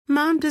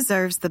Mom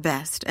deserves the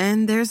best,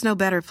 and there's no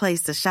better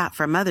place to shop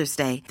for Mother's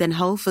Day than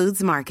Whole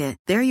Foods Market.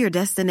 They're your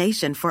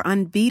destination for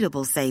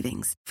unbeatable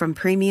savings, from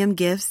premium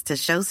gifts to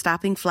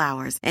show-stopping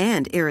flowers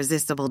and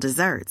irresistible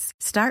desserts.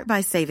 Start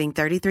by saving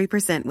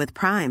 33% with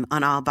Prime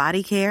on all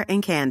body care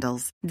and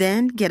candles.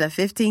 Then get a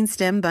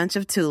 15-stem bunch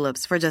of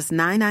tulips for just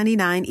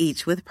 $9.99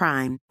 each with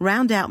Prime.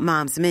 Round out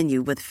Mom's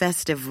menu with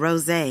festive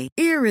rosé,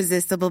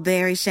 irresistible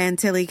berry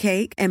chantilly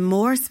cake, and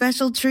more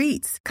special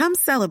treats. Come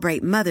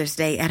celebrate Mother's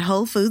Day at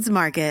Whole Foods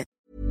Market.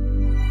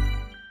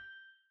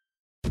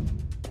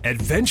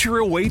 Adventure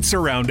awaits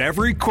around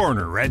every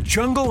corner at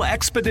Jungle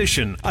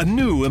Expedition, a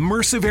new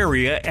immersive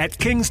area at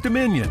King's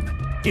Dominion.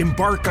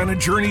 Embark on a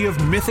journey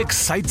of mythic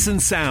sights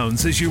and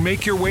sounds as you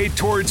make your way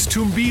towards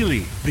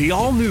Tumbili, the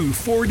all-new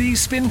 4D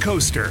spin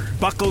coaster.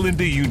 Buckle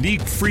into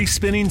unique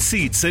free-spinning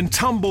seats and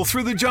tumble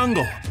through the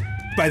jungle.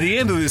 By the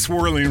end of this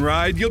whirling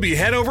ride, you'll be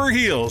head over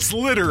heels,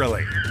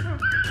 literally.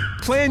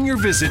 Plan your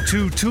visit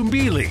to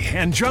Tumbili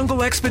and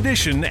Jungle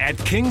Expedition at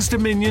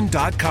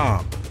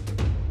kingsdominion.com.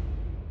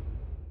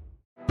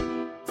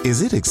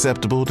 Is it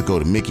acceptable to go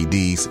to Mickey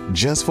D's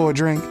just for a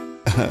drink?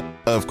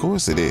 Of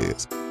course it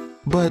is.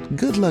 But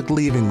good luck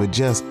leaving with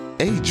just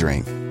a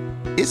drink.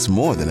 It's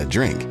more than a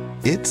drink.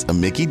 It's a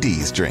Mickey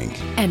D's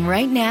drink. And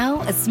right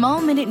now, a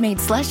small Minute Maid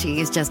slushie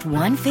is just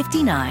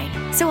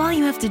 $1.59. So all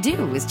you have to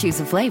do is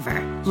choose a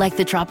flavor, like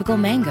the tropical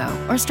mango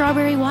or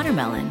strawberry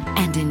watermelon,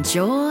 and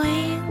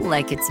enjoy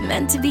like it's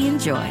meant to be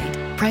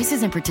enjoyed.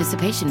 Prices and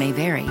participation may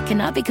vary.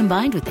 Cannot be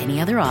combined with any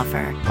other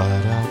offer.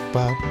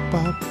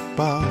 Ba-da-ba-ba-ba.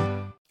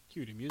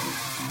 Cue to music.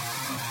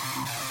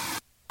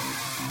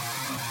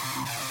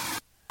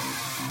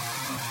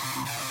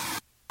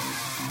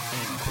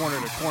 And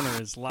Corner to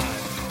Corner is live.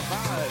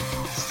 5,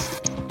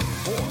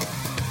 4,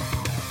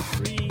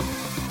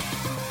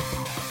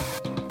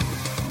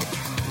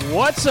 3.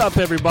 What's up,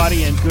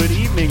 everybody, and good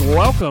evening.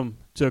 Welcome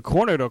to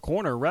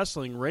Corner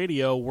Wrestling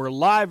Radio. We're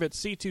live at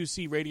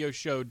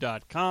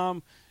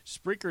c2cradioshow.com,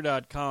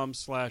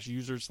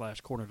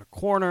 Spreaker.com/user/corner to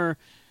corner.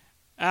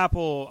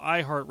 Apple,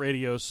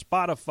 iHeartRadio,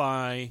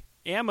 Spotify,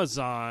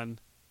 Amazon,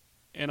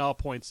 and all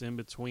points in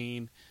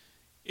between.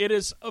 It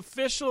is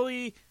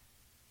officially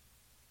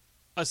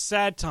a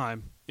sad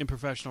time in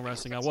professional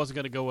wrestling. I wasn't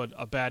going to go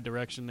a bad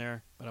direction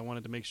there, but I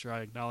wanted to make sure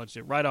I acknowledged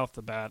it right off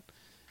the bat.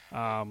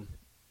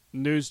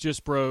 News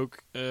just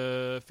broke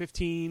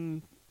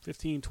 15,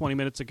 20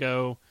 minutes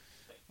ago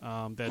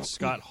that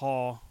Scott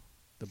Hall,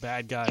 the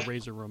bad guy,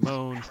 Razor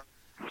Ramon,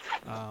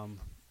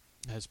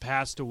 has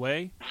passed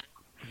away.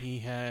 He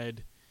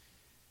had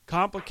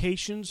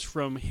complications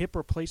from hip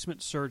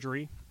replacement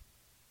surgery.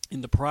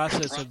 In the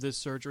process of this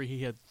surgery,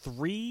 he had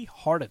 3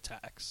 heart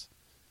attacks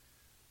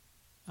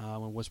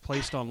and was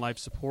placed on life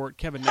support.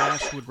 Kevin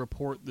Nash would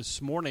report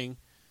this morning,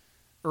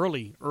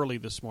 early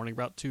this morning,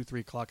 about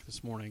 2-3 o'clock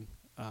this morning,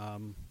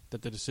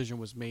 that the decision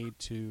was made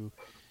to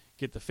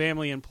get the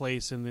family in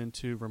place and then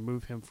to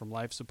remove him from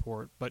life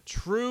support. But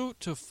true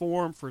to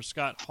form for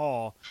Scott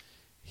Hall,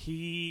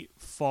 he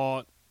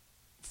fought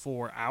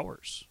for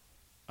hours.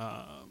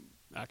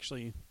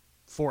 Actually,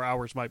 4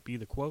 hours might be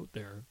the quote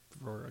there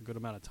for a good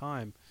amount of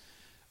time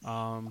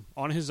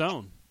on his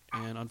own,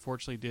 and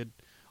unfortunately did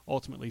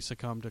ultimately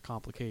succumb to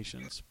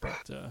complications.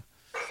 But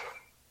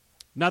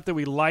not that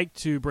we like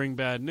to bring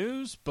bad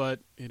news,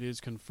 but it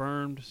is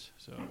confirmed.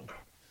 So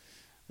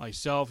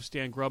myself,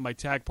 Stan Grubb, my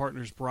tag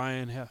partners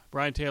Brian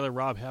Taylor,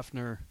 Rob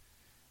Hefner,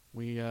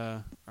 we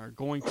are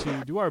going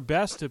to do our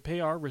best to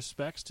pay our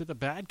respects to the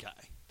bad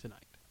guy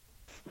tonight.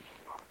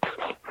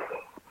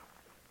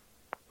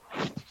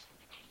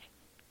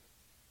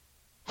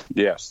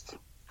 Yes.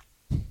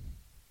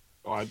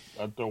 I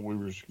thought we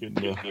were just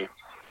getting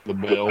the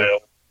bell.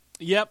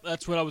 Yep,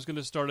 that's what I was going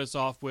to start us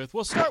off with.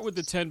 We'll start with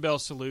the 10-bell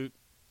salute,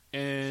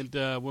 and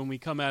when we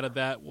come out of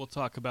that, we'll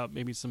talk about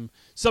maybe some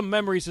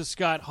memories of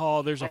Scott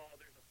Hall. There's a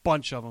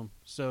bunch of them.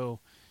 So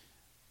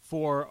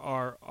for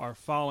our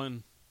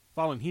fallen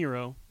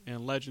hero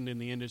and legend in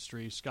the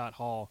industry, Scott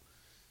Hall,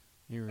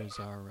 here is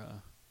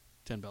our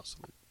 10-bell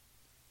salute.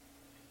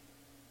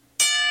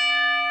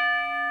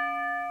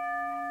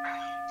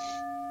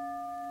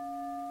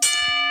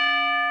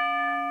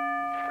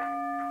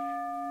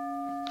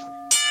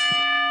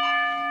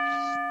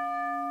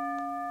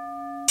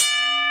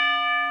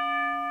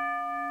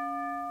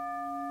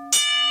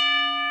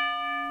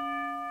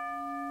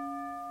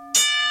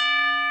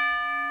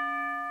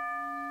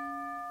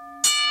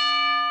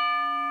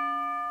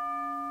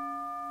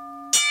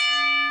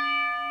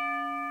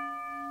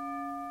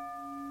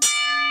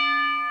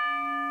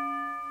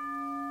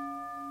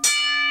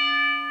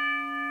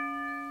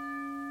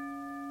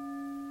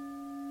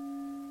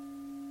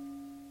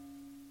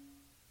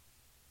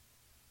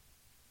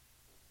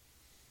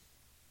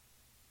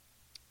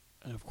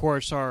 And of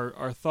course,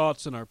 our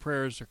thoughts and our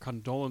prayers, our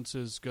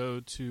condolences go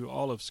to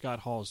all of Scott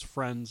Hall's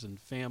friends and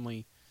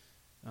family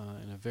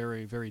in a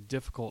very, very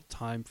difficult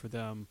time for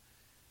them.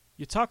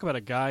 You talk about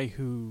a guy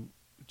who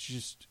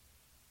just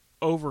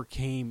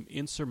overcame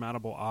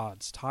insurmountable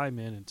odds time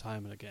in and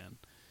time and again.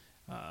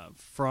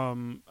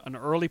 from an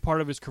early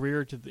part of his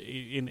career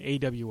in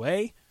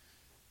AWA,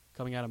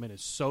 coming out of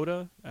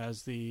Minnesota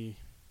as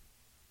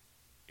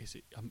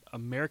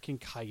American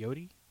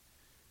Coyote?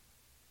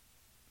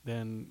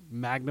 Then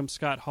Magnum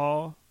Scott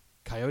Hall,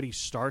 Coyote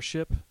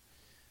Starship,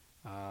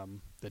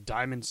 the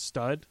Diamond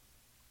Stud,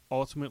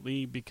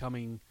 ultimately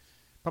becoming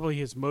probably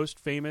his most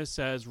famous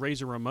as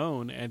Razor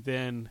Ramon, and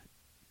then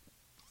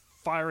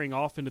firing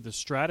off into the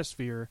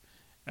stratosphere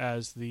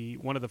as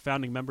one of the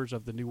founding members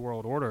of the New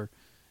World Order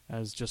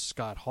as just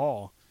Scott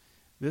Hall.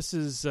 This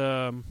is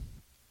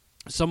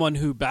someone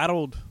who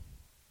battled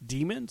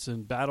demons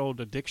and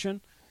battled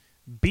addiction,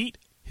 beat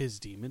his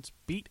demons,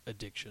 beat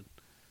addiction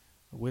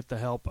with the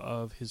help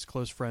of his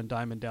close friend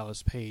Diamond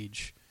Dallas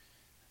Page.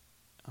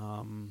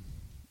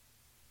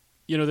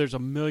 There's a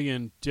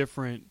million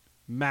different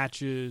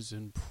matches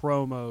and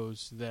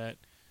promos that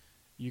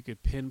you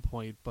could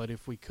pinpoint, but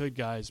if we could,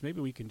 guys,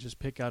 maybe we can just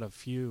pick out a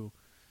few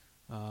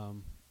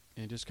and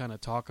just kind of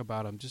talk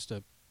about them, just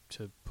to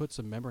put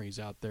some memories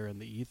out there in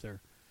the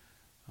ether.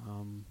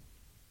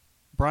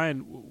 Brian,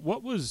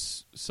 what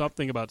was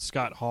something about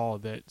Scott Hall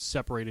that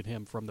separated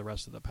him from the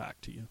rest of the pack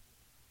to you?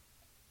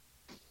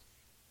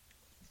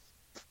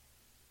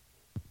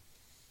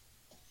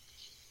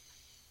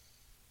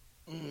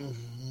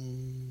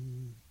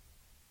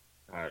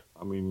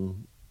 I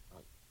mean,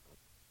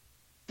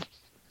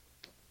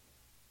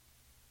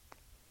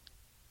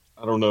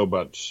 I don't know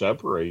about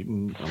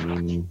separating. I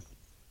mean,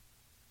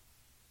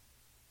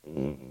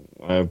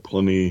 I have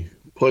plenty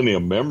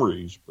of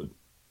memories, but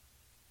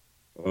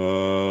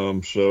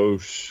so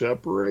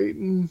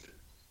separating,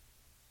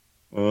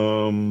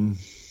 the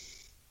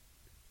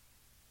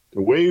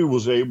way he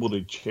was able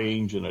to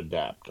change and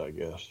adapt, I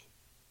guess.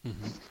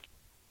 Mm-hmm.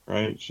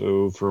 Right.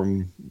 So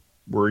from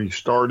where he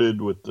started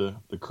with the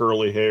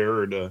curly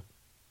hair to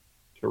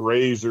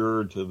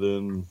Razor to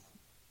then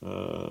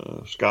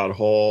Scott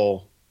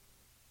Hall,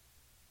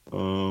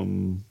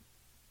 and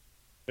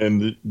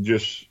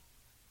just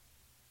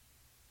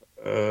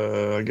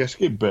I guess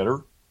get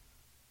better.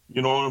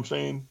 You know what I'm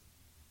saying?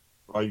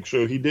 Like,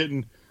 so he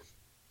didn't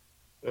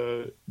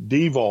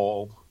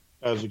devolve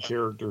as a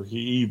character;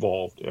 he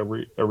evolved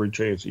every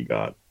chance he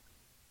got.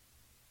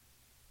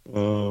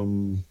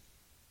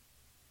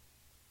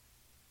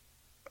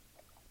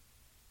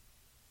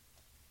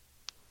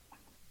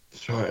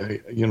 So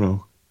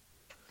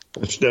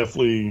it's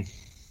definitely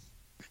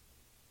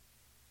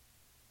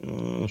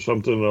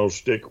something that'll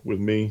stick with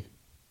me.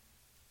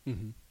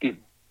 Mm-hmm.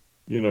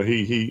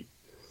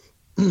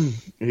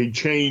 He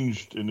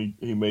changed and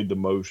he made the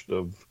most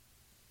of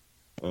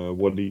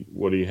what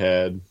he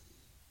had.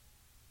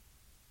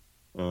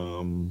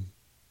 And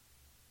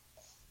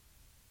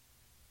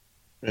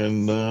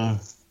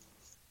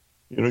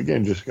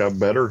again, just got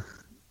better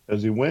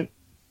as he went.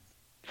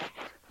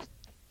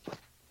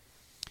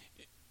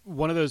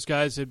 One of those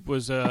guys that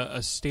was a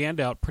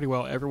standout pretty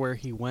well everywhere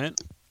he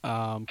went.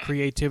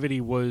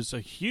 Creativity was a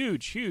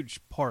huge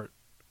part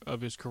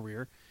of his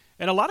career.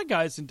 And a lot of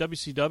guys in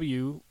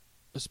WCW,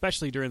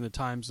 especially during the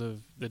times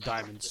of the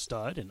Diamond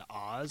Stud and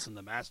Oz and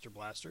the Master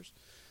Blasters,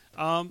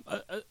 a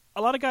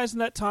lot of guys in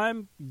that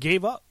time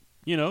gave up,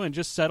 and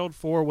just settled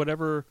for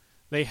whatever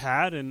they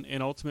had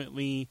and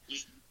ultimately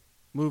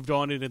moved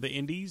on into the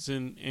indies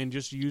and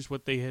just used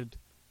what they had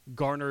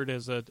garnered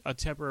as a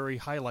temporary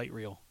highlight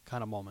reel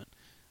kind of moment.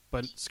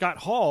 But Scott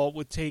Hall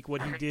would take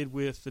what he did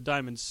with the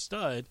Diamond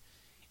Stud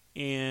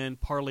and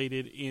parlayed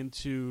it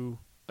into,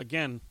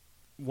 again,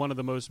 one of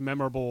the most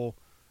memorable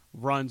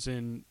runs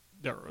in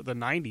the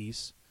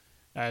 90s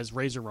as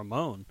Razor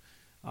Ramon.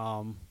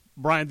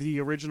 Brian, the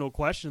original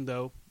question,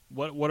 though,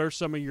 what are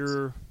some of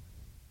your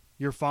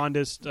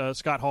fondest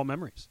Scott Hall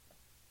memories?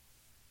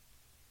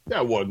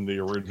 That wasn't the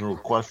original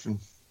question.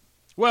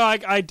 Well,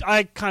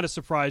 I kind of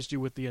surprised you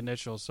with the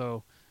initial,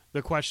 so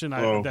the question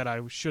that I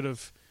should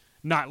have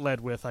not led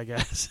with, I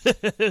guess.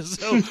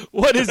 So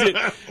what is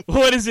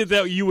it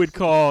that you would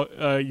call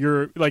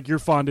your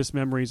fondest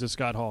memories of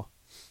Scott Hall?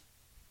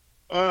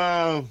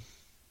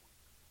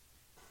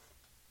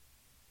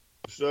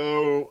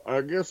 So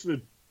I guess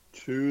the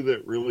two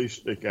that really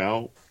stick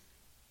out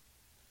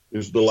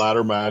is the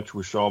ladder match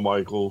with Shawn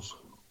Michaels,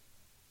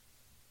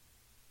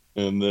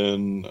 and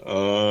then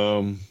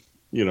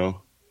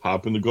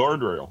hopping the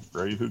guardrail.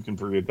 Right? Who can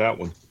forget that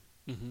one?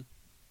 Mm-hmm.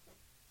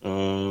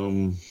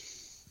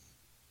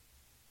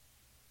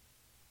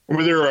 I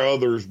mean, there are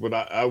others, but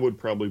I would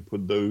probably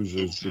put those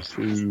as the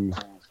two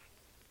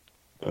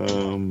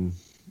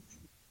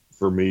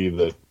for me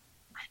that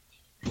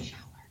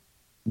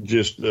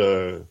just,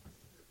 if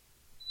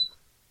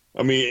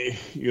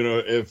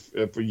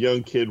a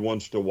young kid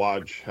wants to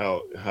watch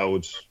how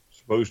it's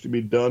supposed to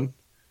be done,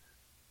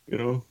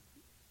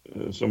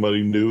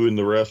 somebody new in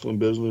the wrestling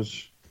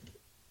business,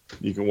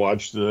 you can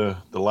watch the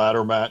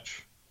ladder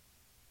match,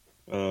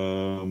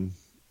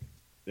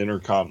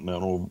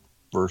 Intercontinental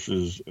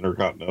versus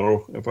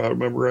Intercontinental, if I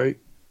remember right.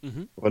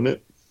 Mm-hmm. Wasn't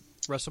it?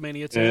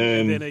 WrestleMania 10,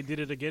 and then they did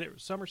it again at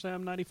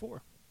SummerSlam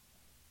 94.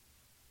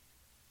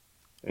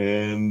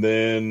 And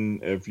then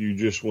if you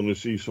just want to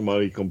see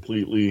somebody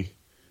completely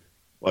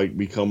like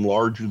become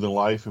larger than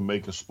life and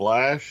make a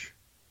splash,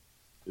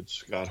 it's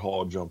Scott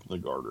Hall jumping the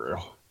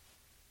guardrail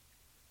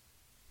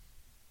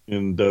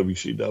in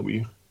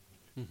WCW.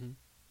 Mm-hmm.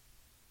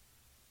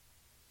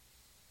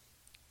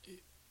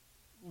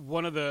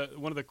 One of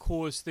the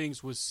coolest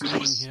things was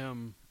seeing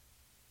him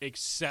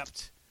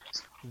accept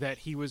that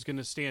he was going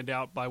to stand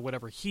out by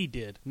whatever he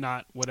did,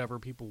 not whatever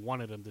people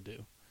wanted him to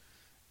do.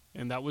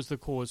 And that was the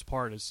coolest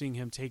part, is seeing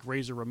him take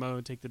Razor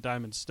Ramon, take the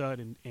Diamond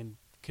Stud, and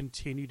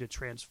continue to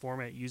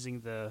transform it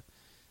using the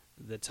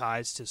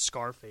ties to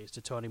Scarface,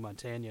 to Tony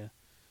Montana.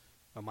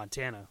 Or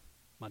Montana,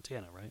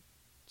 right?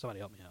 Somebody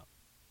help me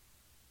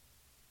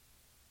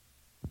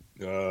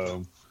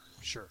out.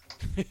 Sure.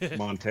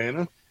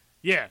 Montana?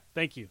 Yeah,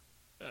 thank you.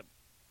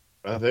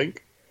 I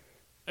think.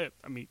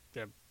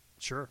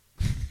 Sure.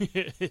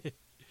 You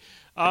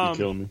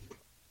kill me.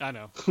 I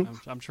know.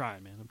 I'm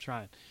trying, man. I'm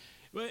trying.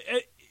 But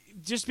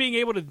just being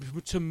able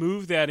to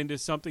move that into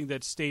something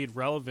that stayed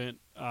relevant,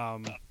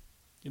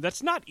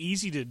 that's not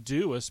easy to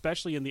do,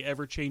 especially in the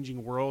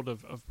ever-changing world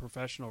of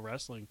professional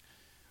wrestling.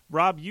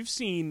 Rob, you've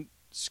seen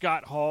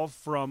Scott Hall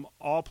from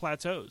all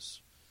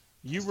plateaus.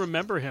 You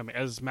remember him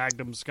as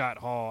Magnum Scott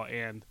Hall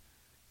and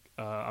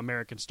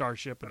American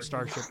Starship and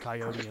Starship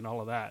Coyote and all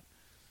of that.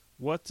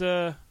 What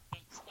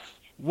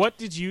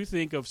did you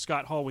think of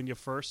Scott Hall when you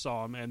first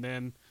saw him? And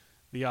then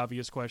the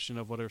obvious question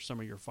of what are some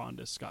of your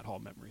fondest Scott Hall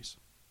memories?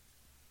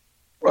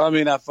 Well, I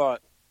mean, I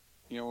thought,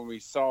 when we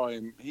saw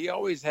him, he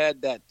always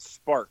had that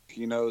spark,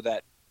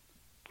 that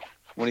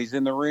when he's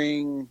in the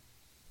ring,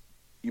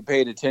 you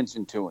paid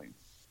attention to him.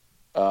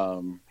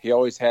 He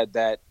always had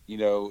that,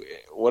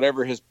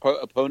 whatever his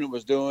opponent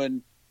was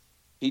doing,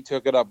 he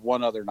took it up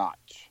one other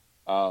notch.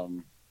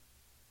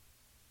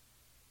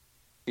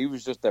 He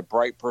was just a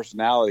bright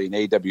personality in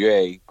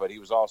AWA, but he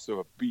was also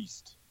a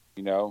beast,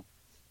 He'd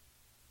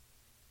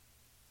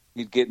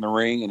get in the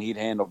ring and he'd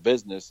handle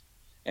business,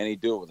 and he'd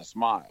do it with a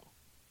smile.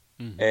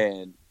 Mm-hmm.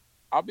 And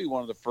I'll be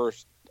one of the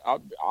first, I'll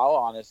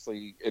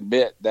honestly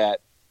admit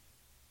that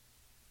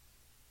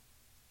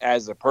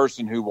as a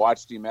person who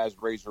watched him as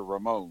Razor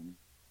Ramon,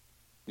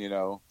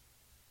 and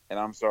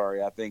I'm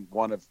sorry, I think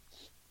one of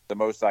the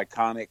most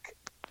iconic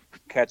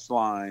catch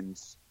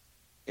lines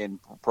in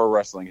pro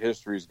wrestling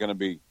history is going to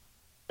be,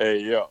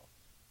 "Hey, yo."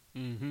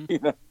 Mm-hmm.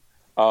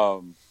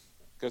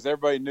 Because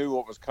everybody knew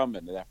what was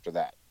coming after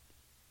that.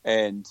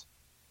 And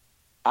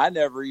I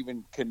never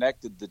even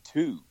connected the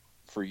two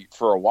for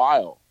a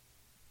while.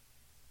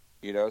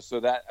 So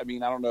that, I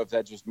don't know if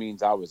that just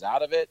means I was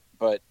out of it,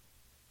 but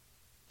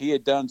he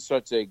had done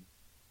such a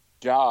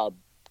job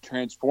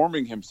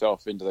transforming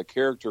himself into the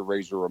character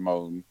Razor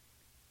Ramon,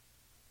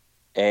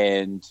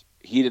 and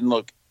he didn't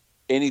look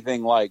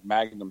anything like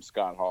Magnum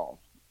Scott Hall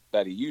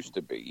that he used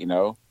to be,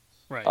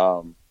 Right.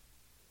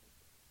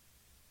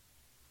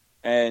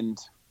 And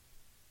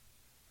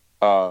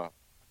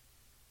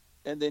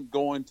then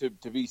going to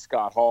be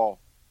Scott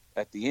Hall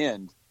at the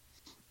end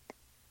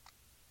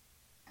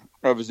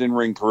of his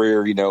in-ring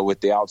career, with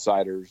the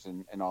Outsiders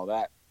and all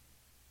that,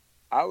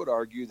 I would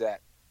argue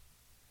that,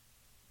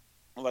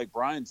 like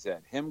Brian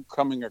said, him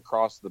coming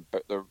across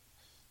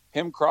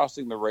him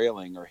crossing the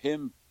railing, or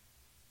him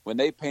when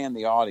they pan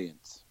the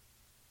audience,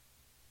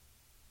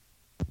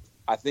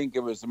 I think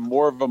it was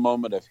more of a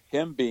moment of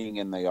him being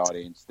in the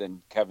audience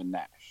than Kevin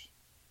Nash.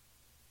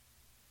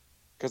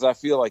 Because I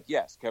feel like,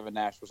 yes, Kevin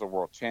Nash was a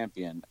world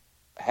champion,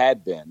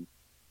 had been,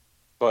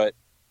 but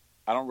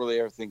I don't really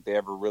ever think they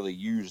ever really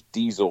used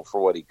Diesel for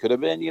what he could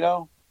have been,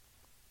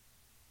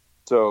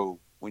 So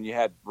when you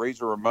had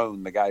Razor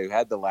Ramon, the guy who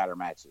had the ladder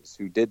matches,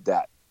 who did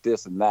that,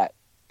 this and that,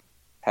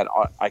 had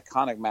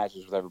iconic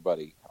matches with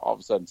everybody, all of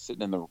a sudden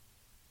sitting in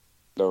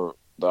the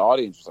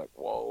audience was like,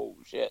 whoa,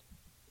 shit.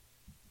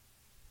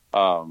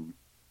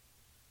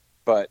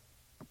 But,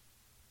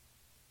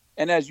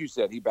 and as you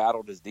said, he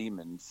battled his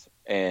demons,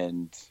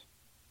 and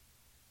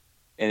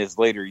in his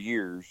later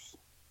years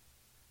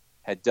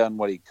had done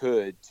what he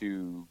could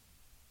to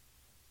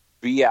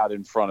be out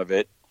in front of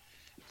it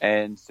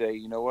and say,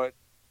 you know what?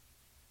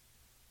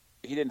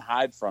 He didn't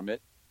hide from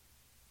it.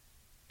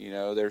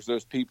 There's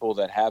those people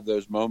that have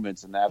those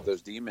moments and have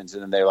those demons,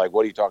 and then they're like,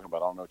 what are you talking about?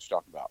 I don't know what you're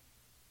talking about.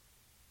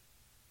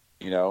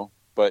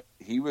 But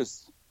he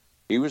was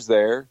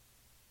there.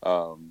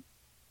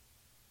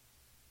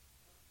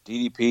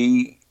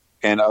 DDP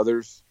and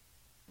others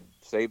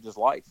saved his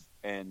life.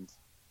 And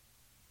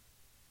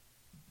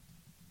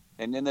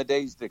in the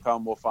days to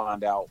come, we'll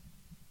find out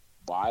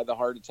why the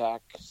heart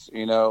attacks,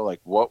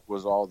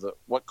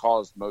 what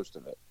caused most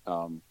of it.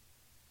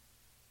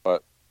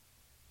 But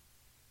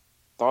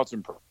thoughts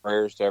and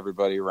prayers to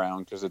everybody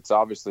around, because it's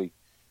obviously,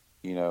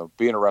 being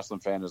a wrestling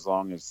fan as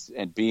long as,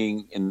 and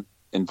being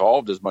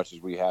involved as much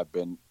as we have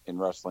been in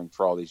wrestling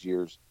for all these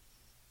years,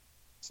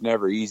 it's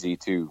never easy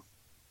to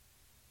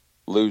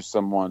lose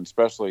someone,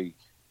 especially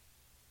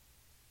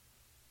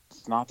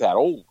it's not that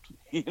old,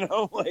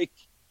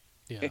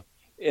 Yeah.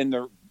 in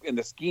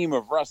the scheme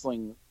of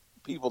wrestling,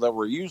 people that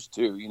we're used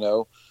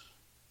to,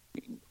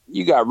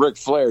 you got Ric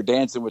Flair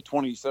dancing with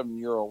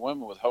 27-year-old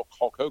women with Hulk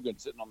Hogan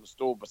sitting on the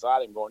stool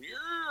beside him going,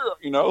 yeah,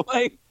 you know,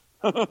 like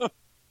those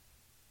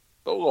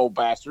old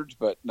bastards.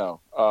 But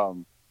no,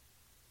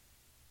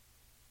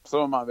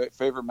 some of my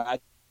favorite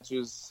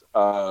matches,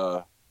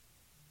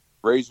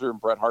 Razor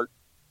and Bret Hart.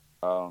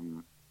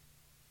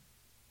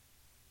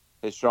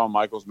 His Shawn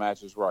Michaels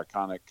matches were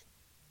iconic.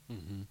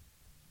 Mm-hmm.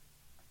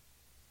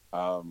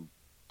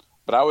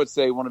 But I would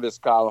say one of his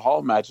Scott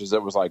Hall matches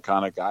that was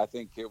iconic, I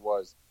think it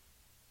was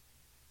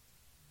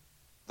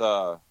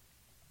the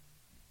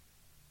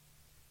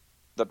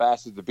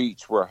Bash at the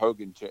Beach where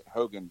Hogan,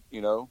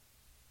 you know,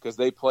 because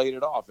they played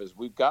it off as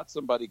we've got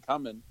somebody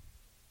coming,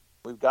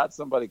 but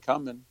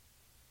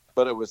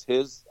it was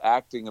his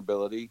acting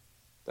ability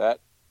that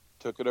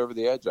took it over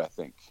the edge, I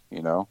think,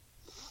 you know.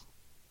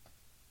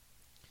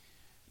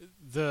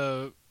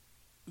 The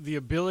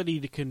ability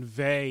to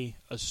convey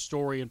a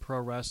story in pro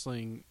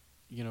wrestling,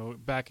 you know,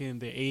 back in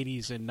the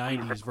 80s and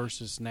 90s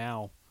versus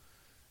now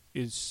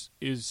is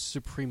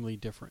supremely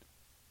different.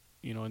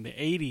 You know, in the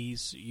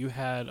 80s, you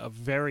had a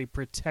very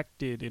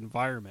protected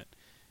environment.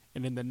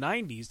 And in the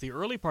 90s, the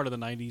early part of the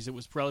 90s, it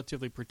was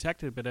relatively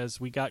protected. But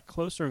as we got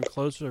closer and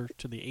closer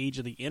to the age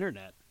of the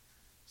Internet,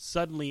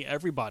 suddenly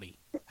everybody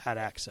had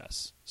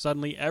access.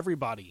 Suddenly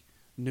everybody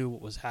knew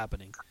what was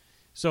happening.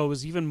 So it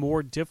was even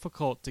more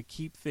difficult to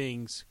keep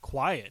things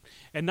quiet.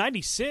 And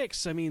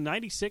 96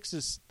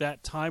 is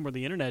that time where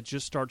the Internet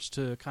just starts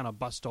to kind of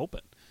bust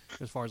open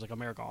as far as like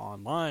America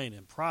Online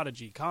and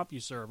Prodigy,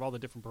 CompuServe, all the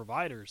different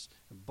providers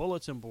and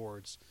bulletin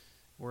boards,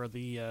 where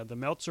the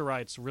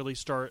Meltzerites really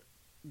start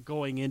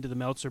going into the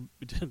Meltzer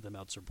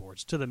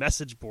boards, to the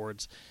message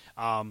boards,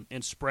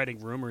 and spreading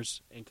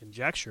rumors and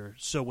conjecture.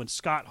 So when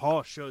Scott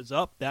Hall shows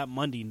up that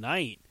Monday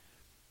night,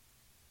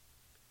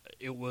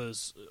 it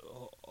was,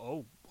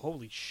 oh,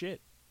 holy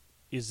shit.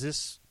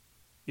 Is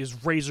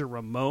Razor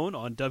Ramon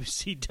on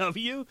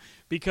WCW?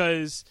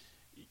 Because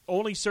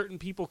only certain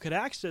people could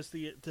access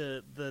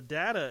the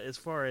data as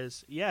far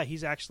as, yeah,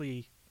 he's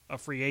actually a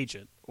free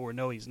agent, or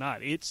no, he's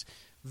not. It's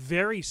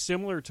very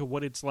similar to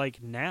what it's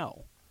like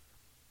now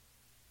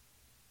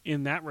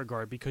in that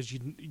regard, because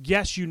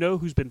yes, you know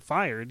who's been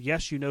fired.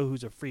 Yes, you know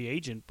who's a free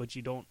agent, but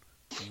you don't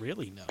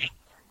really know.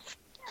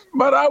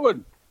 But I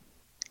would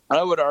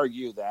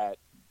argue that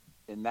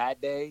in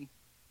that day,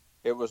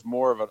 it was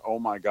more of an oh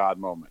my God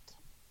moment.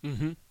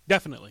 Mm-hmm.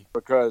 Definitely.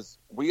 Because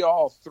we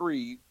all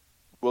three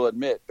will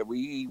admit that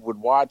we would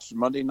watch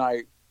Monday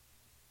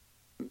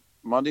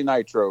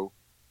Nitro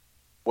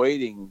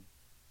waiting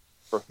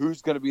for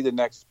who's going to be the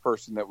next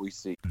person that we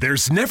see.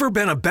 There's never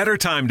been a better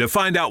time to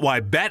find out why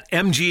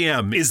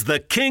BetMGM is the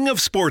king of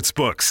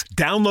sportsbooks.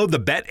 Download the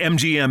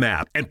BetMGM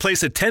app and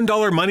place a $10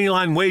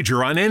 moneyline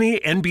wager on any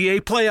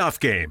NBA playoff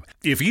game.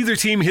 If either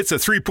team hits a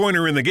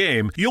three-pointer in the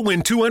game, you'll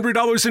win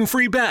 $200 in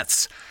free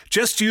bets.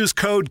 Just use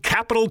code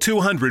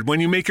CAPITAL200 when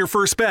you make your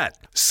first bet.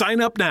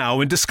 Sign up now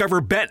and discover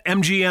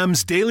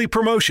BetMGM's daily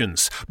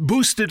promotions,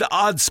 boosted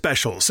odds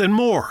specials, and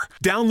more.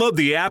 Download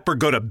the app or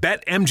go to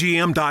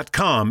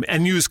BetMGM.com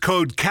and use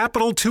code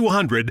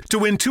CAPITAL200 to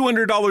win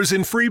 $200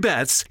 in free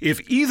bets if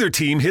either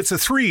team hits a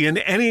 3 in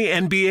any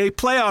NBA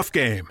playoff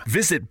game.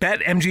 Visit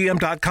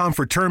BetMGM.com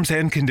for terms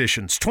and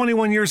conditions.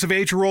 21 years of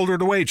age or older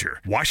to wager.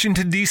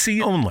 Washington,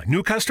 D.C. only.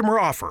 New customer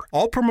offer.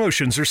 All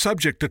promotions are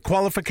subject to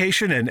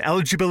qualification and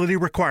eligibility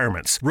requirements.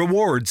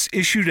 Rewards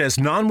issued as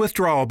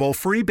non-withdrawable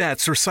free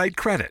bets or site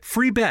credit.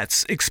 Free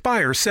bets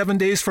expire 7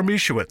 days from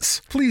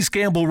issuance. Please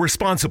gamble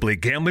responsibly.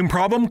 Gambling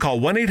problem? Call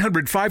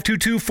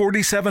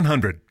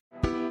 1-800-522-4700.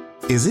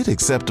 Is it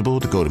acceptable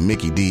to go to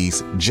Mickey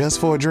D's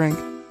just for a drink?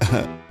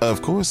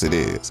 Of course it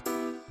is.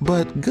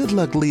 But good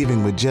luck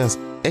leaving with just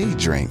a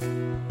drink.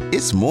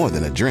 It's more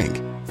than a drink.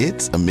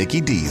 It's a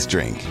Mickey D's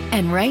drink.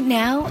 And right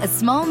now, a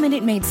small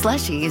Minute Maid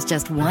slushie is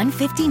just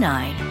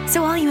 $1.59.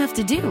 So all you have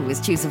to do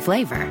is choose a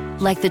flavor,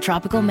 like the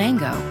tropical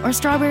mango or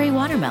strawberry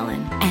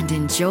watermelon, and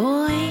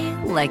enjoy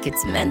like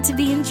it's meant to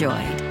be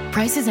enjoyed.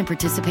 Prices and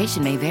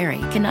participation may vary.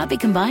 Cannot be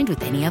combined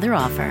with any other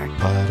offer.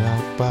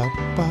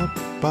 Ba-da-ba-ba-ba.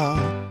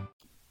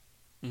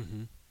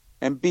 Mm-hmm.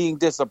 And being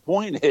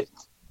disappointed,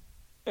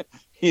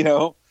 you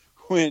know,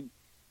 when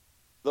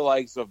the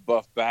likes of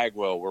Buff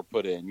Bagwell were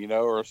put in, you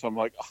know, or something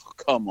like, oh,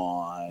 come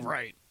on.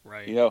 Right.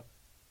 You know,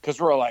 because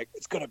we're like,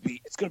 it's going to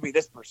be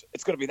this person.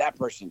 It's going to be that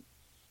person.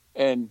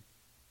 And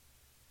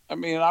I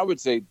mean, I would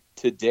say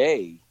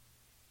today,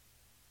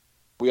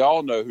 we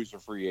all know who's a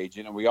free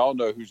agent and we all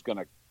know who's going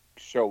to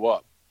show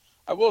up.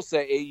 I will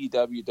say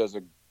AEW does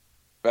a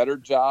better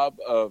job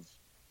of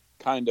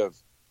kind of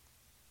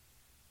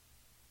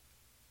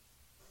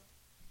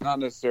not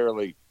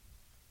necessarily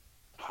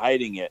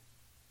hiding it,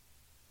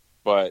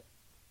 but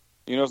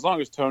you know, as long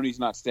as Tony's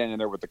not standing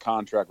there with the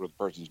contract with the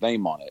person's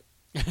name on it,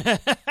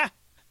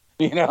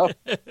 you know.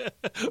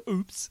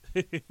 Oops.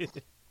 My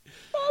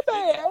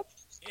bad.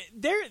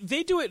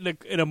 They do it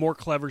in a more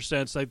clever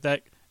sense, like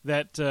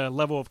that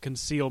level of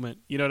concealment.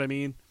 You know what I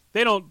mean?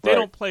 They don't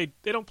play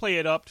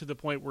it up to the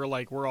point where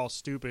like we're all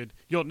stupid.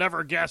 You'll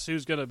never guess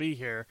who's going to be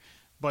here,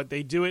 but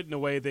they do it in a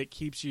way that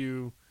keeps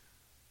you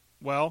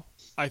well,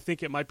 I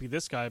think it might be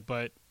this guy,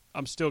 but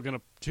I'm still going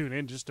to tune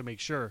in just to make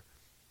sure.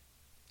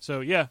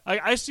 So, yeah,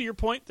 I see your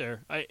point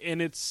there.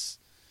 And it's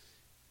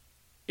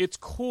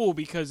cool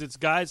because it's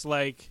guys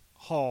like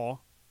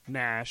Hall,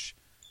 Nash,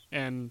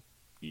 and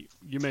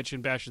you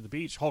mentioned Bash at the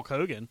Beach, Hulk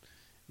Hogan,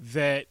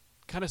 that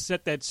kind of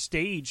set that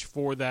stage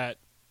for that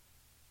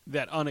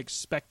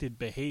unexpected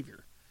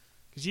behavior.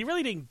 Because you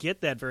really didn't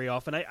get that very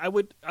often. I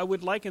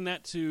would liken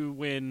that to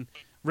when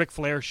Ric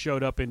Flair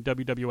showed up in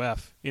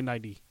WWF in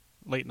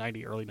late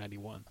 90, early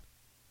 91.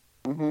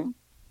 Mm-hmm.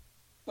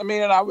 I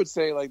mean, and I would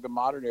say, like, the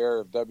modern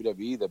era of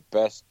WWE, the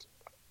best,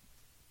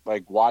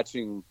 like,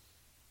 watching,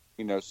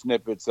 you know,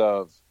 snippets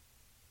of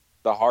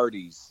the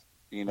Hardys,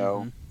 you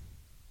know,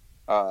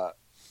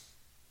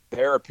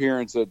 their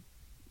appearance at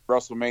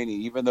WrestleMania,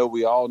 even though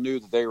we all knew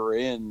that they were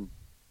in,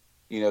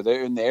 you know,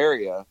 they're in the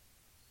area,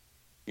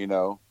 you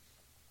know,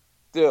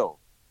 still,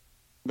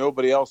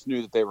 nobody else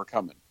knew that they were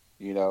coming,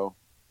 you know.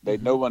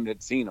 No one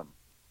had seen them.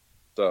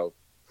 So,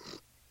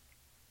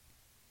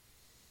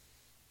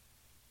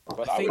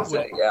 but I would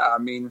say, I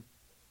mean,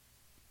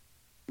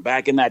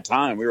 back in that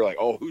time, we were like,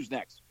 oh, who's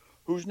next?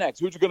 Who's next?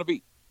 Who's it going to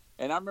be?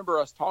 And I remember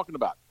us talking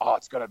about, oh,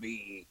 it's going to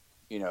be,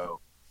 you know,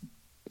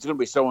 it's going to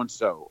be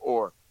so-and-so,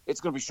 or it's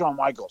going to be Shawn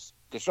Michaels,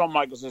 because Shawn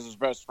Michaels is his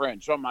best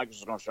friend. Shawn Michaels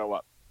is going to show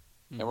up.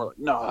 And we're like,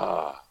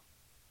 no.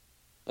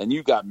 And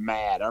you got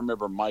mad. I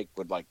remember Mike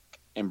would, like,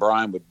 and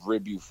Brian would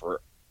rib you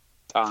for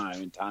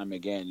time and time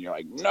again. You're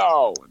like,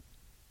 no.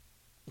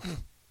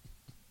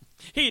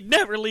 He'd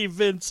never leave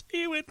Vince.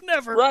 He would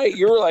never. Right.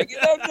 You were like,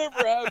 that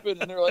never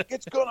happened. And they're like,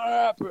 it's going to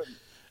happen.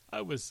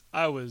 I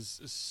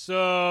was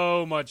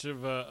so much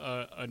of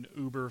an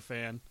Uber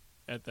fan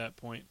at that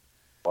point.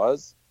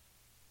 Was?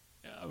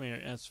 I mean,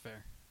 that's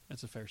fair.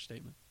 That's a fair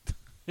statement.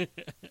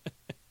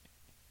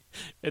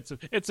 It's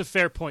a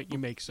fair point you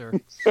make, sir.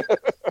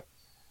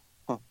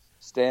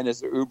 Stan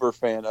is an Uber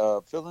fan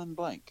of fill in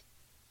blank.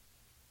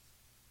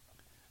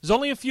 There's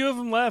only a few of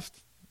them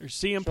left. There's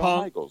CM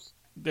Punk. Michaels.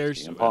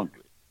 There's CM Punk.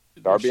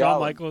 Darby Shawn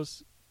Allin.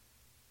 Michaels.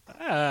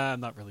 I'm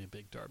not really a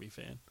big Darby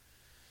fan.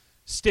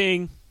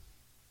 Sting.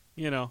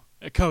 You know,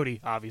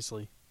 Cody,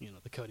 obviously. You know,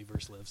 the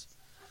Codyverse lives.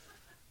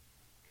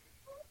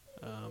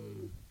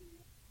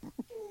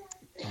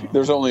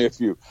 There's only a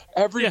few.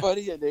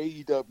 Everybody in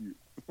AEW.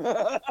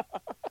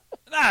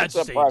 It's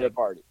a private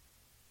party.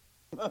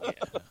 Yeah.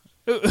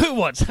 Who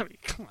wants? I mean,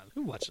 come on.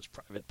 Who watches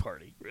Private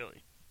Party?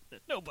 Really?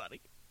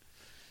 Nobody.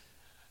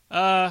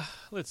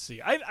 Let's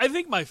see. I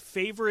think my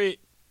favorite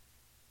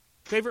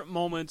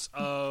moments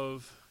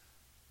of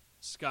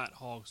Scott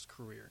Hall's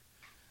career.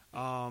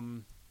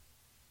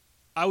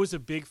 I was a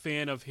big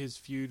fan of his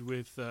feud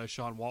with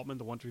Sean Waltman,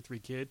 the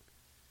 1-2-3 Kid.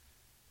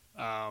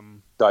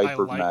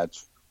 Diaper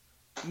match.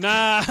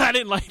 Nah, I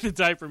didn't like the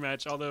diaper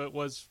match, although it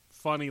was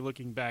funny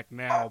looking back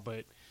now.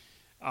 But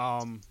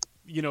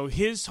you know,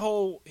 his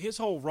whole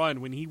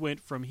run when he went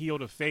from heel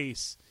to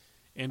face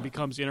and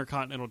becomes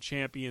Intercontinental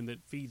Champion,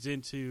 that feeds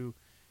into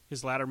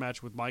his ladder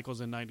match with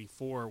Michaels in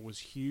 '94, was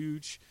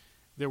huge.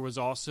 There was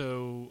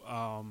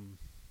also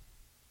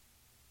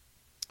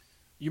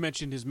you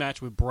mentioned his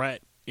match with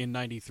Brett in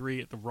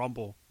 '93 at the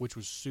Rumble, which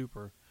was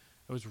super.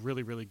 It was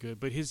really, really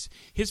good. But his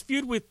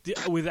feud with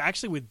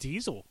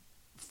Diesel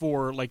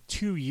for like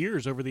 2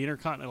 years over the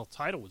Intercontinental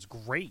title was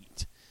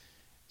great.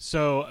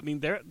 So I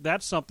mean,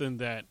 that's something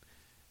that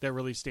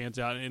really stands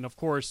out. And of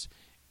course,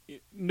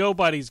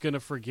 nobody's going to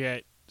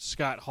forget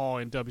Scott Hall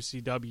in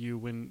WCW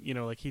when, you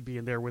know, like he'd be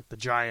in there with the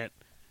Giant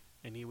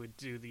and he would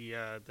do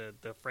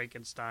the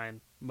Frankenstein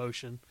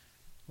motion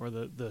or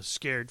the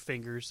scared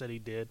fingers that he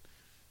did.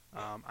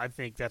 I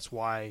think that's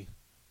why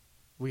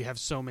we have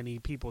so many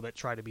people that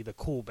try to be the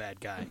cool bad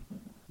guy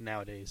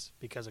nowadays,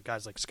 because of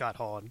guys like Scott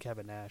Hall and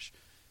Kevin Nash.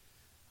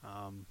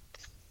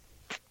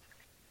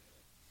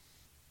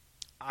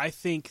 I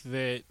think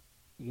that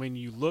when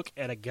you look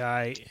at a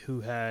guy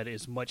who had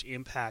as much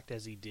impact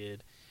as he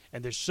did,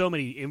 and there's so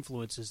many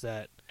influences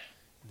that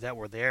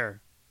were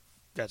there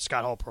that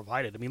Scott Hall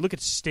provided. I mean, look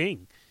at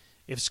Sting.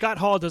 If Scott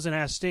Hall doesn't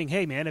ask Sting,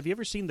 hey man, have you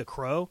ever seen The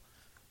Crow?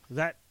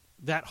 That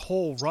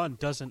whole run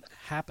doesn't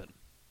happen.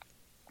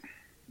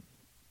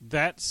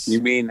 That's,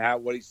 you mean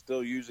what he's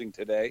still using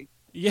today?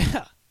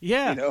 Yeah.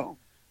 You know,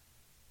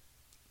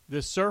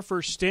 the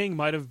Surfer Sting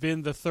might have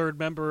been the third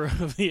member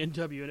of the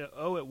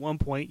NWO at one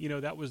point. You know,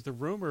 that was the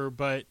rumor,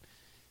 but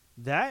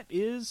that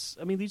is,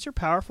 I mean, these are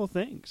powerful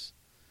things.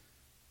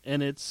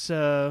 And it's,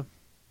 it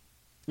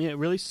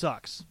really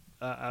sucks.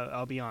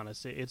 I'll be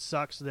honest. It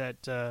sucks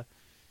that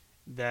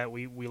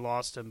we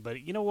lost him.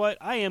 But you know what?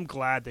 I am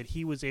glad that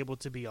he was able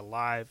to be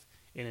alive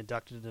and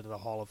inducted into the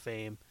Hall of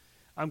Fame.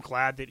 I'm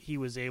glad that he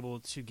was able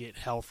to get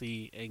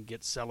healthy and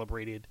get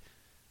celebrated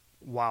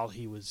while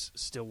he was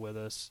still with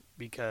us,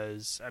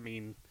 because, I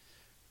mean,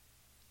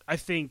 I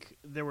think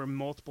there were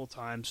multiple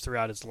times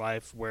throughout his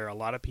life where a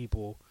lot of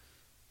people,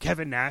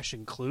 Kevin Nash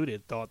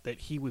included, thought that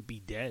he would be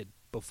dead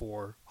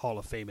before Hall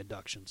of Fame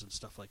inductions and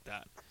stuff like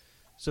that.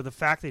 So the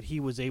fact that he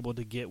was able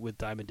to get with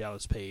Diamond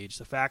Dallas Page,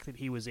 the fact that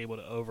he was able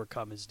to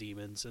overcome his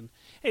demons, and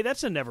hey,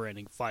 that's a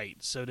never-ending fight.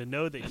 So to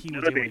know that he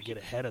was able to get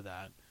ahead of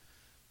that,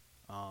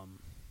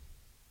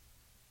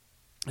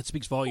 it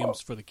speaks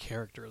volumes for the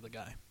character of the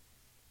guy.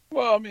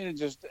 Well, I mean, it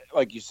just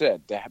like you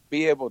said, to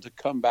be able to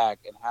come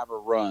back and have a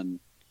run,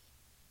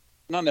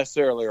 not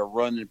necessarily a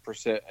run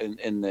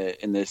in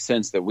the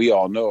sense that we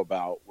all know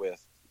about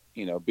with,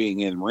 being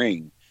in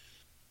ring,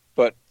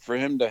 but for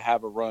him to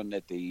have a run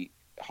at the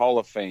Hall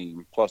of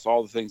Fame, plus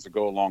all the things that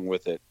go along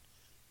with it,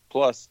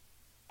 plus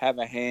have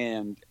a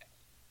hand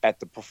at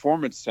the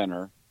Performance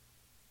Center,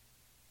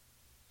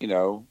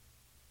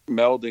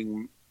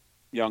 melding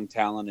young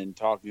talent and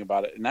talking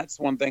about it. And that's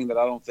one thing that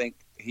I don't think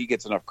he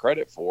gets enough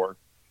credit for,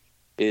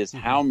 is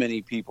how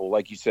many people,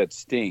 like you said,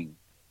 Sting,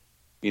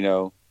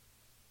 the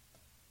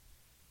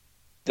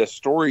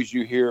stories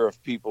you hear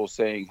of people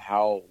saying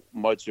how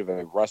much of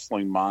a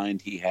wrestling mind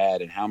he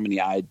had and how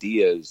many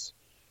ideas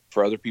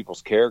for other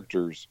people's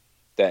characters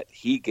that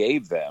he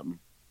gave them.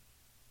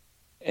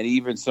 And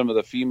even some of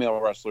the female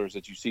wrestlers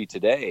that you see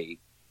today,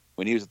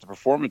 when he was at the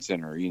Performance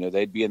Center,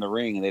 they'd be in the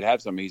ring and they'd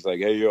have something. He's like,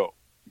 hey, yo,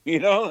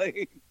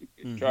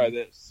 try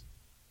this.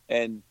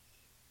 And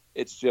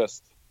it's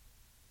just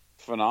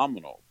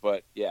phenomenal.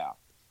 But yeah,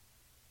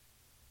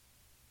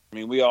 I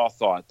mean, we all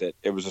thought that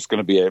it was just going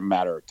to be a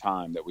matter of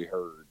time that we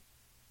heard,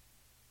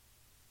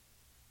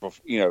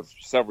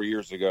 several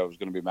years ago, it was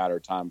going to be a matter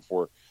of time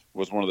before it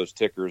was one of those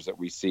tickers that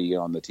we see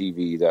on the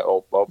TV that,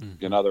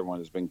 another one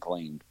has been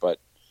claimed. But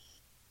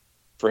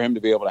for him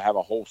to be able to have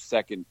a whole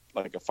second,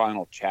 like a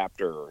final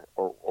chapter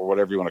or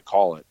whatever you want to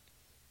call it,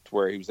 to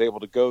where he was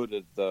able to go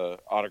to the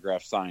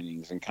autograph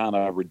signings and kind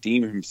of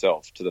redeem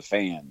himself to the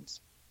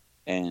fans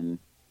and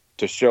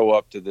to show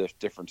up to this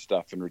different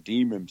stuff and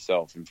redeem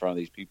himself in front of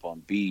these people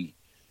and be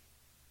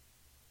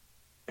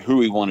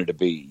who he wanted to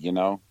be,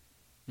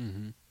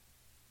 Mm-hmm.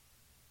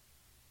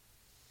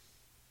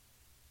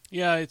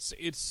 Yeah,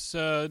 it's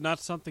not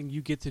something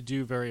you get to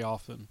do very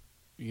often.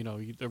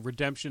 The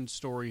redemption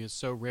story is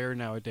so rare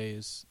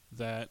nowadays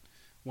that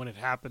when it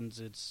happens,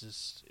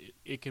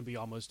 it can be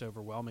almost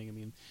overwhelming. I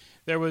mean,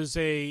 there was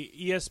a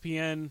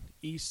ESPN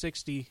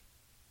E60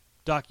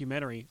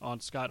 documentary on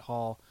Scott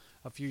Hall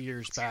a few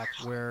years back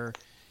where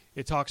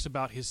it talks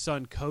about his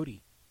son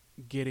Cody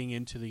getting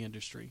into the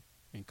industry.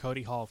 And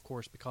Cody Hall, of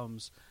course,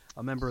 becomes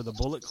a member of the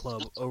Bullet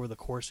Club over the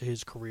course of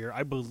his career.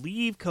 I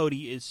believe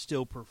Cody is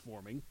still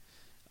performing.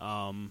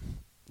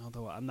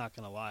 Although I'm not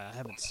going to lie, I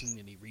haven't seen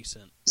any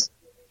recent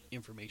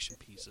information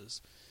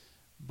pieces.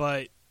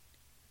 But,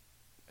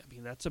 I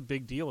mean, that's a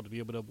big deal to be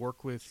able to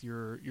work with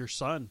your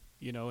son,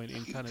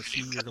 and kind of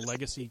see your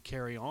legacy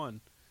carry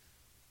on.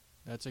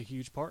 That's a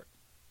huge part.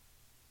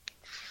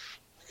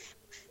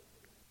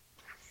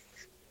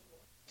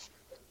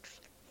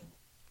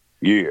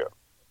 Yeah.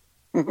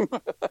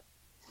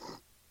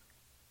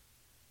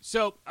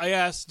 So I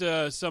asked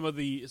some of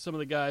the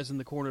guys in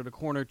the corner to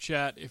corner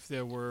chat if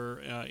there were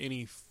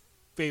any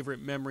favorite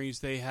memories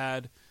they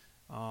had.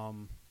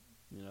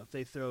 If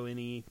they throw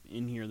any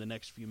in here in the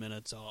next few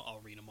minutes,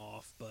 I'll read them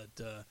off. But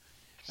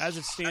as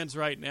it stands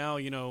right now,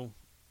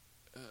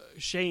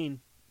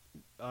 Shane,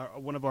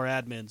 one of our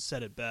admins,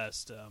 said it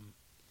best.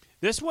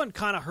 This one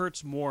kind of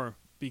hurts more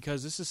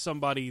because this is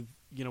somebody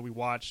we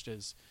watched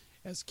as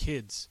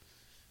kids.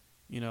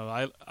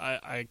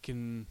 I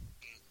can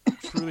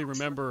truly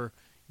remember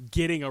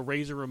getting a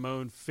Razor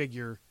Ramon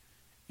figure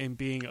and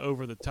being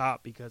over the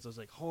top because I was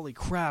like, holy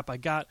crap, I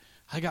got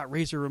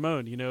Razor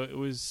Ramon. It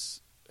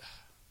was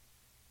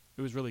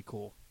really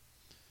cool.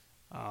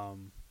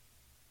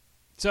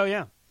 So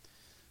yeah,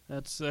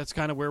 that's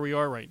kind of where we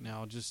are right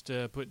now. Just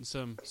putting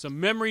some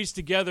memories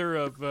together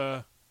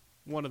of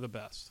one of the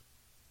best.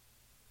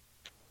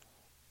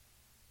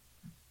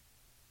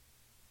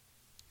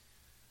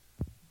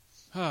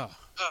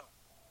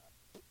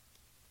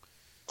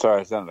 Sorry,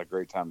 it's not a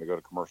great time to go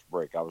to commercial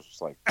break. I was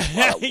just like,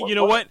 wow,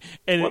 what?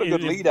 And, what a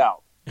good lead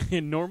out.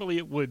 And normally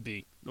it would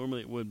be.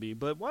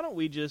 But why don't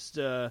we just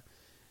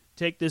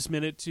take this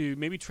minute to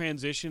maybe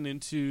transition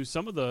into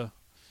some of the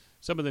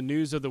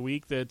news of the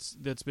week that's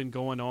been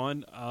going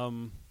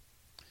on.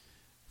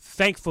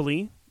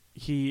 Thankfully,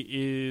 he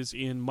is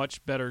in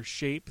much better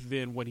shape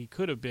than what he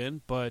could have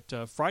been. But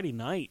Friday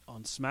night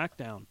on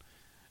SmackDown,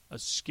 a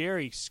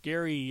scary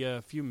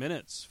few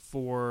minutes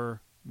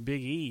for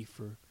Big E,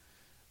 for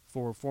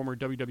former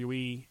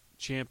WWE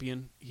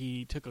champion.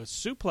 He took a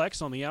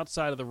suplex on the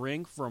outside of the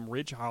ring from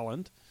Ridge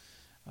Holland,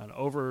 an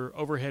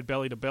overhead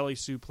belly-to-belly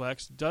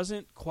suplex.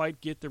 Doesn't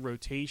quite get the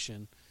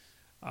rotation,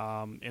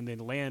 and then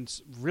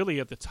lands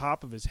really at the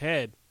top of his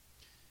head.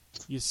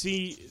 You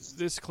see,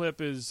 this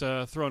clip is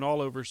thrown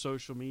all over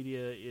social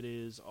media. It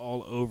is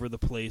all over the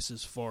place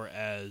as far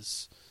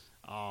as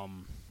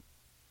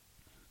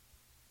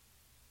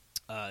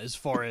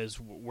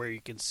where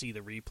you can see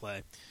the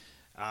replay.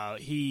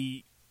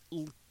 He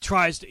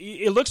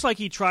it looks like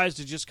he tries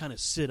to just kind of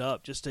sit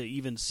up just to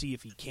even see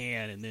if he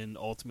can, and then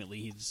ultimately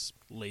he just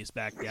lays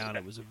back down.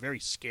 It was a very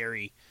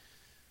scary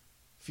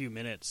few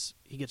minutes.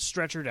 He gets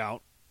stretchered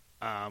out,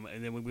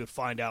 And then we would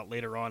find out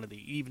later on in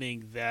the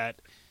evening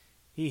that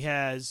he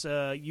has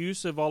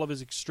use of all of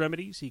his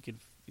extremities. He can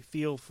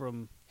feel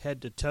from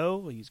head to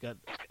toe. He's got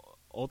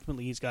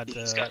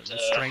the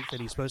strength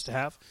that he's supposed to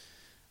have.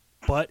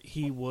 But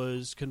he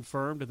was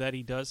confirmed that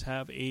he does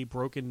have a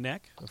broken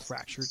neck, a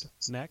fractured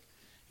neck.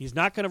 He's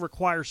not going to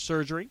require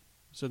surgery,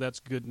 so that's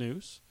good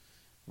news.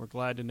 We're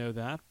glad to know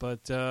that.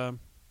 But, a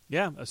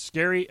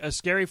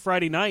scary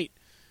Friday night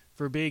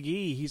for Big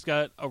E. He's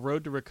got a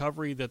road to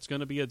recovery that's going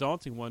to be a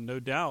daunting one, no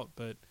doubt.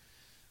 But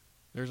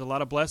there's a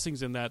lot of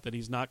blessings in that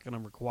he's not going to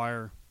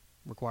require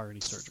any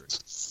surgery.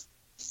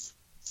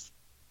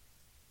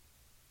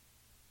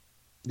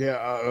 Yeah,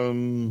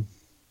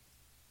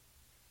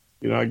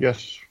 I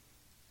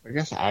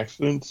guess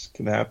accidents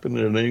can happen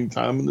at any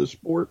time in this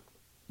sport.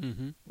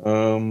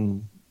 Mm-hmm.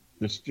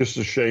 It's just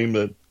a shame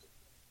that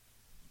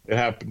it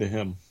happened to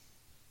him.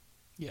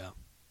 Yeah.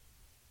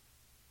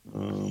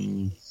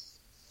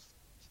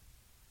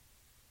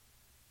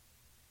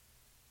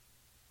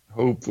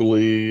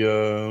 Hopefully,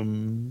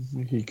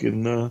 he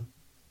can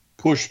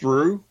push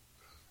through.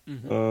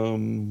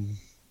 Mm-hmm.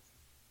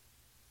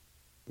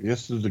 I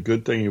guess it's a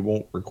good thing he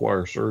won't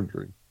require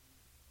surgery.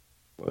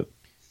 But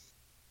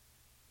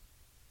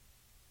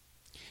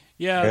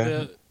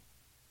yeah.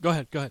 Go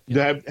ahead.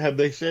 Yeah. Have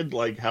they said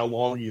how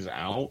long he's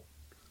out?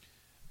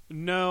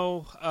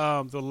 No.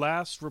 The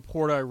last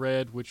report I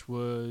read, which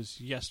was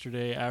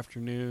yesterday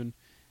afternoon,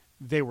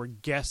 they were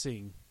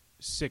guessing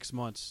 6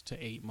 months to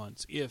 8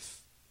 months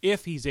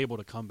if he's able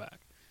to come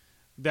back.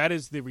 That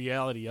is the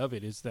reality of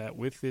it, is that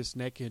with this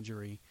neck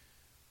injury,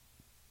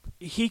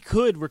 he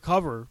could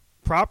recover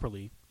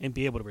properly and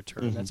be able to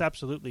return. Mm-hmm. That's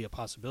absolutely a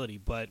possibility,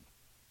 but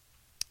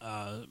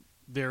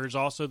there's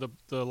also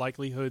the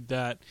likelihood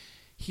that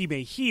he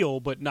may heal,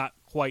 but not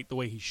quite the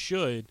way he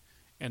should,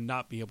 and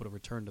not be able to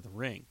return to the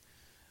ring.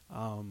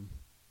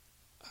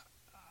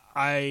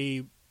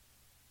 I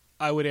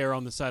would err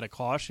on the side of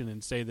caution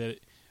and say that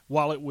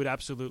while it would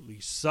absolutely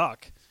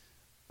suck,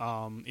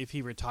 if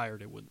he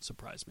retired, it wouldn't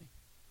surprise me.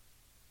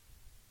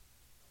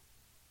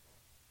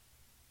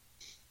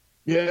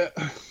 Yeah.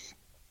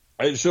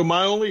 So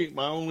my only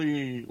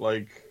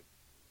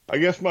I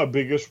guess my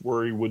biggest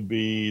worry would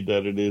be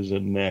that it is a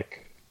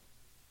neck,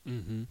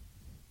 mm-hmm.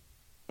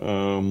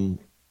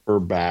 Or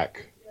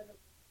back.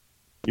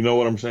 You know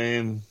what I'm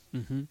saying?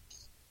 Mm-hmm.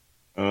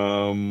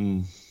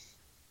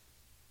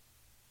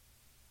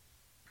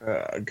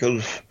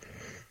 Because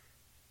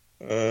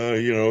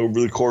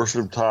over the course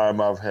of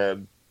time, I've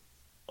had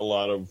a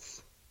lot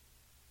of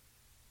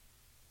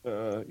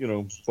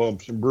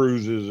bumps and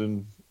bruises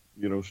and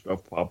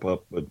stuff pop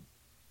up, but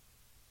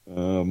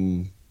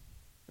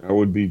I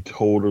would be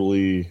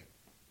totally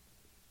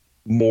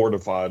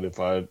mortified if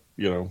I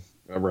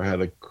ever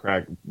had a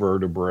cracked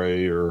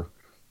vertebrae or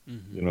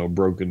mm-hmm.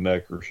 Broken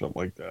neck or something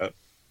like that.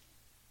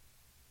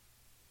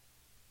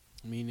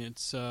 I mean,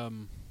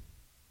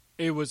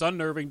 it was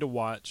unnerving to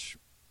watch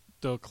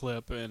the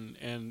clip,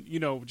 and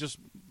just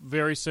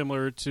very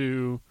similar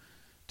to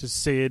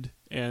Sid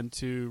and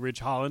to Ridge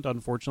Holland.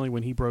 Unfortunately,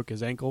 when he broke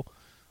his ankle,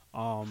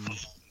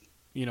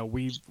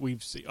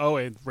 we've seen,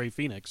 and Ray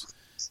Phoenix.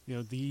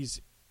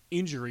 These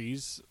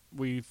injuries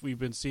we've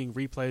been seeing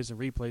replays and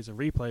replays and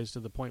replays to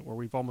the point where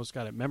we've almost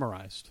got it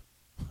memorized.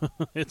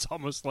 It's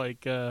almost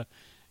like you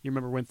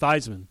remember when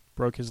Theismann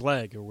broke his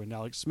leg, or when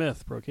Alex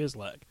Smith broke his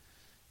leg.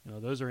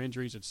 Those are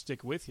injuries that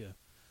stick with you.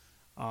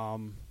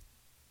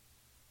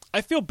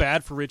 I feel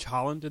bad for Ridge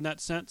Holland in that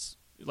sense.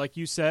 Like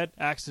you said,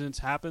 accidents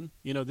happen.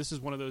 This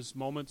is one of those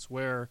moments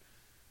where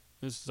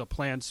this is a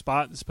planned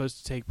spot that's supposed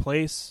to take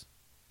place.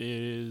 It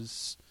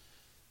is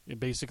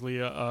basically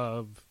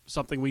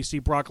something we see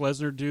Brock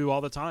Lesnar do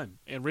all the time,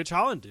 and Ridge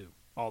Holland do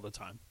all the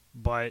time.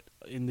 But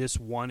in this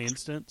one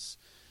instance,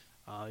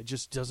 it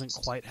just doesn't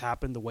quite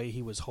happen the way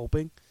he was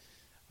hoping.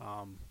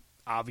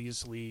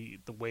 Obviously,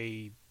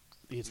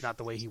 it's not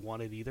the way he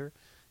wanted either.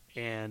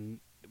 And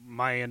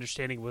my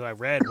understanding, what I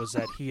read, was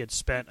that he had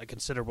spent a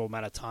considerable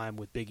amount of time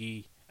with Big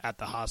E at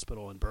the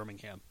hospital in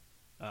Birmingham,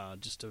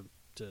 just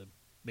to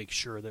make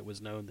sure that it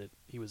was known that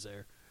he was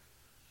there.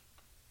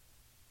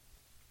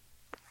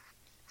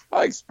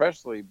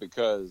 Especially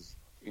because,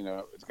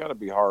 it's got to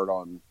be hard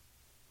on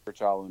Ridge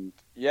Holland.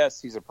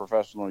 Yes, he's a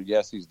professional.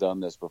 Yes, he's done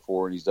this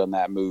before, and he's done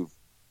that move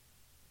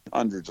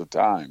hundreds of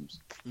times.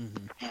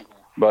 Mm-hmm.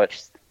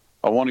 But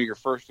on one of your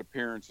first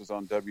appearances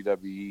on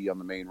WWE on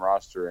the main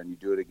roster, and you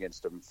do it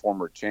against a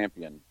former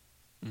champion,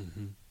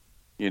 mm-hmm.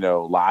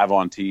 Live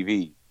on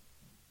TV,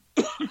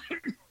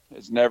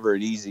 it's never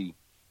an easy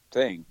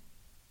thing.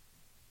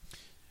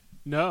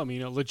 No, I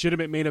mean, a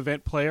legitimate main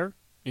event player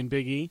in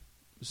Big E,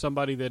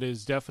 somebody that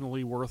is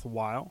definitely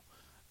worthwhile.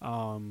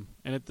 And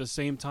at the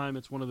same time,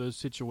 it's one of those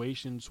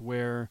situations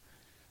where,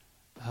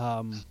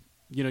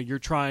 you're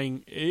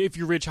trying, if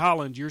you're Ridge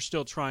Holland, you're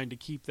still trying to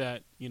keep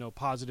that,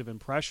 positive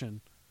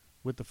impression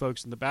with the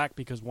folks in the back,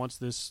 because once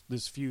this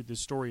feud, this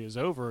story is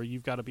over,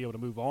 you've got to be able to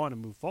move on and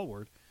move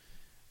forward.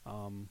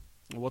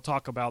 We'll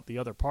talk about the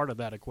other part of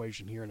that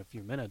equation here in a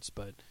few minutes,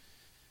 but,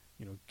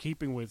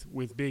 keeping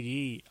with Big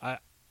E,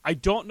 I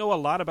don't know a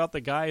lot about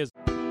the guy.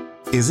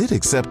 Is it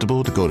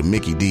acceptable to go to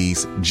Mickey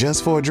D's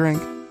just for a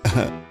drink?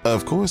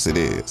 Of course it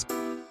is.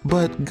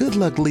 But good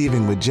luck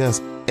leaving with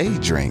just a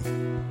drink.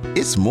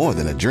 It's more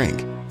than a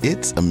drink.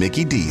 It's a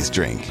Mickey D's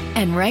drink.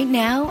 And right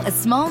now, a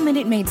small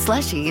Minute Maid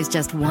slushie is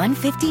just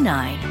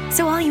 $1.59.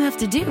 So all you have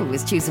to do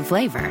is choose a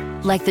flavor,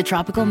 like the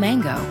tropical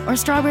mango or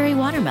strawberry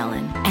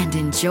watermelon, and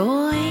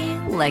enjoy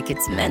like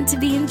it's meant to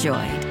be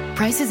enjoyed.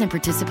 Prices and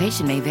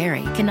participation may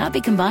vary. Cannot be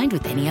combined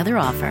with any other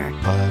offer.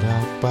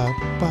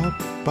 Ba-da-ba-ba-ba.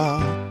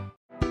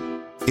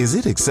 Is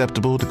it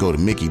acceptable to go to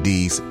Mickey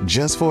D's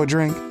just for a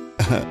drink?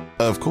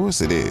 Of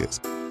course it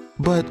is.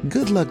 But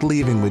good luck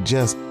leaving with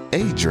just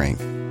a drink.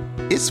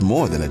 It's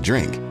more than a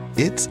drink.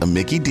 It's a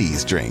Mickey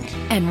D's drink.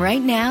 And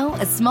right now,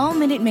 a small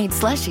Minute Maid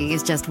slushie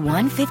is just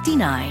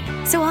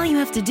 $1.59. So all you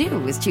have to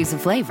do is choose a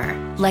flavor,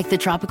 like the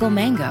tropical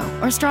mango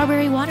or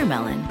strawberry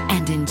watermelon,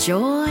 and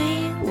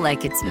enjoy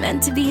like it's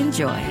meant to be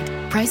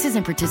enjoyed. Prices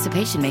and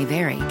participation may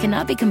vary.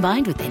 Cannot be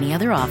combined with any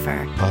other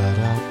offer.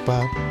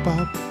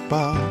 Ba-da-ba-ba-ba.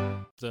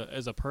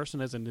 As a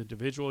person, as an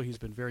individual, he's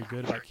been very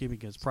good about keeping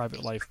his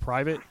private life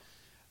private.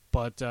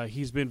 But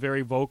he's been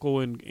very vocal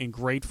and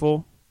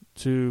grateful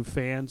to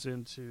fans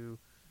and to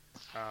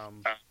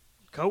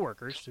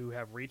coworkers who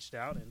have reached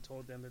out and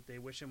told them that they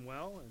wish him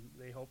well and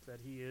they hope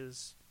that he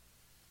is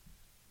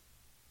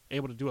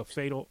able to do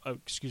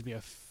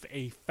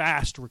a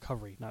fast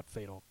recovery, not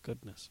fatal.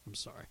 Goodness, I'm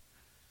sorry.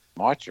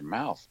 Watch your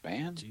mouth,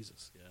 man.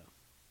 Jesus, yeah.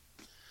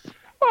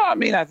 Well, I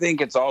mean, I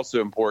think it's also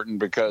important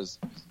because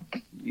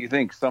you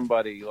think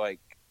somebody like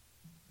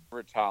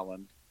Rich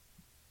Holland,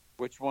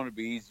 which one would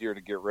be easier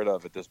to get rid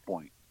of at this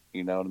point?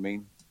 You know what I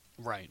mean?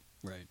 Right.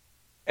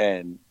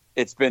 And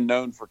it's been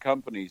known for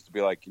companies to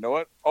be like, you know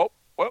what? Oh,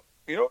 well,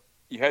 you know what?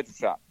 You had your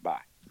shot. Bye.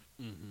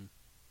 Mm-hmm.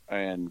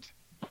 And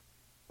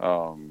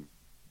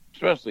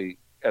especially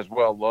as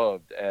well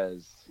loved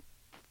as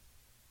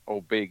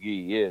old Big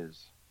E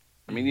is.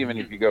 I mean, even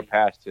if you go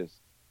past his,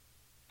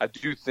 I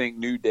do think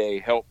New Day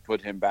helped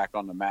put him back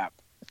on the map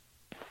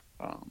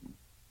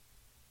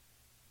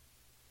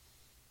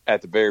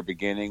at the very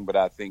beginning. But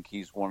I think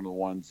he's one of the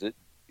ones that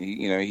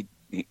he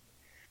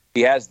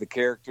has the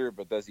character,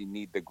 but does he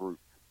need the group?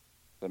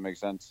 Does that make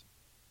sense?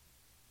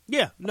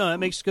 Yeah, no, that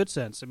makes good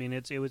sense. I mean,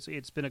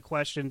 it's been a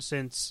question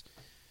since,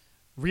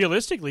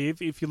 realistically,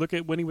 if you look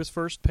at when he was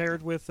first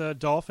paired with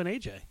Dolph and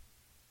AJ.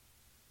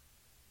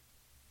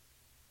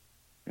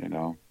 You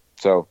know,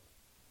 so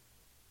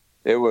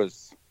it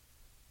was,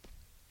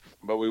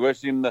 but we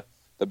wish him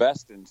the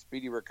best and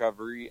speedy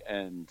recovery.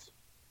 And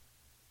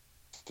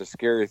it's a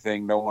scary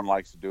thing. No one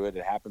likes to do it.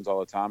 It happens all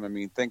the time. I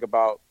mean, think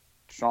about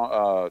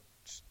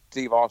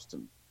Steve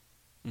Austin.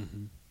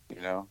 Mm-hmm.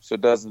 You know, so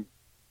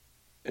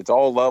it's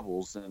all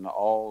levels and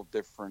all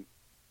different,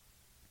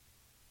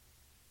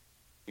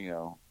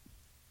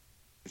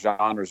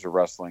 genres of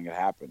wrestling. It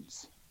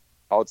happens.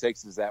 All it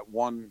takes is that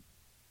one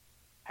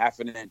half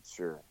an inch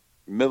or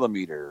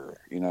millimeter,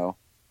 and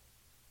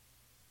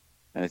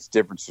it's the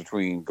difference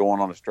between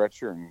going on a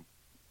stretcher and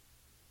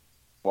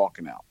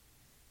walking out.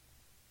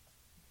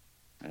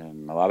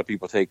 And a lot of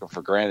people take them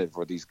for granted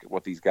for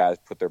what these guys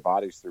put their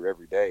bodies through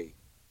every day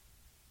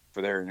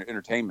for their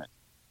entertainment.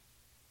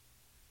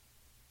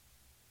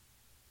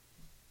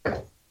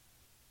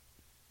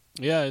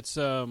 Yeah, it's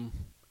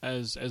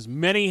as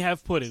many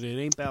have put it, it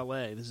ain't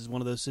ballet. This is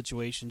one of those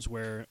situations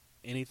where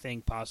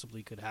anything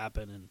possibly could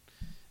happen, and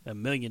a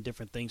million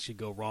different things could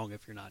go wrong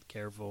if you're not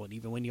careful, and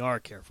even when you are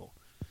careful,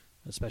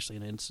 especially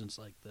in an instance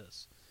like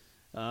this.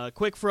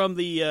 Quick from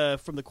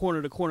the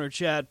corner to corner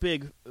chat,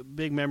 big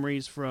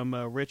memories from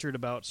Richard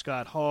about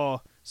Scott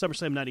Hall,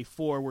 SummerSlam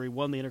 '94, where he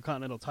won the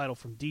Intercontinental title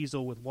from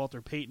Diesel with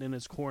Walter Payton in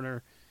his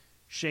corner.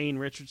 Shane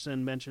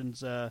Richardson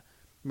mentions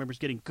remembers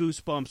getting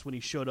goosebumps when he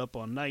showed up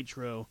on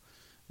Nitro,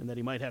 and that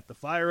he might have to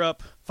fire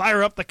up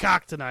the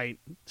cock tonight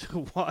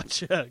to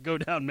watch go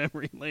down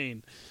memory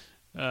lane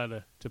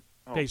to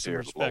pay some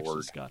respects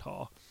to Scott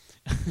Hall.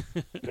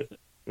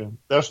 Yeah,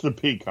 that's the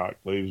peacock,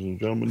 ladies and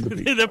gentlemen.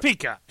 The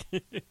peacock.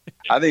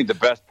 I think the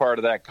best part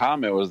of that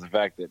comment was the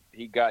fact that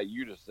he got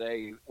you to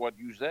say what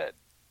you said.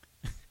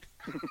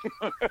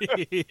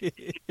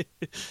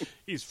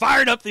 He's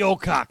fired up the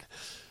old cock.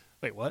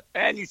 Wait, what?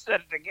 And you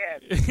said it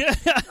again.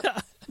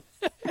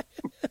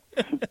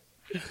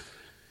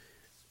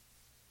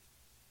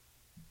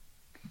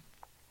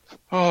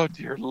 Oh,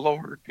 dear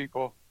Lord,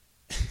 people.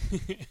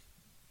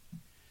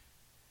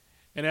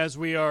 And as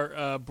we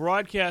are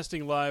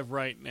broadcasting live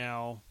right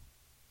now,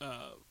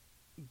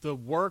 the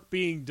work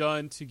being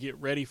done to get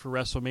ready for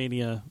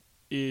WrestleMania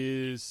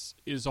is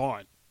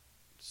on.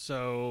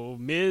 So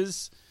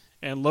Miz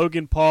and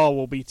Logan Paul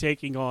will be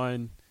taking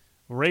on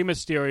Rey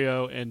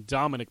Mysterio and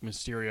Dominic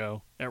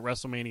Mysterio at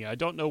WrestleMania. I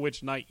don't know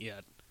which night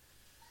yet.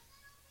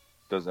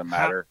 Doesn't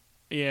matter.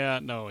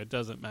 No, it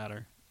doesn't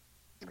matter.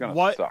 It's going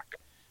to suck.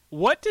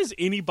 What does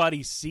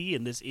anybody see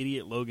in this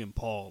idiot Logan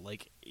Paul?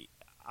 Like,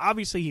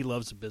 obviously he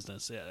loves the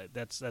business. Yeah,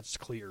 that's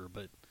clear,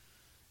 but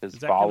his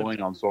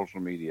following on social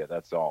media,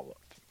 that's all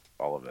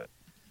of it.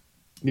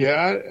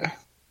 Yeah.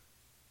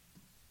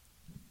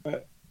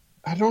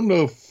 I don't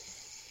know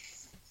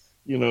if,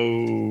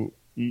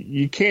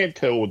 you can't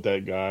tell with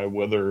that guy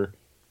whether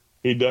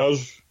he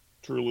does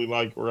truly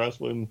like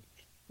wrestling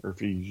or if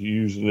he's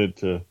using it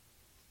to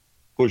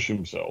push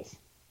himself.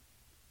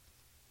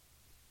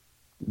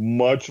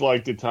 Much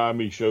like the time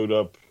he showed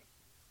up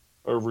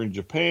over in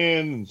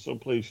Japan and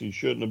someplace he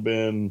shouldn't have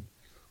been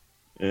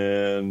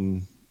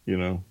and,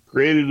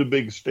 created a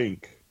big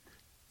stink.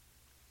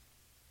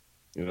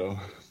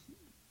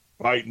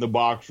 Fighting the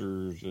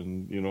boxers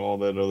and, all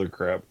that other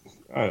crap.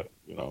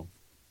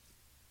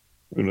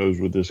 Who knows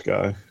with this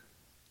guy?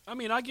 I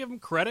mean, I give him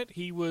credit.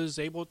 He was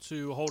able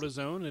to hold his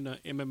own in the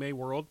MMA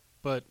world,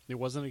 but it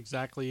wasn't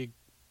exactly,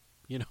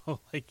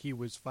 like he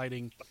was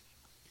fighting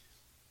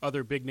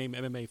other big-name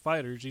MMA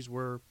fighters.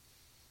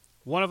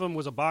 One of them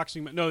was a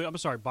boxing. No, I'm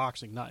sorry,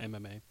 boxing, not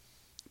MMA.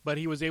 But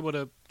he was able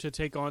to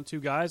take on two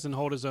guys and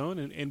hold his own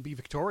and be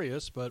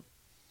victorious. But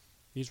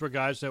these were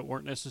guys that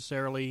weren't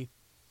necessarily,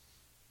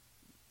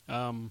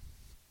 how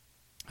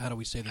do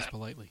we say this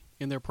politely,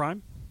 in their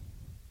prime?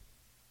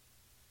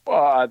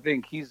 Well, I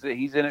think he's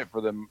in it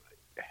for them.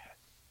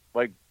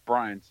 Like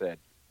Brian said,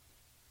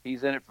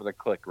 he's in it for the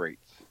click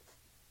rates.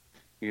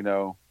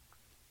 The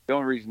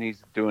only reason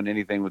he's doing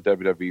anything with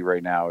WWE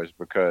right now is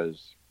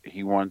because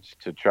he wants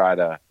to try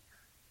to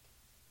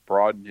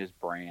broaden his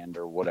brand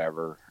or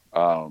whatever.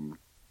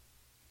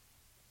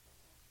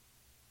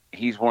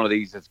 He's one of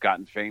these that's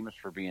gotten famous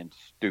for being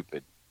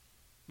stupid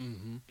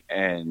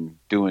and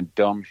doing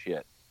dumb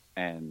shit.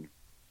 And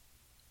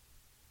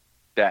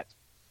that's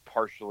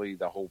partially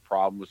the whole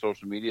problem with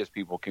social media is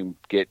people can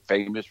get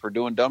famous for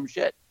doing dumb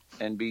shit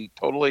and be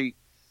totally,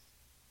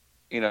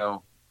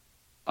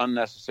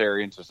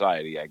 unnecessary in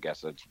society. I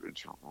guess it's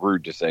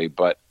rude to say,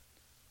 but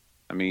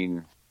I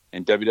mean,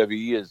 and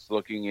WWE is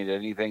looking at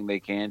anything they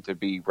can to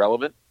be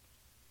relevant.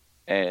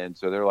 And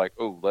so they're like,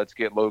 oh, let's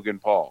get Logan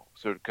Paul.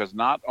 So, because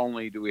not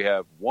only do we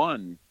have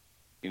one,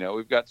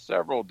 we've got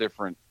several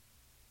different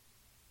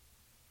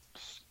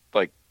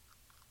like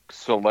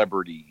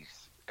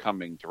celebrities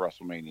coming to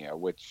WrestleMania,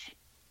 which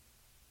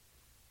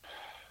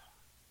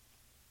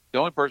the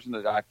only person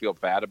that I feel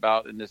bad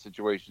about in this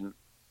situation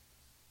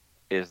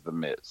is The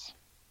Miz.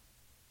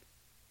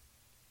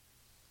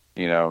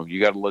 You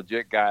got a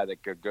legit guy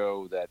that could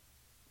go that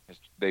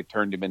they've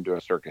turned him into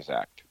a circus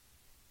act.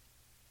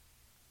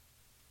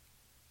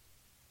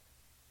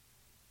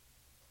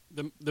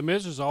 The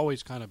Miz has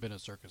always kind of been a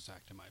circus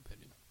act, in my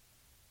opinion.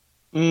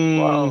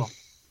 Well,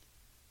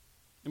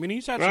 I mean,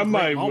 he's had some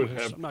great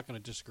moments. I'm not going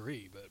to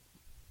disagree, but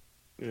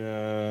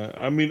yeah,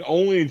 I mean,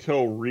 only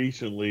until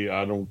recently,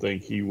 I don't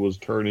think he was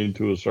turned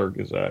into a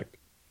circus act.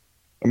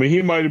 I mean,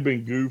 he might have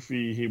been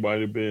goofy. He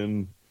might have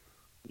been,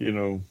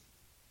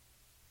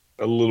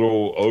 a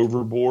little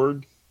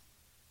overboard.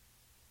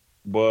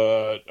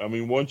 But, I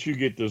mean, once you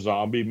get the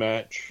zombie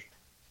match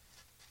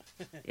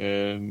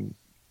and,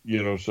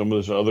 some of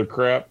this other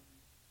crap,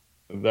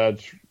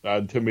 that's,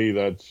 to me,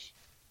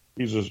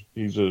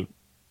 he's a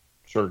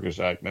circus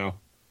act now.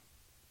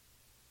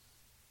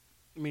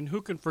 I mean,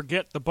 who can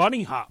forget the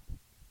bunny hop?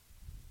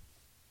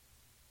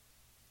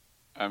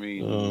 I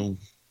mean,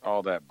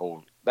 all that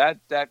bull. That's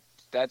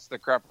the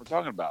crap we're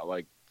talking about.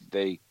 Like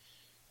the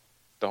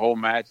whole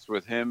match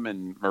with him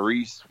and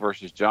Maurice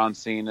versus John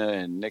Cena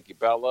and Nikki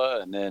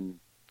Bella, and then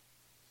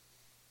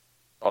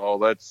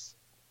let's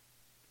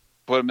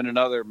put him in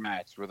another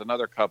match with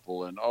another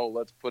couple, and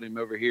let's put him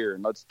over here,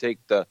 and let's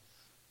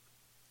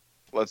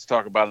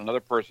talk about another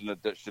person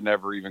that should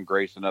never even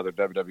grace another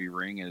WWE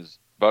ring is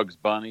Bugs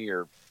Bunny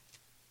or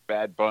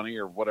Bad Bunny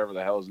or whatever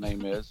the hell his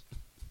name is.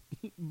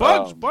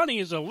 Bugs Bunny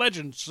is a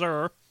legend,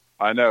 sir.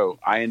 I know.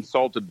 I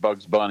insulted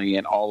Bugs Bunny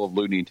and all of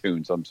Looney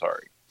Tunes. I'm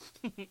sorry.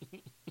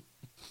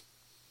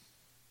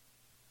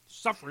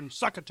 Suffering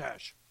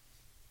succotash.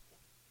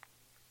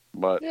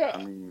 But, yeah.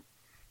 I mean,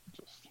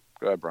 just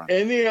go ahead, Brian.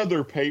 Any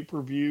other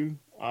pay-per-view,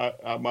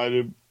 I might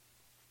have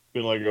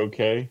been like,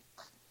 okay.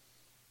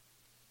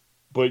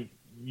 But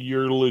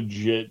you're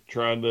legit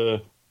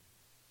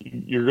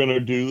you're going to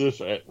do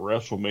this at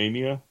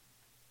WrestleMania?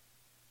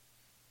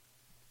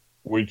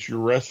 Which your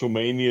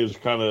WrestleMania is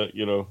kind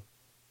of,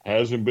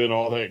 hasn't been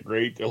all that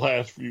great the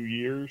last few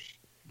years.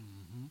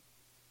 Mm-hmm.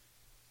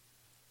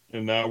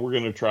 And now we're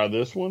going to try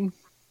this one?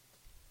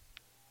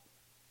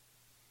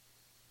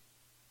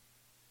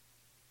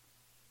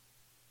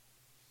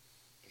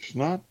 It's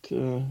not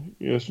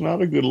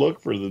a good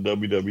look for the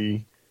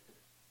WWE,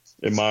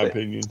 in my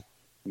opinion.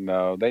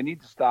 No, they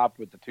need to stop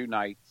with the two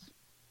nights.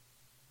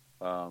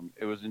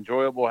 It was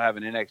enjoyable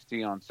having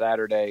NXT on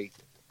Saturday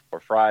or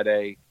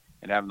Friday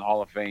and having the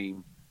Hall of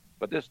Fame.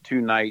 But this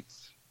 2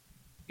 nights,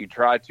 you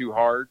try too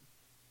hard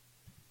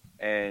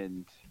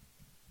and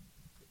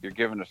you're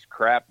giving us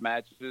crap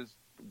matches.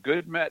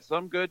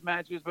 Some good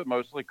matches, but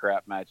mostly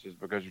crap matches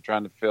because you're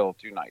trying to fill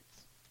 2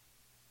 nights.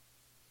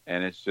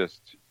 And it's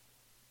just,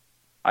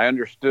 I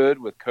understood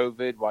with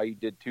COVID why you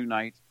did 2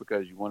 nights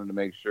because you wanted to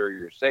make sure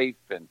you're safe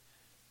and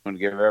want to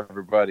give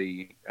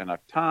everybody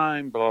enough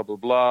time, blah, blah,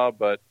 blah.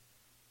 But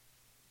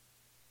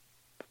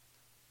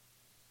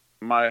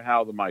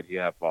how the mighty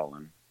have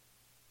fallen.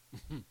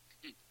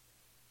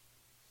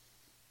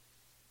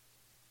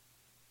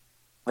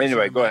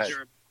 Anyway, go ahead.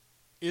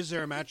 Is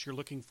there a match you're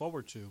looking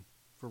forward to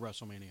for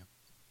WrestleMania?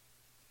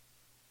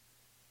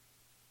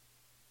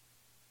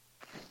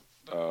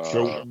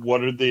 So,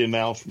 what are the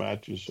announced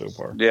matches so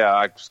far? Yeah,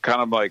 I was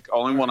kind of like,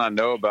 only one I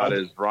know about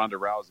is Ronda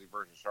Rousey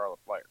versus Charlotte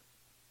Flair.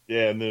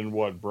 Yeah, and then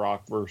what?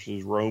 Brock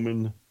versus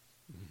Roman.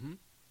 Mm-hmm.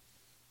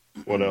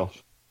 What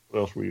else? What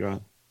else we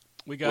got?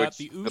 We got Which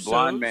the Usos. The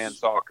blind man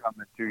saw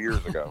coming 2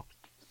 years ago.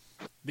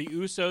 The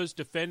Usos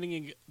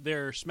defending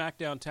their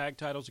SmackDown tag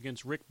titles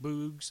against Rick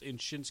Boogs and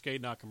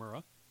Shinsuke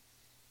Nakamura.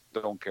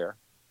 Don't care.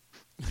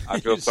 I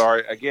feel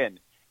sorry. Again,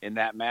 in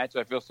that match,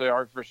 I feel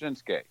sorry for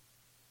Shinsuke.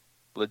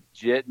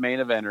 Legit main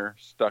eventer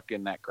stuck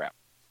in that crap.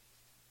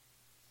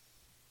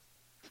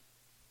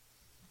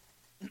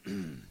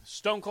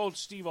 Stone Cold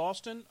Steve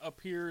Austin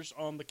appears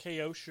on the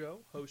KO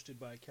show hosted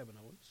by Kevin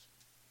Owens.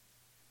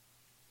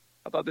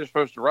 I thought they were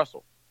supposed to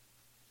wrestle.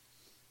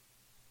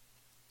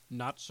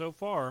 Not so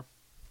far.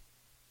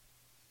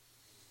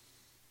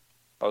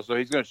 Oh, so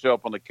he's going to show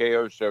up on the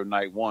KO show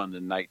night 1,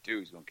 and night 2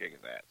 he's going to kick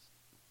his ass.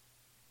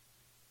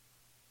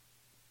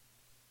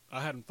 I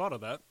hadn't thought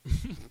of that.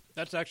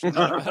 That's actually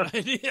not a bad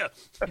idea.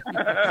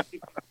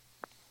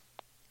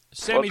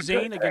 Sami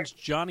Zayn against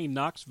Johnny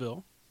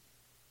Knoxville.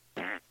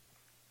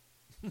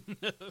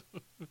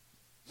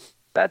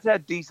 That's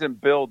that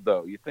decent build,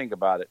 though. You think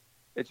about it.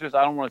 It's just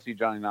I don't want to see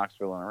Johnny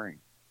Knoxville in a ring.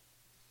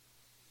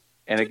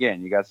 And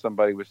again, you got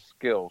somebody with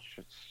skill,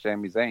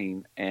 Sami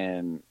Zayn,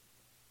 and,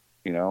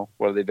 you know,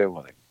 what do they do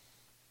with him?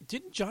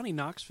 Didn't Johnny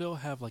Knoxville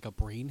have like a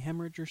brain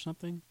hemorrhage or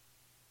something?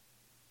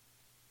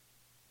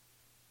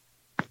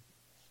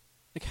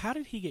 Like, how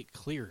did he get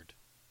cleared?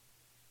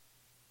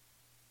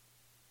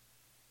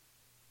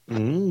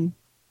 Mm-hmm.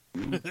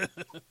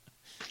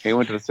 He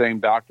went to the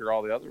same doctor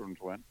all the other ones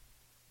went.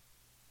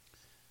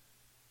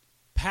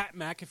 Pat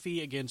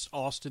McAfee against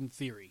Austin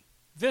Theory.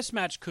 This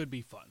match could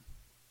be fun.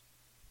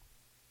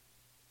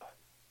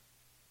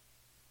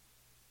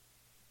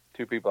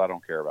 2 people I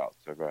don't care about,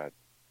 so go ahead.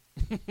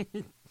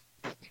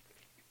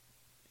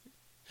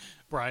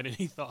 Brian,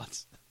 any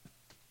thoughts?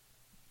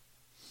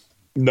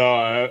 No,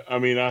 I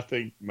mean, I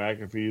think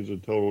McAfee is a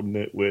total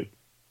nitwit.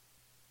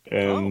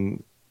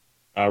 And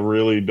I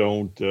really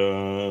don't,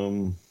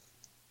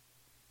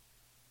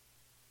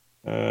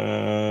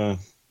 I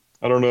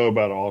don't know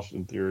about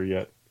Austin Theory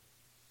yet.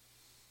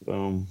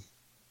 Yeah,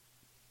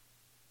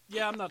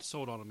 I'm not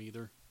sold on him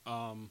either.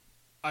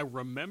 I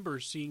remember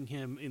seeing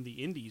him in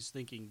the Indies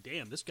thinking,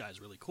 damn, this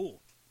guy's really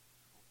cool.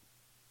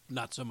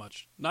 Not so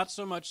much. Not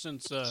so much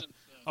since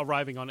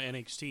arriving on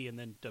NXT and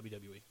then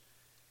WWE.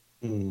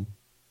 Mm.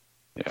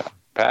 Yeah.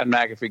 Pat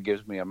McAfee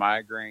gives me a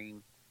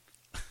migraine,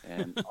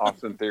 and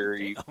Austin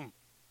Theory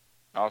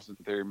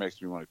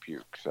makes me want to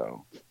puke.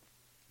 So,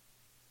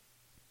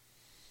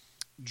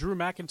 Drew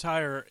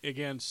McIntyre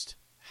against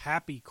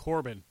Happy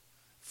Corbin,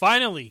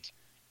 finally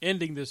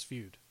ending this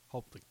feud.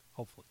 Hopefully.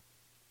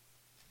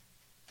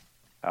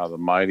 how the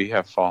mighty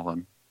have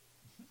fallen.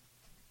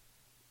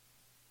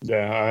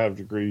 Yeah, I have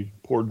to agree.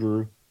 Poor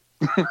Drew.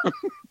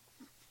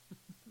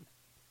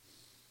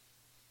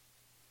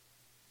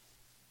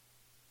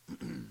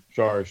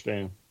 Sorry,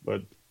 Stan,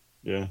 but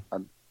yeah.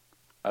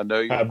 I know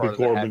you're Happy part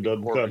Corbin of the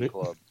Happy doesn't Corbin cut it.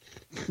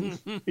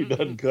 Club. He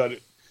doesn't cut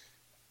it.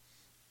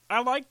 I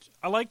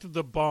liked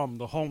the bum,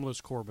 the homeless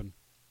Corbin.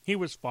 He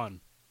was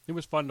fun. He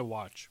was fun to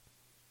watch.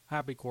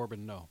 Happy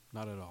Corbin, no,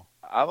 not at all.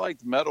 I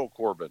liked Metal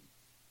Corbin.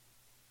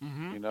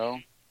 Mm-hmm. You know?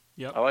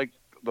 Yep. I like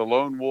the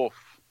Lone Wolf.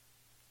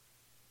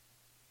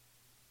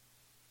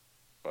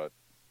 But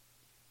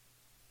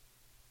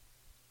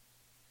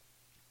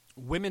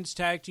Women's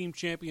Tag Team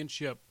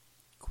Championship.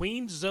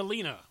 Queen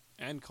Zelina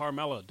and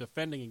Carmella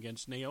defending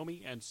against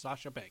Naomi and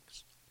Sasha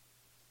Banks.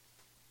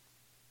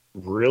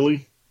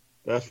 Really?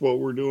 That's what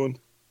we're doing?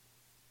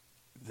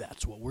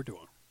 That's what we're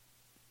doing.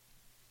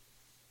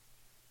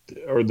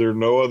 Are there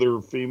no other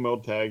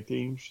female tag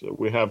teams that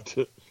we have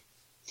to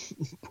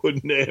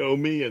put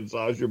Naomi and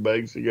Sasha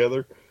Banks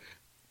together?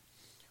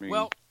 I mean,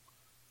 Well,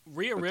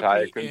 Rhea Taya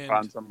Ripley couldn't and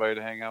find somebody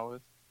to hang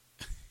out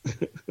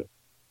with.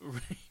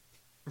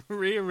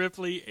 Rhea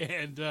Ripley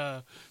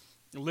and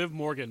Liv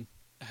Morgan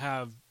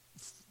have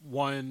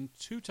won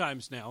 2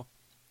 times now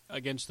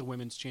against the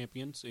women's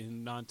champions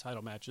in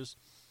non-title matches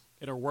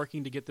and are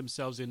working to get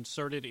themselves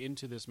inserted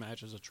into this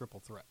match as a triple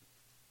threat.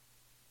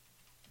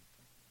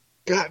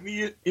 Got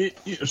me.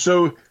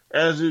 So,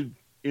 as it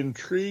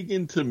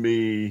intriguing to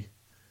me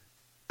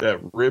that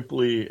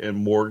Ripley and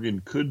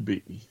Morgan could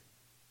be,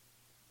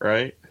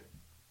 right?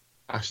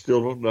 I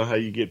still don't know how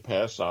you get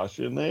past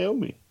Sasha and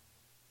Naomi.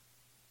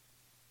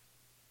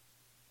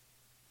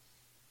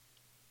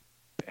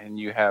 And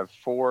you have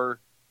 4,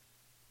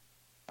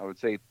 I would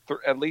say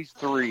at least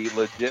 3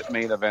 legit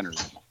main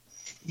eventers.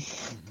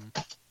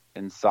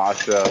 And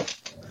Sasha,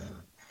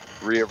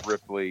 Rhea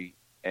Ripley,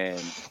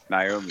 and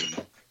Naomi.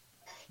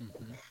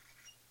 Mm-hmm.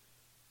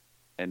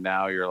 And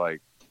now you're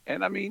like,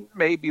 and I mean,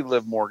 maybe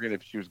Liv Morgan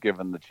if she was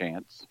given the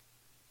chance.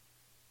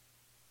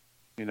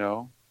 You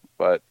know,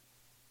 but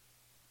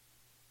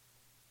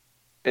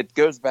it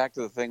goes back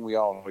to the thing we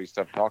always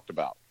have talked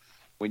about.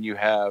 When you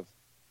have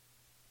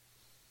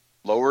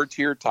lower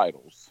tier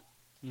titles,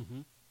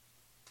 Mm-hmm.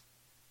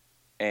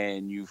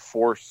 and you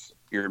force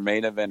your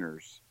main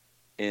eventers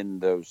in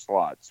those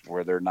slots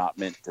where they're not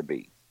meant to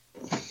be.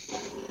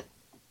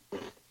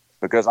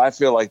 Because I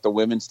feel like the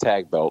women's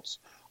tag belts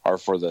are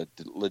for the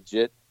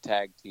legit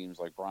tag teams,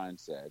 like Brian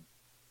said,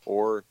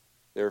 or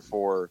they're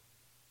for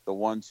the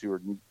ones who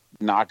are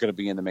not going to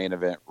be in the main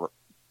event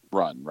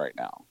run right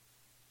now.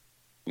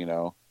 You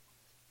know?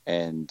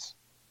 And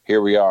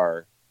here we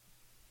are.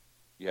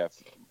 You have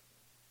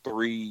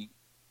 3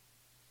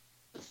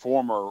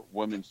 former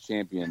women's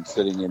champions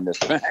sitting in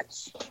this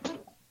match.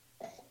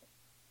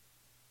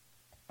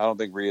 I don't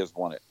think Rhea's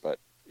won it, but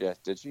yeah,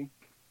 did she?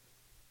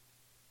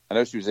 I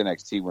know she was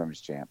NXT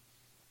Women's Champ.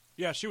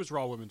 Yeah, she was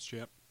Raw Women's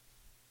Champ.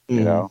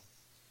 You know?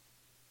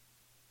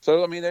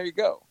 So, I mean, there you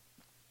go.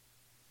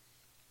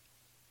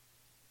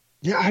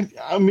 Yeah,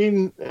 I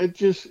mean,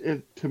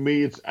 to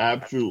me, it's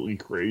absolutely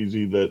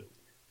crazy that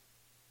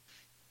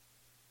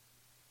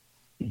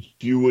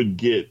you would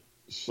get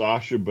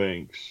Sasha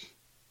Banks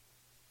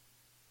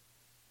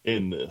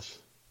in this.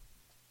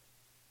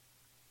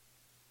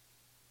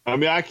 I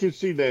mean, I can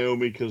see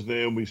Naomi because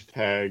Naomi's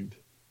tagged,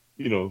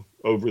 you know,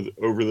 over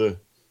the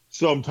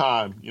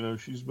sometime. You know,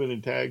 she's been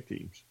in tag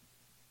teams.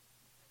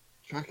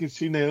 So I can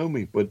see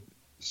Naomi, but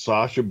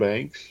Sasha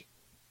Banks,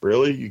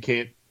 really? You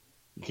can't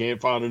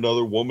find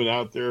another woman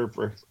out there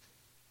for,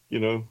 you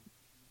know,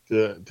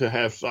 to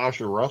have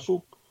Sasha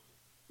wrestle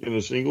in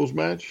a singles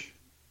match?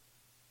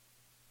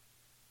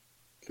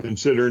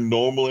 Considering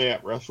normally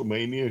at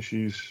WrestleMania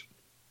she's,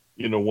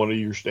 you know, one of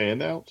your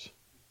standouts.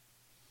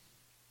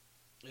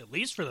 At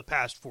least for the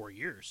past 4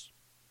 years.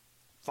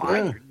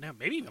 5 years. No,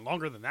 maybe even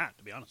longer than that,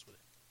 to be honest with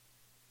you.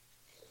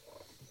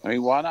 I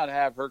mean, why not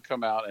have her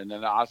come out and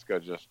then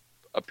Asuka just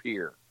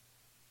appear?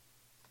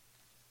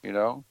 You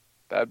know?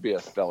 That'd be a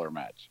stellar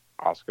match.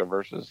 Asuka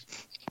versus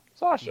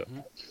Sasha.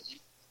 Mm-hmm.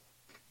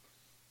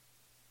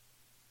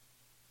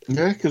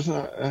 Yeah, because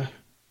I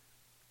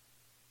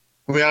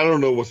mean, I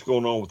don't know what's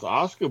going on with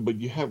Asuka, but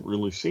you haven't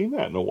really seen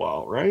that in a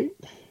while, right?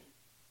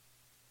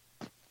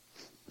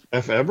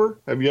 Have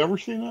you ever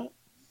seen that?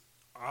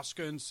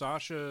 Asuka and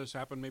Sasha has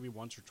happened maybe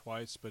once or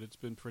twice, but it's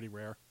been pretty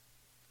rare.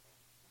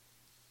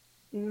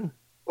 Yeah.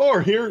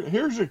 Or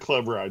here's a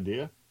clever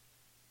idea.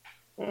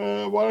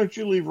 Why don't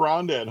you leave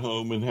Ronda at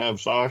home and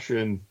have Sasha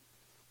and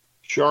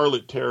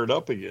Charlotte tear it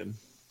up again?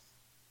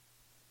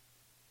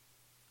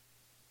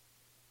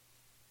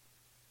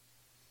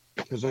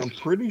 Because I'm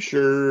pretty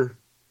sure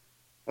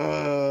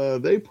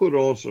they put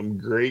on some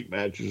great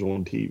matches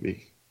on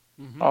TV.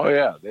 Mm-hmm. Oh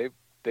yeah,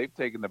 they've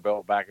taken the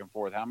belt back and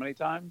forth how many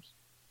times?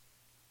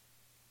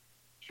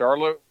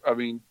 Charlotte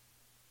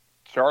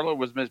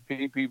was Miss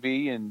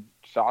PPV and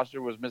Sasha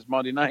was Miss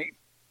Monday Night.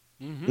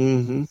 Mm-hmm.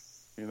 Mm-hmm.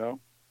 You know?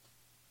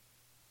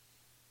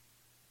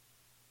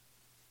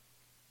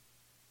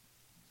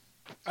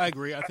 I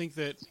agree. I think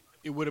that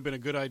it would have been a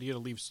good idea to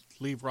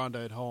leave Ronda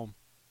at home.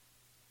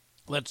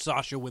 Let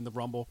Sasha win the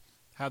Rumble.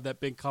 Have that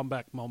big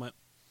comeback moment.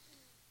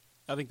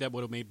 I think that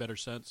would have made better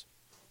sense.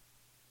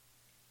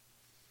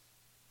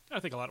 I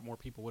think a lot more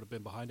people would have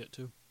been behind it,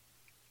 too.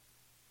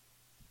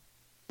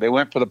 They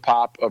went for the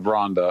pop of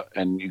Ronda,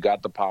 and you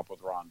got the pop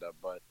with Ronda,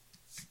 but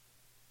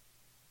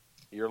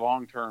your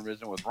long-term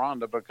isn't with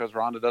Ronda because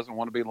Ronda doesn't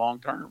want to be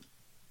long-term.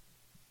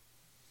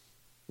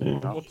 Yeah.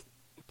 Well,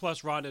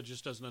 plus, Ronda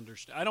just doesn't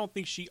understand. I don't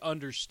think she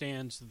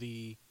understands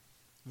the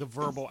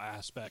verbal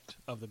aspect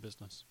of the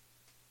business.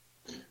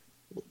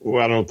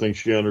 Well, I don't think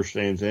she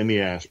understands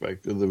any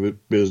aspect of the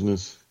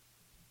business.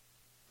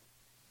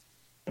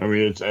 I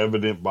mean, it's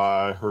evident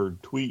by her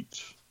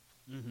tweets.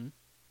 Mm-hmm.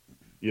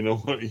 You know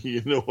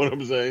what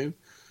I'm saying?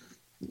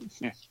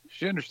 Yeah,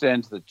 she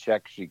understands the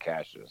check she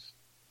cashes.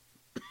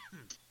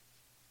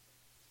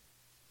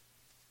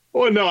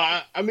 Well, no,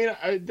 I mean,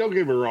 don't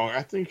get me wrong.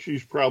 I think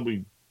she's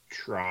probably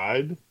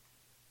tried.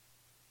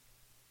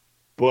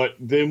 But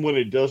then when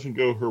it doesn't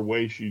go her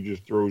way, she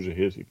just throws a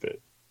hissy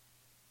fit.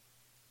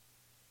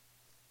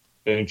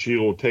 And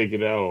she'll take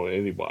it out on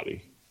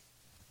anybody.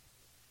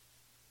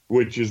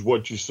 Which is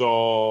what you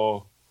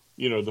saw,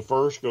 you know, the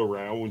first go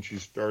round when she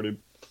started,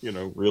 you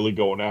know, really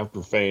going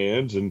after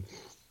fans and,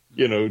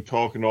 you know,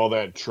 talking all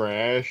that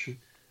trash,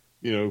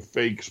 you know,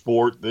 fake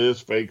sport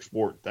this, fake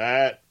sport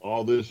that,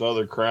 all this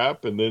other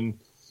crap. And then,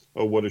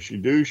 what does she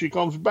do? She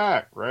comes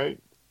back, right?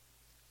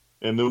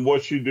 And then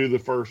what she do the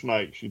first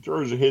night? She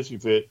throws a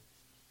hissy fit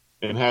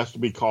and has to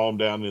be calmed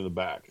down in the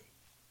back.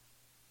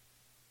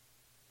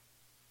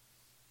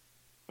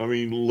 I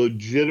mean,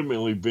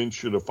 legitimately, Vince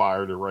should have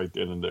fired her right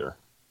then and there.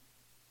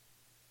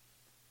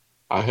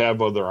 I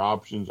have other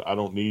options. I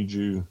don't need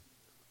you.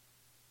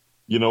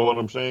 You know what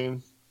I'm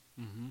saying?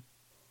 Mm-hmm.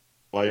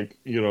 Like,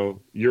 you know,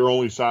 you're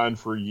only signed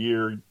for a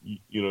year.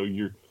 You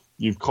know,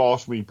 you've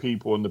cost me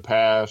people in the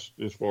past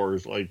as far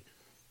as like,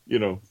 you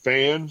know,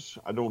 fans.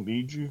 I don't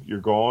need you.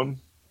 You're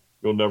gone.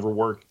 You'll never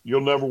work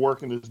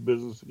in this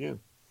business again.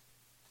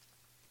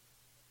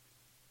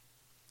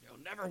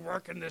 You'll never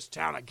work in this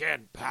town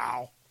again,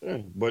 pal. Yeah,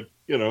 but,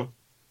 you know,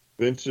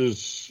 Vince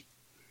is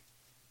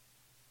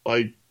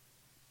like,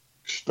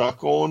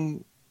 stuck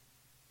on,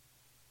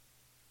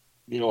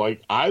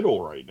 like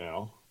Idol right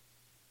now.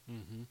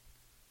 Mm-hmm.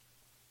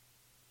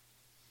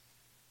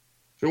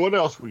 So what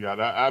else we got?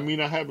 I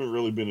haven't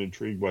really been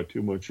intrigued by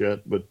too much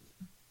yet, but.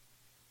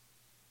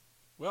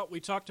 Well, we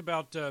talked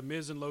about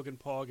Miz and Logan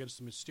Paul against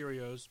the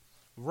Mysterios.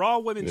 Raw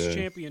Women's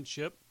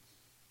Championship,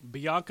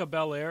 Bianca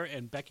Belair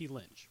and Becky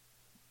Lynch.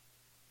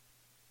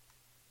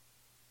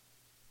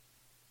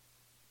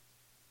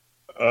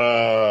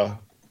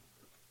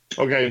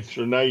 Okay,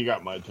 so now you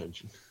got my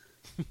attention.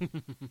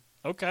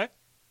 Okay.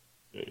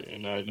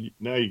 And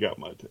now you got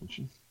my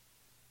attention.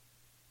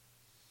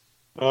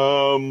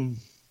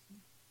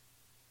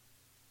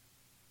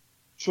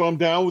 So I'm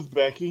down with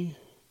Becky.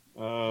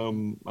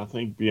 I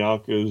think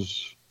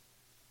Bianca's,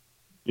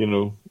 I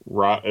don't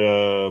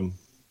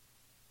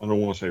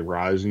want to say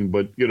rising,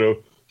 but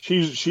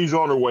she's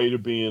on her way to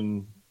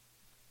being,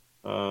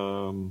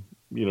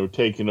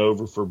 taking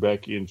over for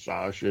Becky and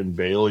Sasha and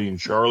Bayley and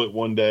Charlotte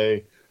one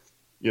day.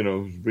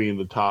 Being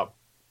the top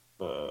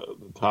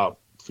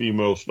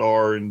female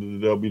star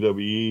in the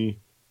WWE.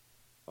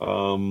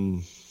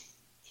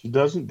 She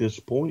doesn't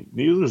disappoint.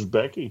 Neither does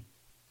Becky.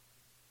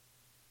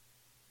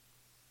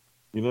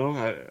 I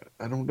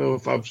don't know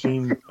if I've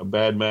seen a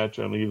bad match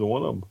on either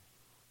one of them.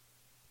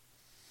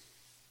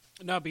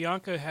 Now,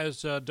 Bianca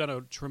has done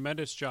a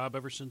tremendous job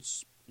ever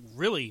since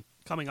really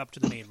coming up to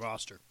the main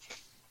roster.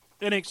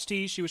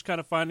 NXT, she was kind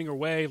of finding her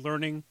way,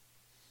 learning,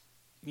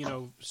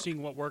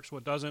 seeing what works,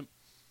 what doesn't.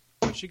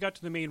 But she got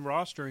to the main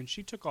roster, and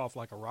she took off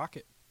like a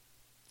rocket.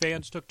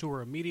 Fans took to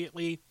her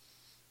immediately.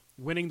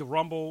 Winning the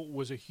Rumble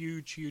was a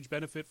huge, huge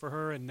benefit for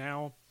her, and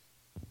now,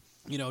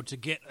 to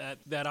get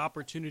that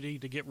opportunity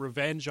to get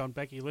revenge on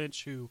Becky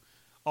Lynch, who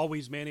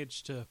always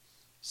managed to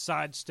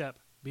sidestep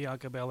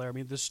Bianca Belair. I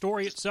mean, the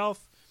story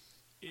itself,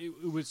 it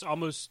was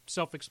almost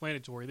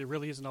self-explanatory. There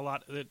really isn't a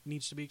lot that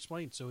needs to be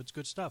explained, so it's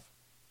good stuff.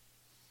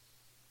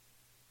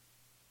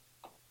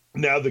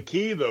 Now, the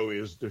key, though,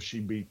 is does she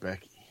beat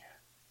Becky?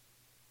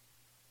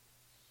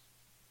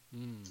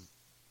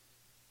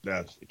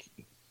 That's the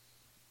key.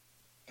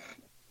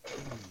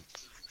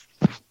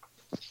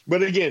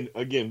 But again,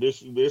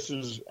 this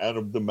is out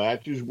of the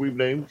matches we've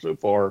named so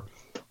far.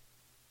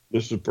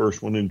 This is the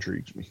first one that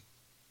intrigues me.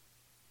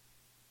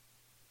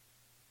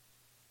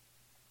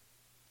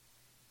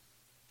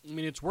 I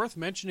mean, it's worth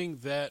mentioning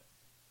that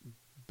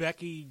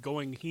Becky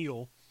going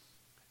heel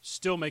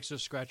still makes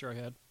us scratch our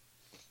head.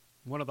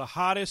 One of the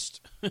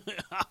hottest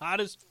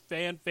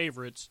fan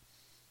favorites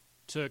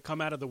to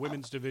come out of the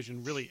women's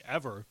division really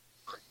ever.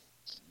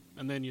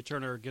 And then you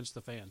turn her against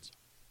the fans.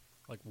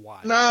 Like,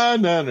 why? No.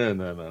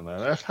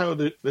 That's how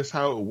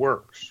it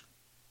works.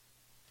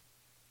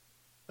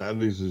 That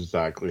is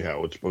exactly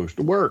how it's supposed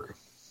to work.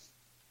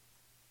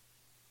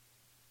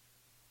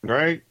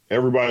 Right?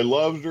 Everybody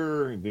loves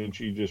her, and then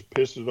she just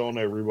pisses on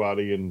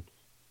everybody, and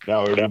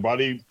now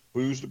everybody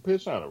boos the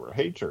piss out of her,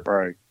 hates her.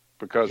 Right.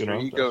 Because her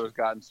ego has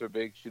gotten so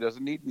big, she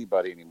doesn't need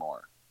anybody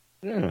anymore.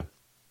 Yeah.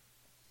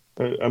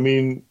 I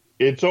mean,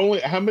 it's only,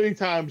 how many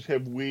times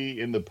have we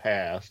in the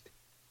past,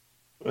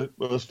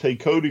 let's take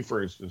Cody,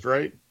 for instance,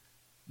 right?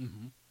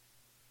 Mm-hmm.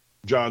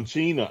 John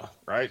Cena,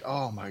 right?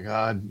 Oh, my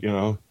God,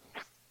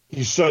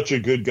 he's such a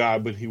good guy,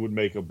 but he would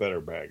make a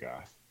better bad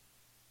guy.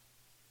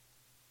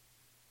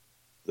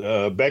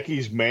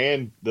 Becky's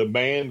the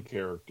man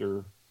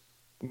character,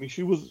 I mean,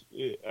 she was,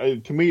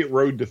 to me, it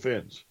rode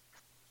defense.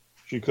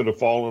 She could have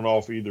fallen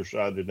off either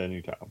side at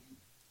any time.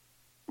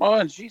 Well,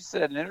 and she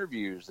said in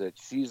interviews that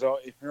she's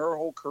in her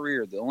whole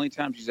career, the only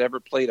time she's ever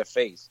played a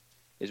face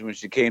is when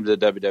she came to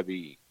the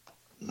WWE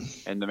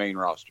and the main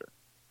roster.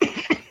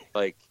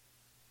 Like,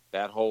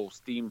 that whole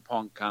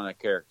steampunk kind of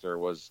character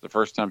was the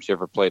first time she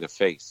ever played a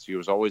face. She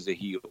was always a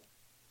heel.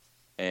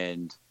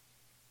 And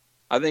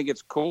I think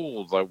it's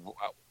cool. Like,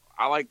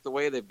 I like the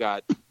way they've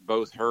got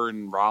both her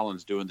and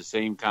Rollins doing the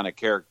same kind of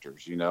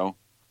characters,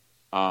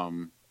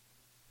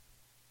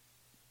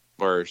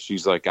 where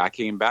she's like, I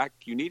came back,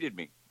 you needed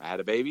me. I had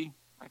a baby,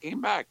 I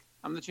came back.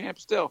 I'm the champ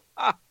still.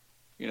 I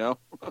don't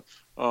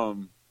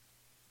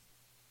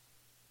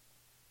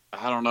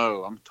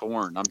know. I'm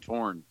torn.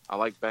 I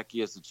like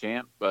Becky as the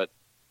champ, but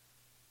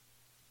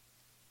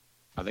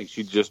I think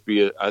she'd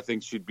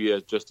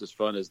be just as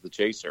fun as the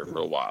Chaser for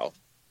a while.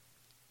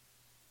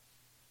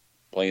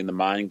 Playing the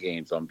mind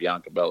games on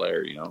Bianca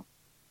Belair,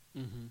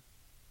 Mm-hmm.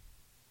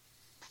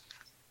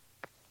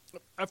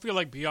 I feel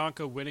like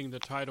Bianca winning the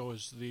title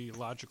is the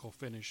logical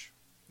finish.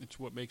 It's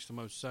what makes the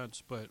most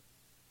sense, but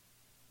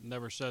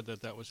never said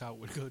that was how it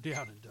would go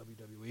down in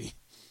WWE.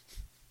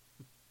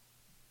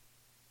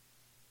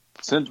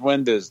 Since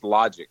when does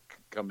logic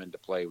come into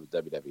play with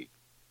WWE?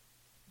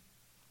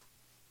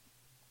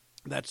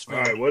 That's fair.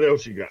 All right, what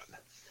else you got?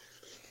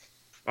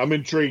 I'm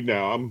intrigued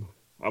now. I'm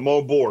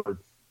on board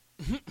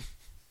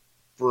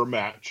for a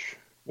match.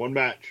 One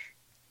match.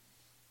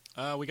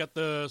 We got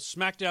the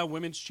SmackDown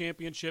Women's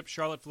Championship,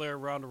 Charlotte Flair,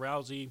 Ronda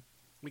Rousey.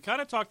 We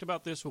kind of talked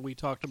about this when we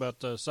talked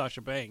about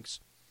Sasha Banks.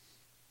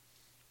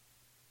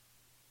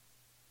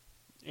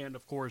 And,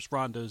 of course,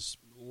 Ronda's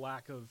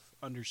lack of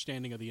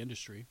understanding of the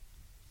industry.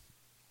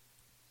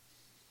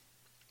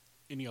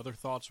 Any other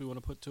thoughts we want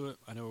to put to it?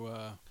 I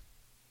know.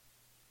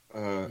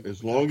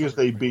 As long as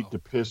they beat the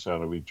piss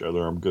out of each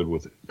other, I'm good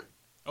with it.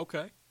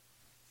 Okay.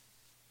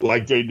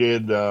 Like they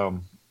did.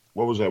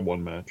 What was that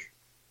one match?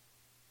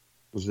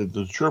 Was it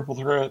the triple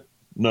threat?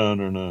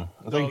 No.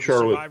 I think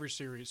Charlotte. Survivor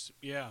Series.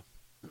 Yeah.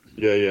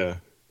 Yeah.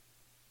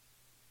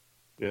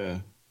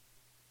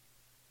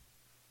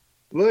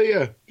 Well,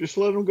 yeah, just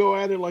let them go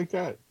at it like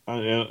that.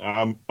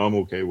 I'm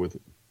okay with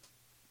it.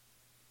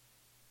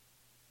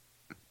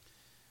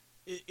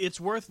 It's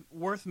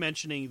worth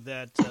mentioning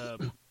that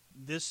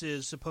this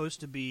is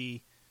supposed to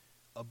be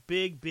a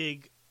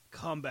big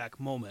comeback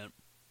moment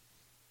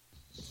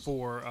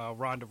for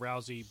Ronda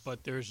Rousey,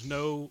 but there's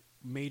no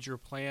major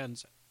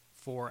plans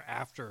for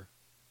after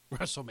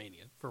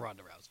WrestleMania for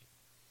Ronda Rousey.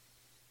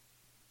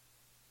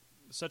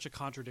 Such a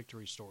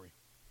contradictory story.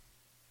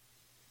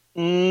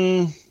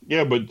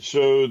 Yeah, but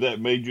so that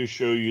may just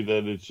show you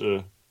that it's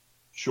a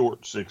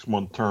short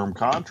 6-month term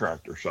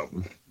contract or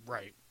something.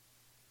 Right.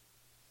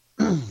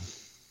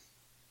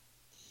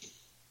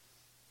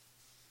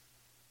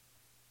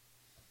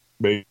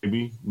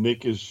 Maybe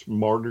Nick is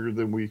smarter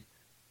than we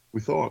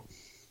thought.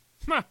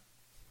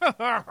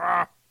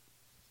 I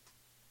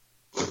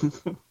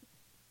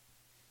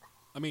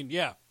mean,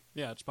 yeah,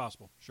 it's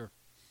possible, sure.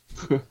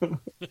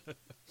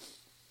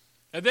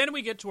 And then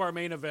we get to our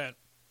main event.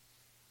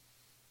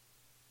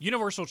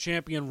 Universal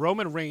Champion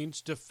Roman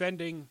Reigns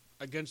defending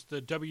against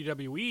the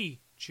WWE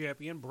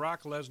Champion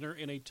Brock Lesnar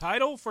in a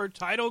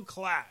title-for-title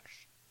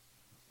clash.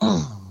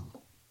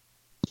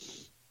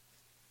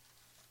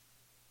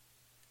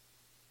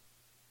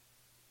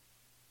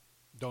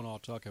 Don't all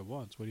talk at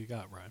once. What do you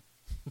got, Ryan?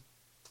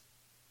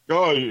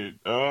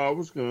 I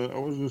was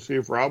gonna see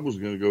if Rob was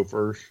gonna go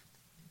first.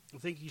 I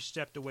think he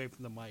stepped away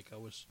from the mic. I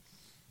was.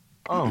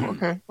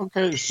 Oh,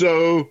 okay.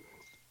 So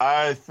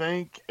I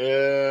think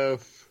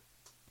if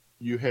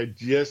you had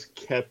just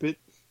kept it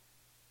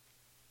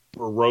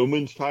for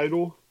Roman's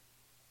title,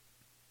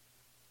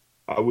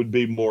 I would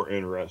be more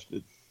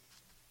interested.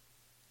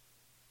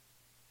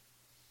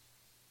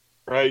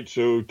 Right?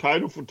 So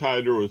title for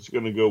title, it's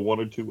going to go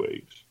one of two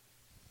ways.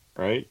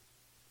 Right?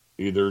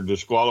 Either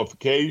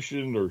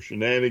disqualification or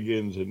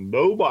shenanigans and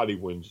nobody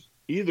wins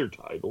either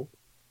title.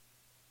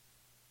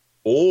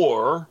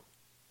 Or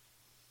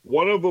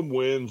one of them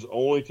wins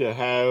only to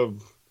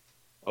have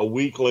a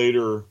week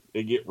later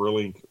it get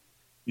really,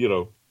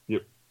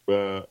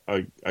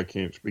 I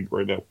can't speak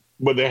right now,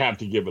 but they have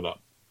to give it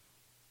up.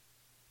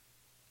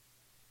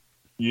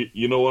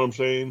 You know what I'm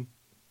saying?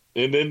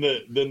 And then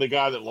the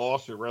guy that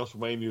lost at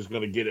WrestleMania is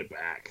going to get it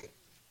back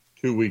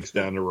 2 weeks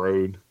down the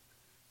road.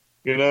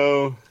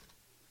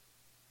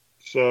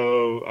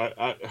 So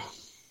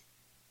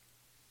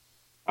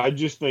I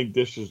just think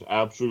this is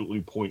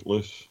absolutely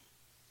pointless.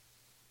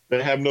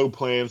 They have no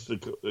plans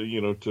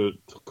to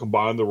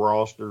combine the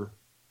roster,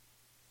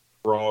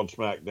 Raw and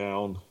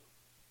SmackDown.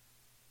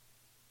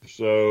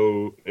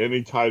 So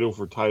any title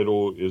for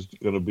title is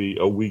going to be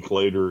a week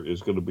later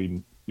is going to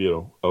be,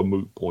 a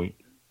moot point.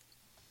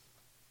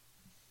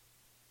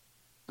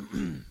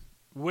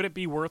 Would it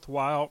be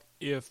worthwhile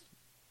if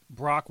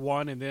Brock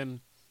won and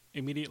then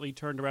immediately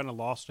turned around and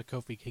lost to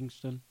Kofi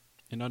Kingston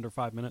in under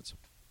 5 minutes?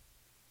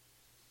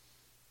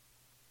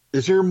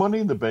 Is there Money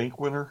in the Bank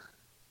winner?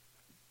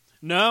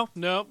 No.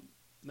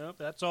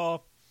 That's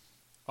all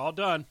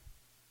done.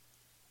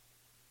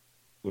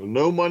 So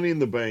no Money in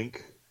the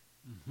Bank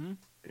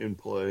in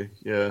play.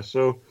 Yeah.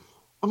 So,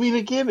 I mean,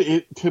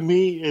 again, to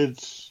me,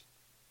 it's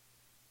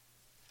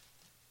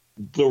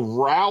the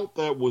route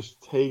that was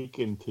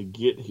taken to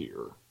get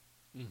here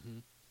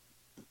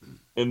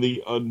and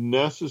the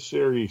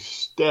unnecessary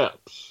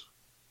steps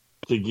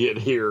to get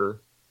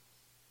here,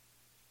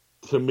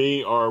 to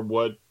me, are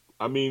what,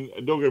 I mean,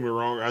 don't get me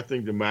wrong, I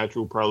think the match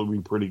will probably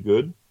be pretty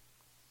good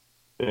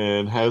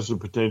and has the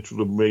potential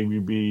to maybe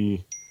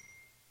be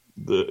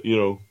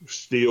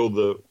steal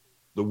the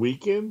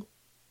weekend,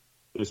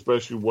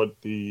 especially what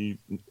the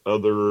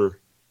other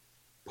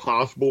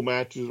possible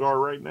matches are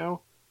right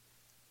now.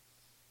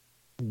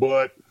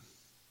 But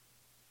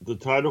the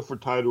title for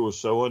title is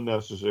so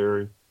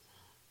unnecessary,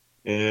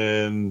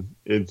 and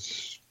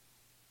it's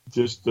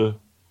just an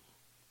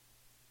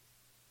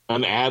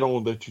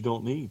add-on that you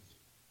don't need.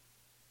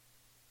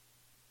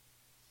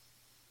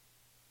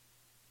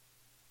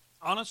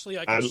 Honestly,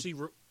 I can see...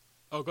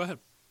 Oh, go ahead.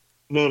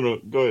 No,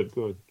 go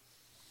ahead.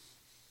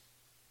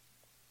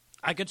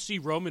 I could see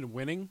Roman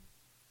winning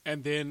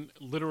and then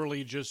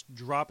literally just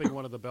dropping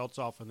one of the belts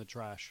off in the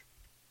trash.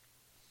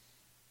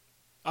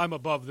 I'm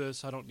above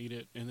this, I don't need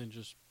it, and then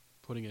just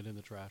putting it in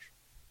the trash.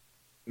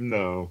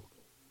 No.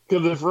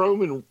 Because if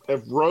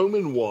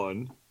Roman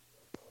won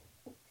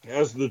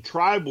as the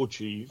tribal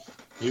chief,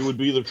 he would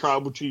be the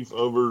tribal chief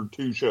over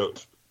 2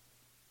 shows.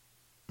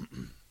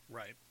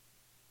 Right.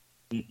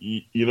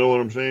 You know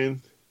what I'm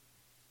saying?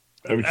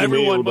 I mean,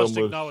 everyone must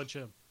acknowledge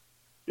him.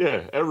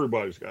 Yeah,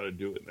 everybody's got to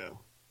do it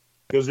now.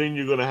 Because then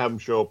you're going to have him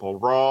show up on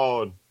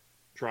Raw and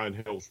try and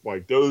help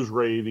spike those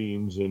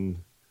ratings. And,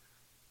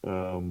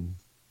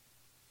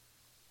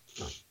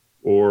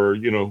 or,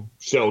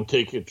 sell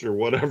tickets or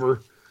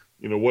whatever,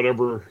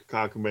 whatever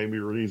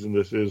cockamamie reason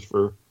this is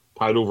for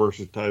title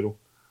versus title.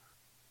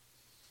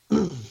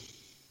 To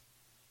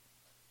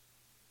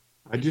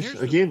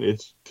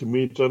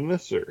me, it's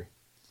unnecessary.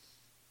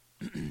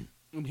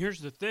 And here's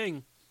the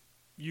thing.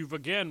 You've,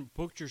 again,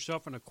 booked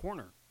yourself in a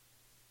corner.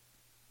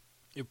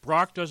 If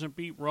Brock doesn't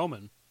beat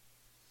Roman,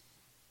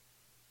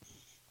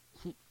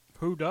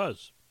 who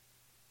does?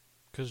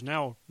 Because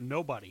now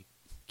nobody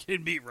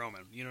can beat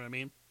Roman. You know what I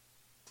mean?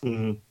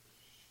 Mm-hmm.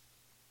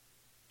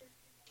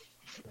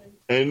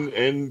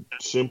 And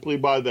simply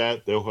by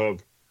that, they'll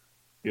have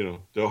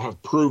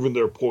proven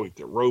their point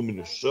that Roman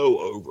is so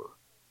over.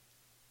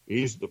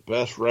 He's the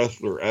best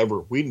wrestler ever.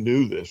 We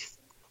knew this.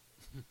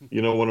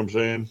 You know what I'm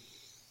saying?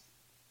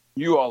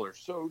 You all are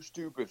so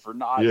stupid for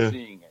not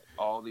seeing it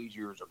all these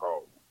years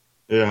ago.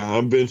 Yeah,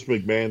 I'm Vince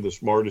McMahon, the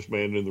smartest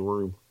man in the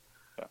room.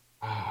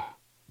 Yeah.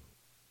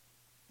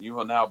 You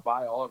will now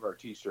buy all of our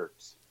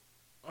T-shirts.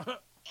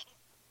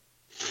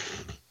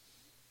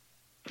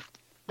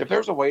 If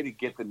there's a way to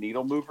get the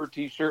needle mover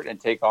T-shirt and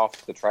take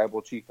off the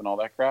tribal chief and all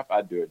that crap,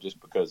 I'd do it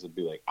just because it'd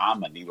be like,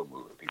 I'm a needle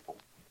mover, people.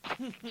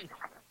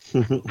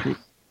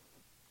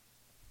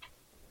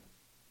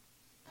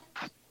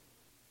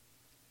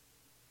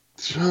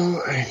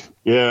 So,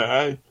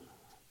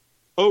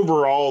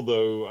 overall,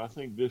 though, I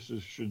think this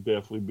should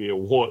definitely be a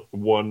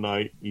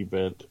one-night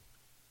event.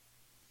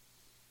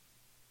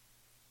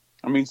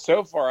 I mean,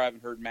 so far I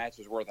haven't heard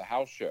matches worth a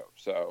house show,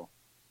 so.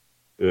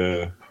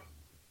 Yeah.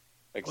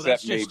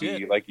 Except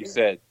maybe, like you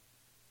said,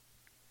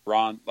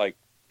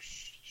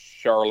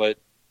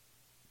 Charlotte,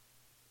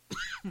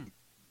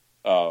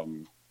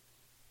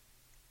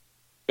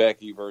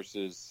 Becky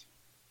versus,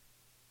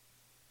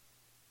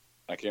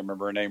 I can't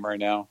remember her name right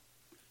now.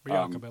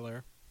 Bianca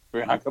Belair.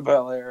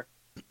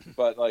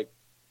 But,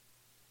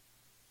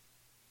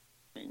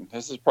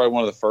 this is probably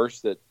one of the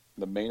first that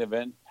the main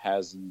event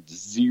has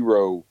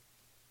zero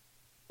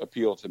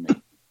appeal to me.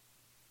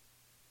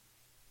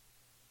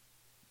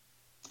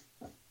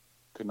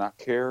 Could not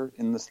care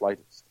in the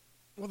slightest.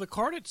 Well, the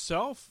card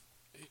itself,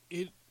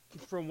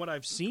 from what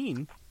I've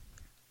seen,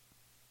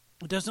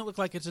 it doesn't look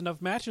like it's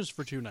enough matches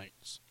for 2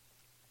 nights.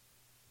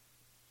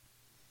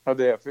 Have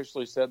they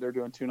officially said they're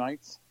doing 2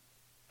 nights?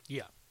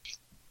 Yeah.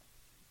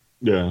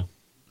 Yeah.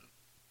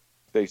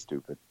 They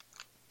stupid.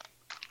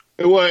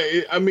 Well,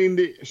 I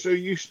mean, so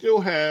you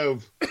still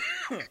have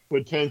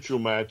potential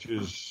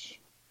matches,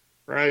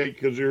 right?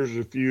 Because there's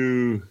a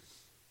few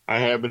I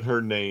haven't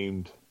heard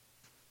named.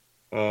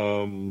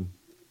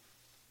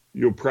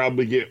 You'll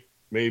probably get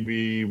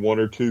maybe 1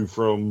 or 2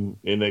 from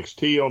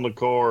NXT on the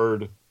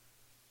card.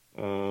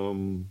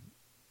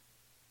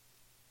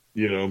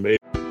 Maybe.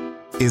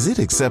 Is it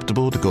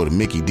acceptable to go to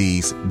Mickey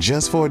D's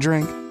just for a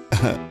drink?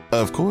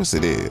 Of course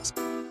it is.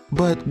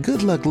 But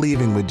good luck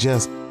leaving with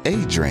just a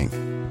drink.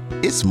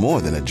 It's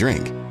more than a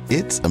drink.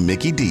 It's a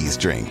Mickey D's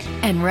drink.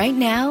 And right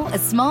now, a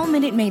small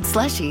Minute Maid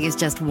slushie is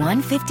just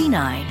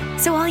 $1.59.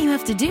 So all you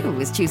have to do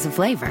is choose a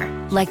flavor,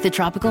 like the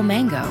tropical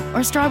mango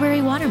or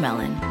strawberry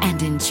watermelon,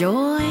 and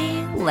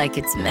enjoy like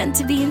it's meant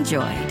to be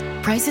enjoyed.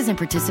 Prices and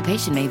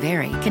participation may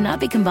vary. Cannot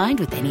be combined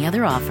with any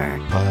other offer.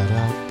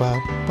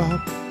 Ba-da-ba-ba-ba.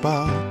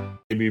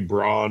 Maybe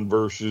Braun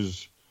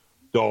versus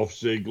Dolph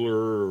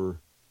Ziggler,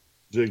 or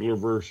Ziggler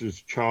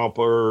versus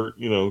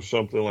Ciampa,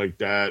 something like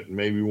that.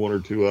 Maybe 1 or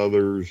 2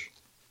 others.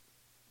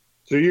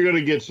 So you're going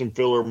to get some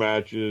filler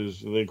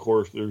matches. And then, of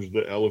course, there's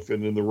the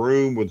elephant in the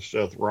room with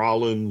Seth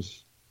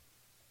Rollins.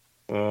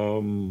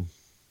 Don't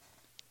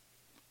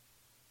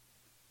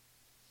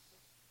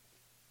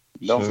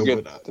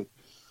forget,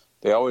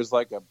 they always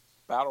like a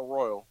battle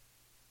royal.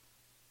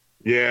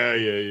 Yeah.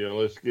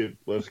 Let's get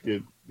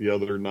the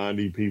other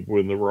 90 people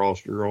in the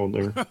roster on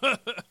there.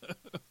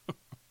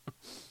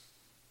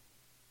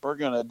 We're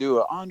going to do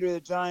an Andre the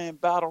Giant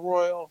battle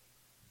royal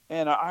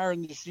and an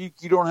Iron the Sheik,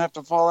 you don't have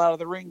to fall out of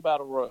the ring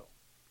battle royal.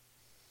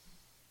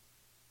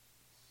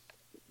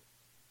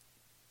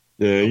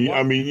 Yeah,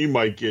 I mean, you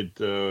might get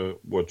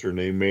what's her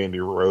name, Mandy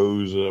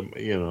Rose.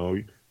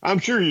 I'm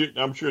sure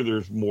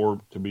there's more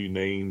to be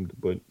named,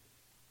 but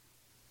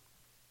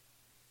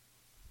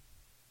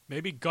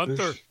maybe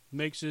Gunther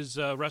makes his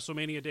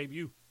WrestleMania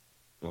debut.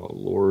 Oh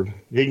Lord,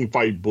 he can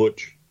fight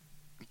Butch.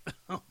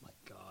 Oh my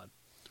God,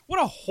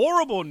 what a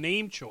horrible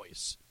name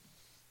choice,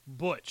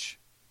 Butch.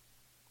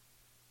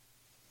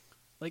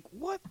 Like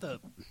what the?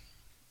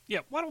 Yeah,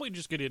 why don't we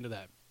just get into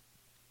that?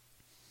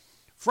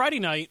 Friday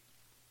night.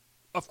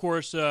 Of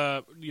course,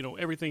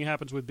 everything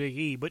happens with Big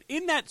E. But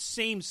in that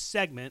same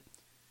segment,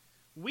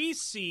 we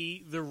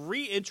see the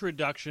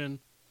reintroduction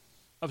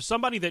of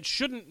somebody that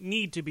shouldn't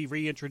need to be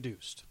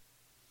reintroduced.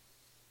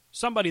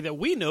 Somebody that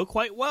we know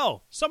quite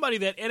well. Somebody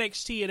that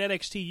NXT and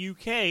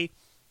NXT UK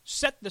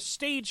set the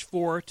stage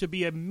for to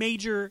be a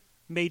major,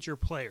 major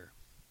player.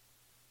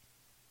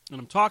 And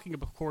I'm talking,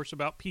 of course,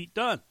 about Pete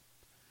Dunne.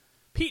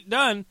 Pete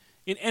Dunne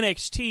in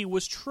NXT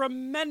was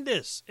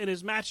tremendous, and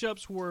his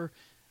matchups were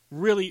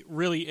really,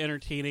 really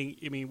entertaining.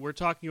 I mean, we're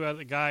talking about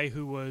a guy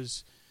who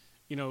was,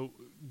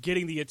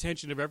 getting the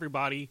attention of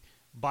everybody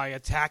by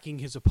attacking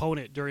his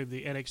opponent during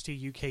the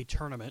NXT UK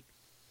tournament.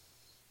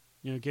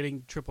 You know,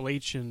 getting Triple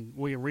H and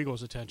William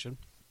Regal's attention.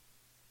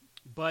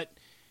 But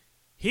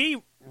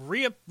he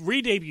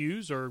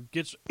re-debuts or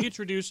gets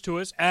introduced to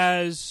us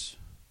as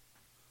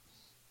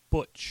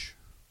Butch.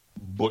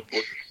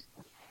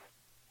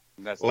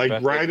 That's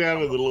like right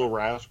out of the Little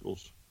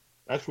Rascals.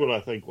 That's what I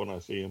think when I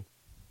see him.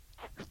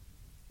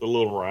 The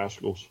Little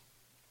Rascals.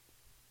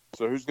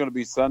 So who's going to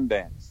be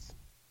Sundance?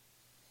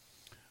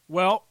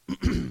 Well,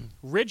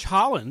 Ridge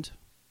Holland,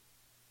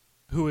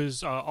 who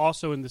is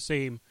also in the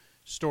same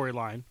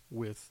storyline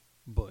with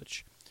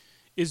Butch,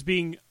 is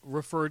being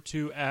referred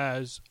to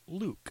as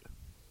Luke.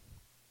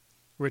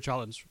 Ridge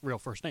Holland's real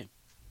first name.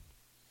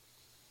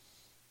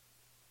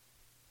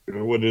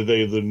 What are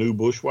they, the new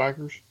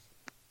Bushwhackers?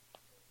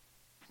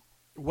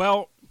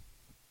 Well,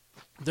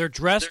 they're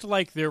dressed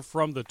like they're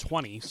from the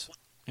 20s,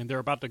 and they're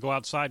about to go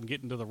outside and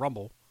get into the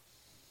Rumble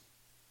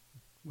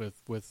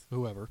with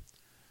whoever.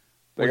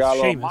 They got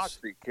a little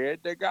moxie, kid.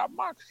 They got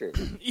moxie.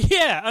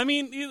 Yeah, I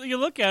mean, you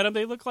look at them,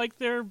 they look like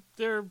they're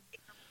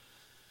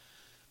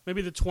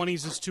maybe the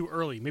 20s is too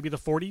early, maybe the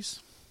 40s.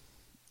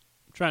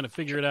 I'm trying to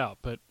figure it out,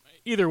 but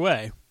either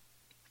way,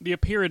 the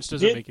appearance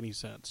doesn't make any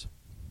sense.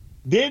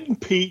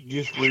 Didn't Pete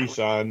just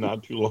re-sign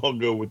not too long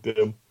ago with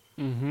them?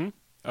 Mm-hmm.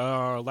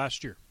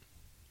 Last year.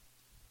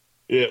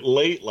 Yeah,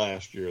 late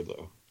last year,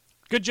 though.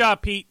 Good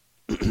job, Pete.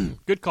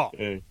 Good call.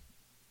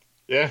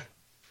 Yeah,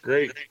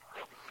 great.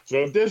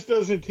 So if this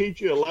doesn't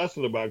teach you a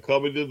lesson about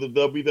coming to the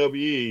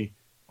WWE,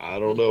 I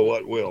don't know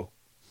what will.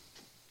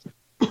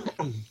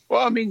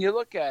 Well, I mean, you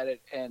look at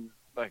it and,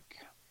 like,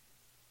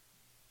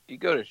 you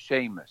go to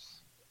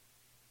Sheamus.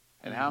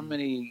 And how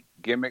many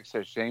gimmicks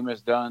has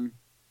Sheamus done?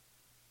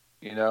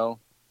 You know?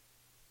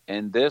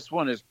 And this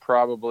one is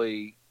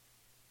probably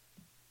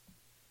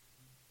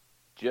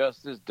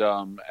just as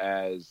dumb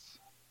as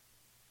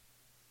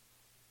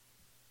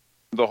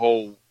the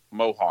whole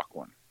Mohawk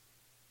one.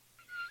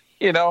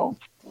 You know?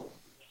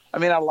 I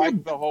mean, I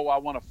like the whole I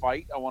want to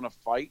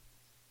fight,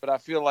 but I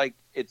feel like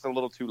it's a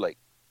little too late.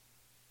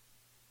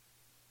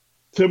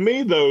 To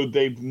me, though,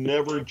 they've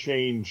never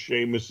changed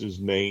Sheamus's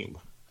name.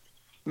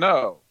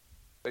 No.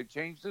 They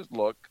changed his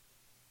look.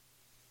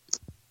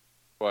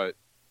 But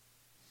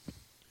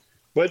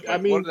I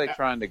mean, what are they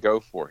trying to go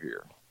for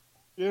here?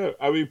 Yeah,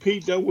 I mean,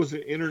 Pete Dunne was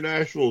an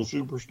international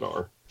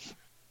superstar.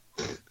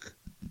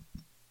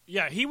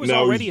 Yeah, he was now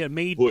already a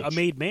made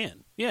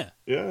man. Yeah.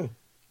 Yeah.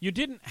 You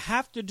didn't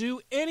have to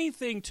do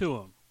anything to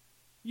him.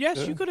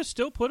 Yes, you could have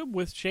still put him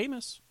with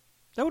Sheamus.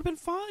 That would have been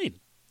fine.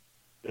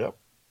 Yep.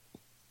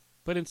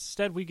 But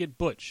instead we get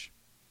Butch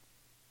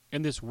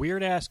and this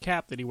weird-ass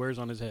cap that he wears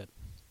on his head.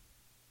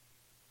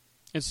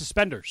 And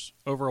suspenders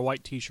over a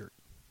white T-shirt.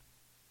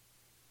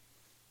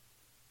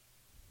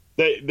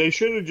 They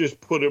should have just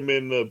put him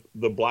in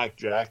the black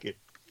jacket,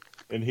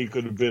 and he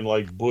could have been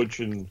like Butch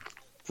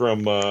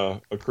from A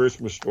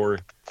Christmas Story.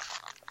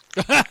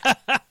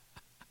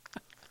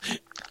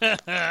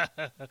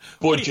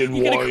 Butch and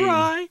you wine. Gonna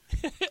cry?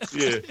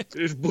 Yeah,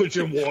 it's Butch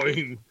and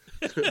wine.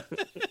 Are you gonna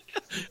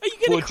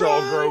Butch cry?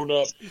 all grown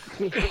up.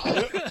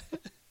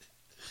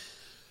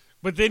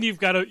 But then you've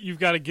got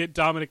to get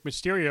Dominic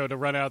Mysterio to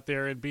run out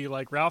there and be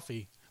like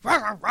Ralphie.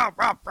 And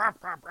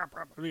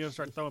you're gonna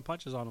start throwing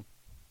punches on him.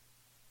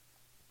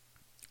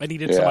 I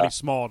needed somebody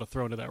small to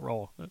throw into that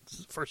role.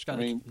 That's the first guy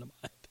that came to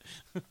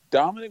mind.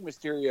 Dominic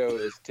Mysterio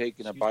is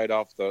taking a bite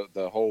off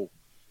the whole,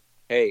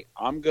 hey,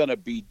 I'm going to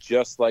be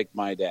just like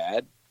my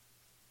dad,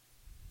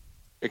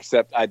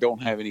 except I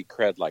don't have any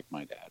cred like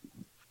my dad.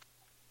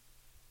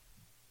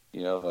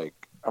 You know, like,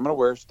 I'm going to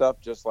wear stuff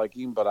just like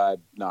him, but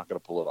I'm not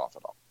going to pull it off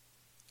at all.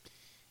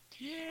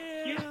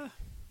 Yeah.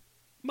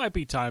 Might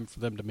be time for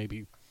them to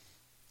maybe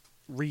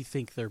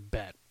rethink their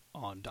bet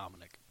on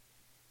Dominic.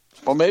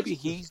 Well, maybe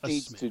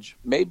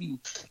maybe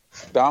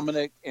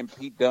Dominic and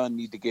Pete Dunne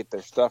need to get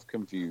their stuff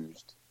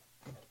confused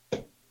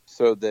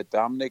so that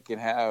Dominic can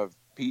have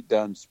Pete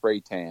Dunne spray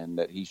tan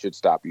that he should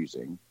stop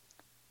using.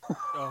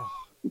 Oh.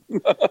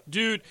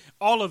 Dude,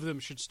 all of them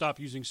should stop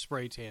using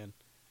spray tan.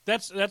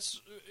 That's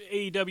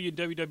AEW and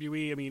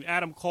WWE. I mean,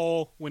 Adam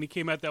Cole, when he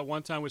came out that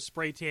one time with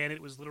spray tan,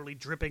 it was literally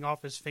dripping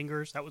off his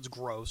fingers. That was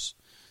gross.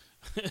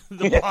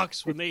 The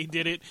Bucks, when they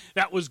did it,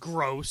 that was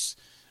gross.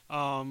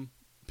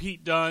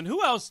 Pete Dunne.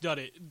 Who else does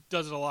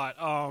it a lot?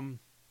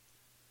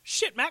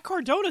 Matt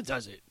Cardona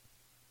does it.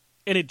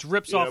 And it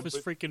drips off his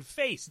freaking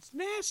face. It's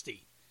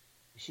nasty.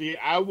 See,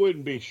 I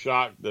wouldn't be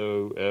shocked,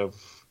 though,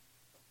 if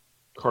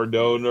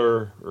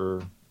Cardona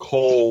or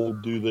Cole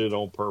do that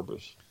on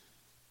purpose.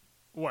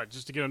 What,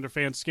 just to get under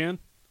fans' skin?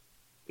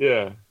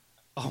 Yeah.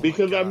 Oh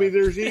because, I mean,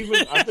 there's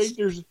even, I think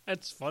there's...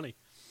 That's funny.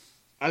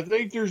 I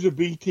think there's a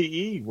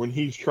BTE when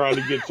he's trying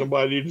to get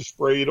somebody to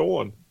spray it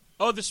on.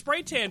 Oh, the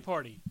spray tan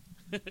party.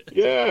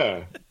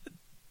 Yeah.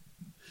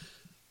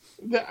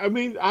 I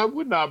mean, I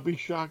would not be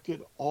shocked at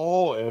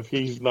all if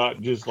he's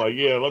not just like,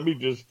 let me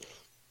just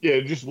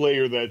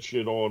layer that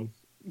shit on.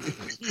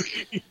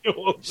 You know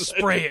what I'm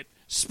saying?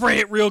 Spray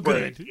it real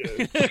good.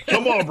 Yeah.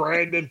 Come on,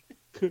 Brandon.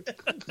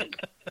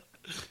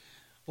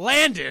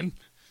 Landon.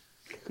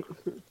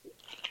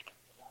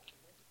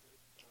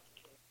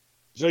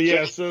 So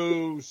yeah,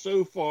 so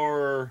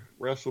far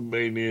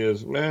WrestleMania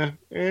is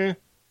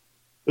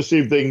Let's see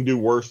if they can do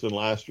worse than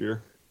last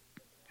year.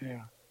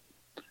 Yeah.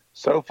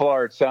 So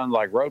far, it sounds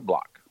like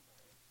Roadblock.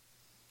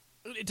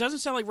 It doesn't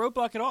sound like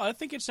Roadblock at all. I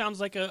think it sounds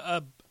like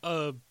a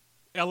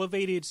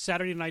elevated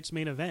Saturday night's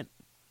main event.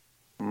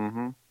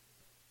 Mm-hmm.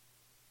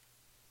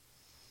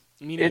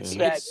 I mean, It's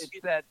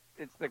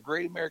the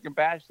Great American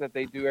Bash that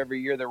they do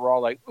every year that we're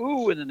all like,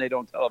 ooh, and then they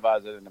don't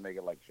televise it and they make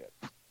it like shit.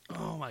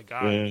 Oh my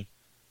god.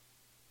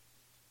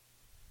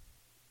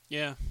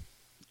 Yeah.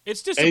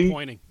 It's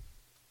disappointing.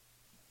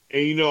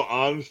 And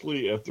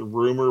honestly, if the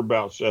rumor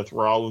about Seth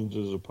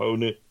Rollins'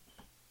 opponent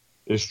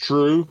is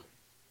true,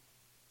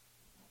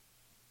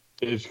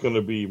 it's going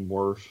to be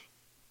worse.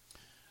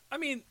 I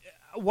mean,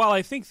 while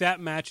I think that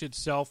match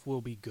itself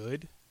will be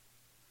good,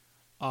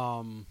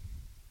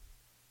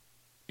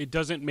 it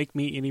doesn't make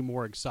me any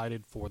more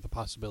excited for the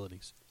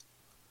possibilities.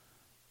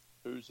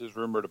 Who's his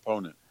rumored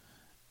opponent?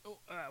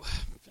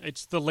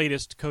 It's the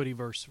latest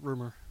Codyverse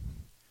rumor.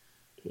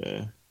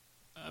 Yeah.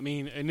 I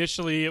mean,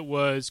 initially it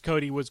was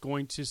Cody was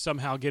going to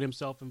somehow get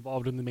himself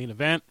involved in the main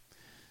event,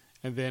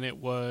 and then it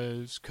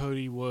was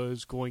Cody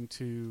was going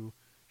to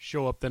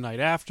show up the night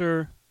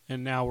after,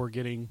 and now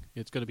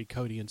it's going to be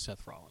Cody and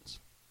Seth Rollins.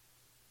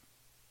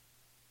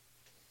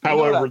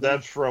 However,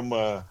 that's from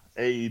AEW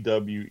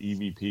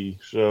EVP,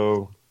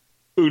 so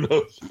who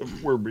knows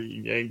if we're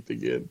being yanked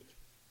again.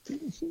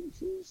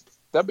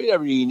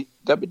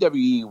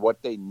 WWE,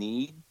 what they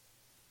need,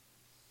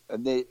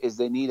 is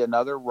they need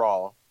another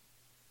Raw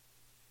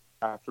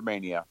after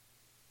Mania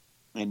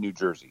in New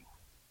Jersey.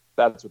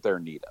 That's what they're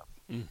in need of.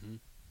 Mm-hmm.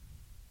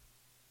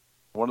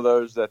 One of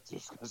those that's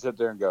just going to sit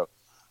there and go,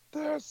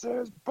 this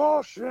is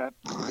bullshit.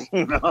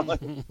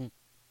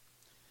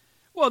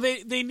 Well,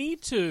 they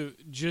need to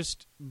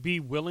just be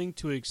willing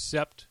to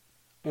accept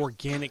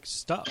organic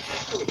stuff.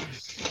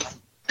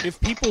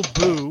 If people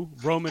boo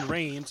Roman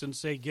Reigns and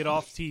say, get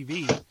off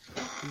TV,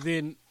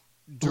 then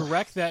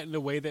direct that in a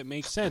way that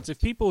makes sense.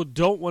 If people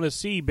don't want to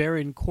see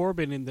Baron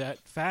Corbin in that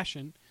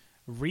fashion,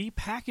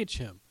 repackage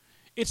him.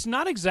 It's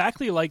not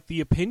exactly like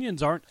the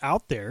opinions aren't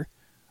out there.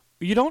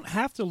 You don't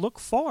have to look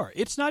far.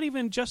 It's not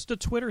even just a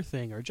Twitter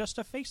thing or just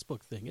a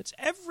Facebook thing. It's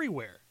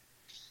everywhere.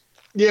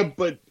 Yeah,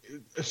 but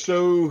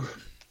so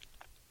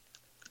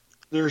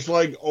there's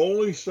like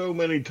only so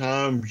many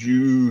times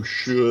you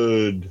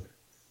should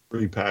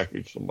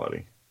repackage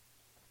somebody.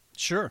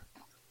 Sure.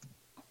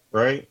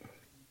 Right?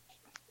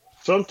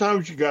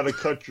 Sometimes you got to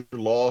cut your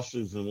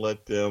losses and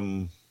let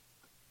them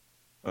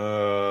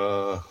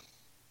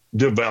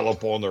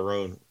develop on their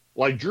own.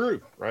 Like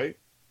Drew, right?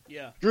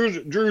 Yeah.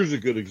 Drew's a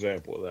good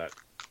example of that.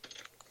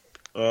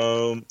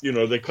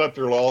 They cut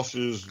their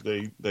losses.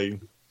 They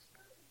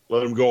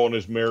let him go on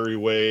his merry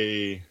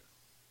way,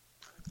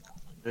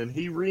 and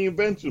he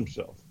reinvents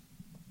himself.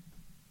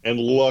 And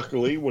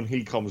luckily, when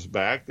he comes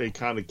back, they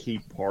kind of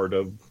keep part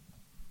of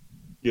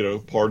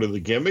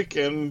the gimmick,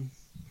 and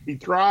he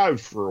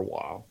thrives for a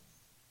while.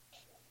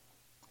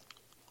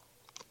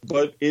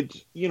 But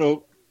it's,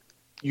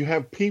 you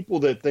have people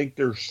that think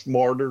they're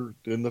smarter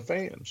than the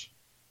fans,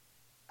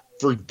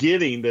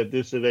 forgetting that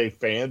this is a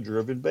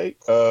fan-driven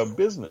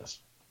business.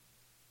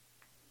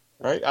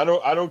 Right? I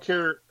don't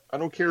care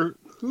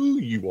who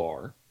you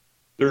are.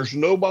 There's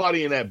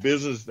nobody in that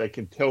business that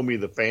can tell me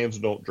the fans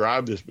don't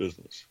drive this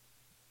business.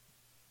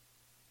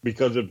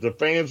 Because if the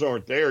fans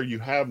aren't there, you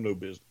have no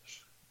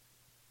business.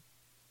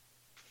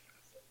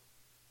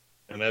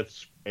 And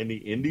that's any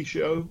indie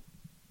show,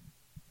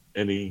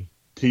 any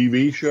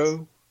TV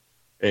show,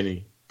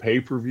 any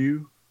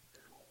pay-per-view.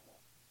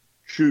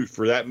 Shoot,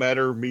 for that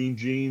matter, Mean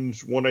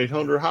Gene's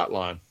 1-800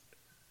 hotline.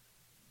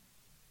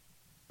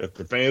 If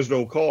the fans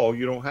don't call,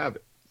 you don't have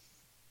it.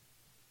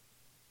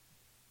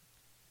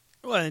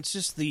 Well, it's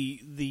just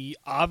the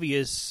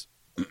obvious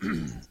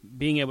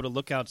being able to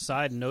look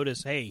outside and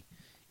notice, hey,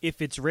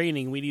 if it's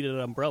raining, we need an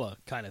umbrella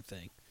kind of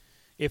thing.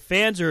 If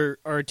fans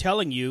are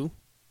telling you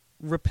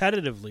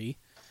repetitively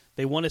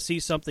they want to see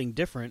something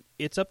different,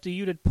 it's up to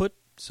you to put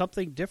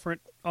something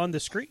different on the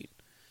screen.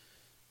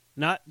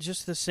 Not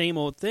just the same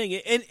old thing.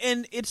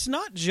 And it's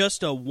not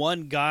just a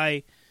one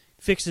guy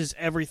fixes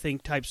everything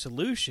type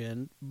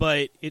solution,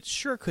 but it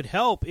sure could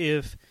help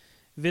if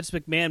Vince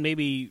McMahon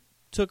maybe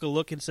took a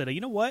look and said, you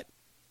know what?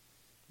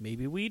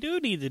 Maybe we do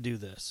need to do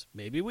this.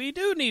 Maybe we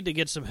do need to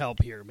get some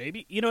help here.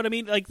 Maybe, you know what I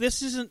mean? Like,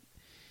 this isn't,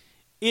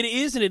 it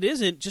is and it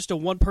isn't just a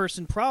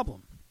one-person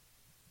problem.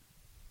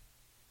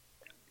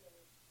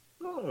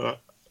 So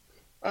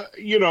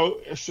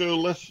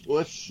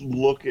let's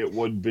look at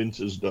what Vince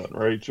has done,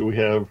 right? So we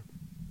have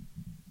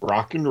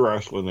Rock and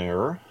Wrestling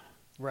era.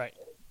 Right.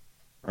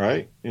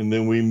 Right? And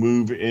then we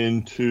move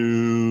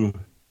into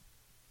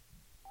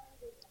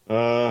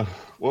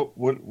what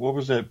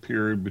was that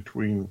period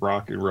between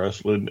Rock and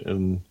Wrestling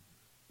and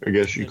I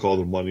guess you call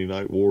them Monday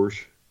Night Wars?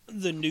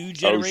 The new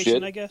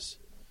generation, I guess.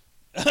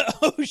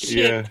 Oh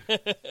shit! Yeah.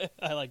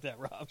 I like that,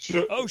 Rob.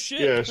 Oh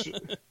shit! Yes.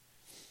 Yeah,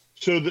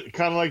 so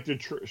kind of like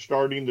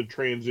starting the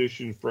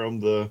transition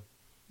from the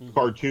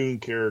cartoon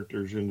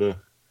characters into,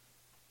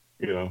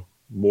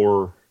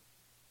 more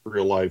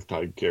real life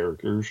type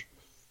characters.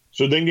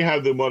 So then you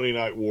have the Monday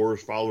Night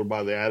Wars followed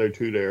by the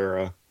Attitude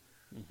Era.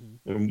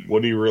 And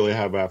what do you really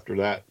have after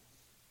that?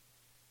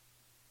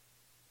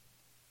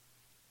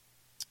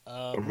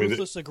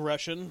 Ruthless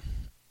Aggression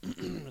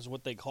is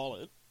what they call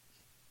it.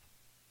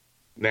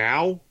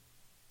 Now?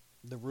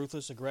 The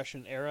Ruthless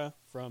Aggression era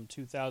from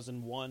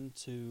 2001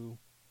 to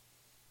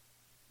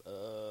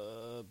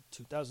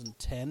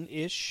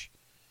 2010-ish.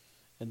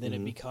 And then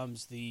it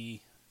becomes I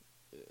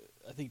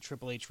think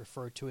Triple H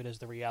referred to it as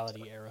the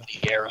Reality Era.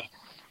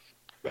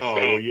 Oh,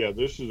 well, yeah,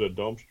 this is a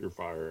dumpster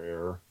fire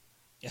era.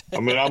 I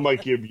mean, I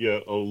might give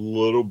you a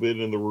little bit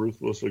in the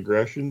Ruthless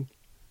Aggression,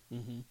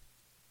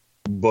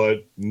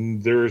 but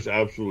there is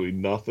absolutely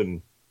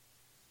nothing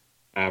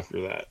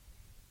after that.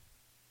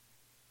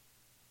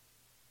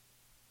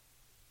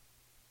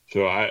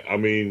 So, I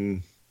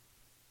mean,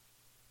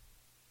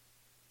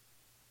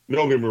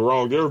 don't get me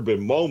wrong, there have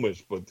been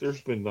moments, but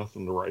there's been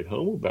nothing to write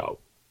home about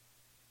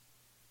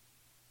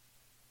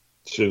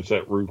since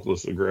that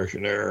Ruthless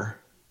Aggression era.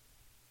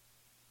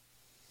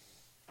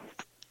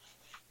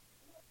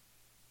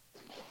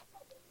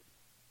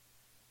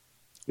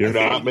 You're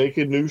not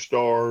making new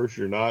stars.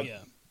 You're not,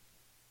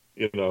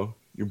 your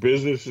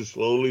business is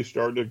slowly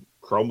starting to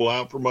crumble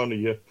out from under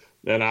you.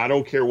 And I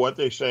don't care what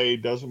they say.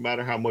 It doesn't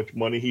matter how much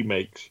money he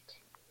makes.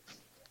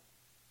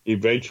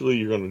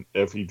 Eventually,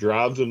 if he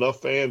drives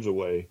enough fans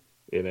away,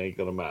 it ain't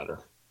going to matter.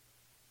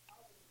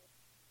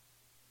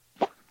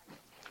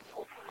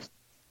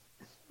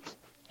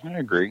 I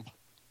agree.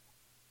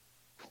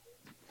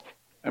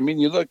 I mean,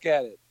 you look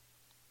at it.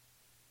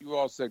 You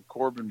all said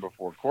Corbin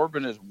before.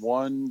 Corbin is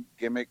one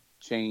gimmick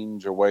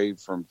change away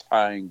from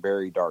tying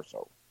Barry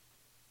Darsow.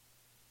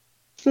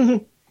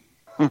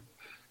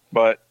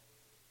 But,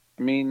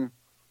 I mean,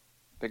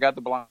 they got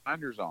the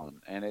blinders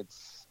on, and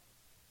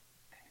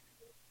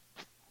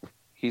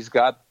he's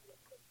got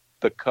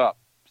the cup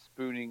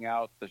spooning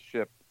out the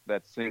ship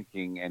that's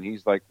sinking, and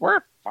he's like,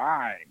 we're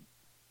fine.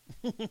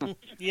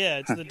 Yeah,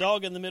 it's the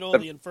dog in the middle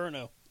of the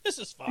inferno. This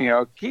is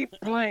fine. Keep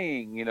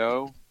playing,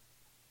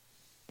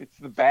 It's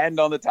the band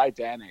on the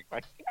Titanic.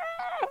 Like,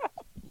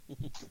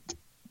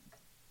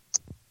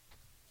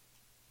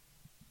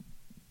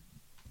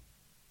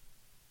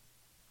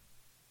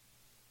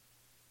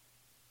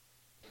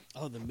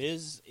 Oh, The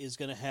Miz is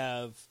going to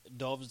have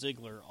Dolph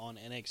Ziggler on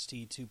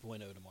NXT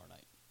 2.0 tomorrow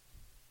night.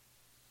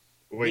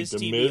 Wait, Miz the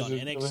TV Miz on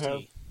is NXT. gonna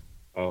have?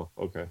 Oh,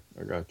 okay.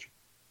 I got you.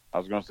 I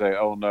was going to say,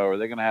 oh no, are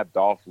they going to have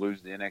Dolph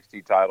lose the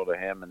NXT title to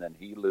him and then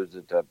he lose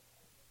it to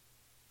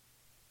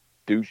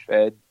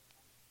douchehead?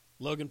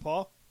 Logan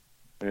Paul?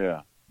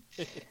 Yeah.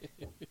 Oh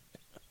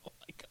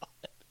my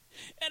God.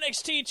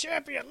 NXT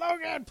champion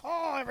Logan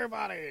Paul,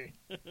 everybody.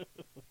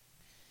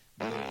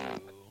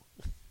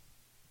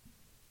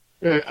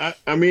 Yeah,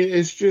 I mean,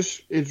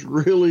 it's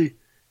really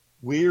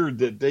weird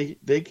that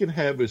they can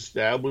have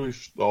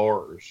established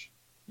stars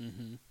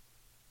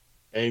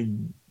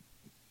and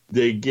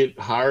they get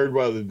hired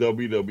by the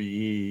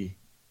WWE,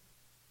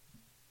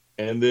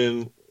 and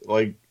then,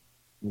 like,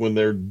 when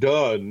they're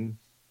done,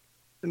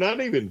 they're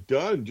not even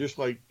done, just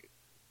like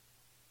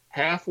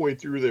halfway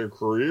through their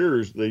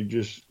careers,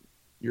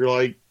 you're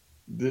like,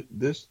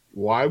 this,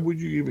 why would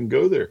you even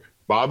go there?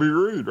 Bobby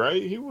Roode,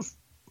 right? He was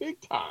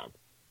big time.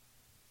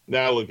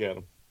 Now look at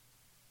him.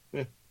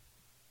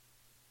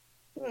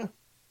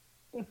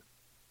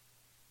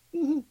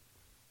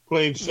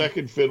 Playing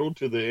second fiddle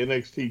to the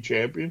NXT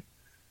champion.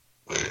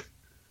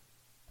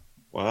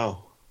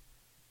 Wow.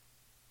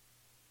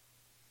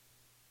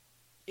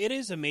 It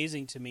is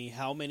amazing to me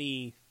how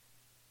many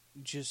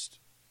just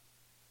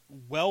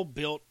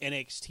well-built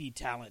NXT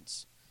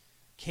talents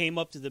came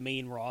up to the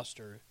main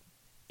roster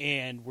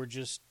and were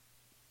just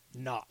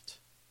not.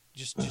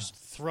 Just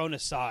thrown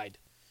aside.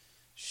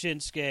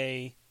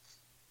 Shinsuke,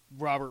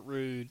 Robert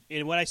Roode,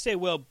 and when I say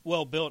well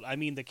built, I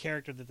mean the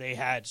character that they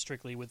had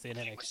strictly within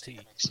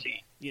NXT.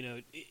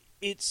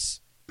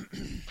 It's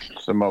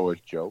Samoa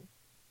Joe.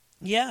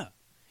 Yeah,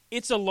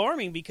 it's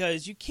alarming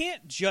because you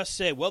can't just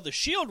say, "Well, the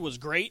Shield was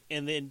great,"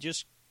 and then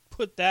just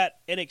put that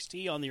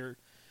NXT on your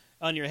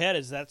head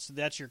as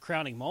that's your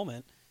crowning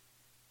moment.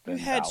 You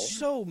had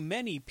so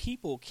many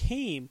people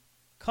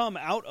come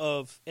out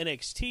of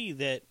NXT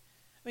that.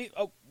 I mean,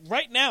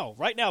 right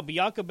now,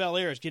 Bianca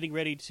Belair is getting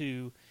ready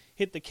to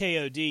hit the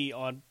KOD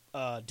on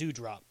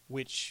Doudrop,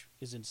 which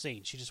is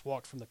insane. She just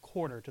walked from the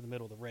corner to the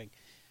middle of the ring.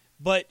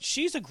 But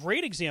she's a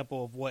great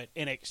example of what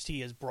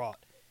NXT has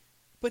brought.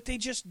 But they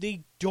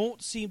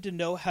don't seem to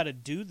know how to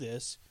do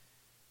this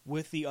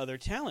with the other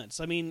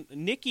talents. I mean,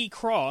 Nikki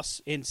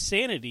Cross,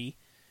 Insanity,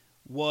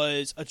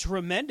 was a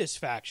tremendous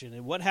faction.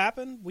 And what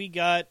happened? We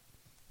got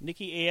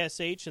Nikki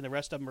ASH and the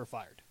rest of them are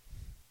fired.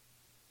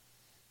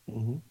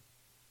 Mm-hmm.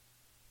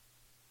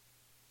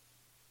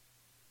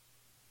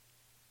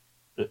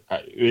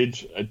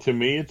 To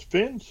me, it's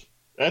Vince.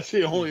 That's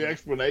the only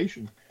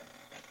explanation.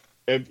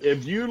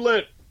 If you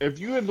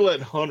had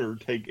let Hunter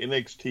take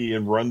NXT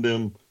and run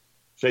them,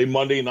 say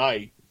Monday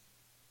night,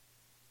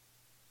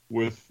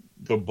 with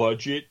the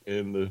budget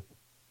and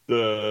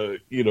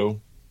the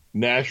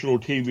national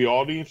TV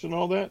audience and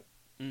all that,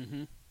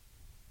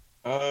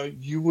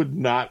 you would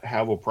not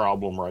have a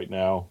problem right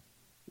now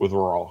with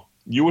Raw.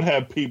 You would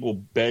have people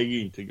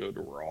begging to go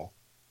to Raw.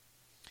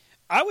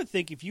 I would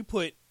think if you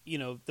put,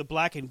 the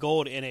black and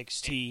gold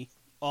NXT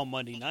on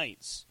Monday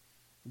nights,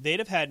 they'd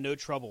have had no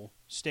trouble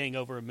staying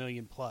over 1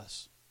 million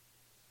plus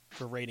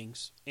for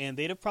ratings, and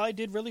they'd have probably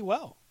did really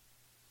well.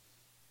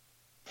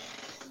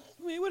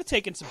 I mean, it would have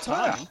taken some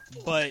time,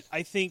 but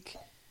I think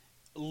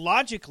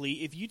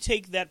logically, if you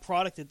take that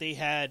product that they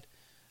had,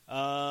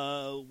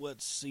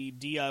 let's see,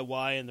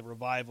 DIY and the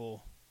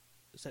Revival,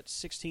 is that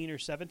 16 or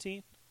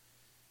 17?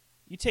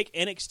 You take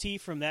NXT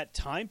from that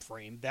time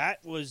frame,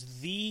 that was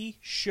the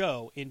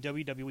show in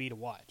WWE to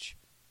watch.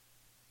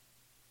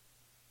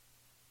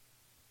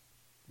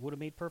 Would have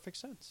made perfect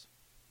sense.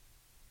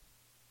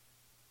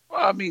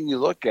 Well, I mean, you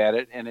look at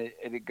it, and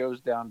it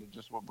goes down to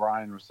just what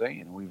Brian was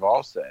saying. We've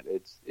all said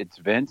it's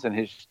Vince and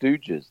his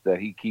stooges that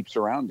he keeps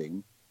around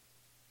him.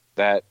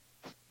 That,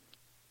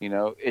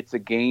 it's a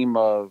game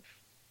of,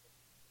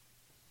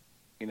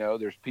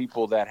 there's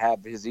people that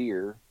have his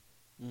ear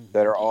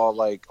that are all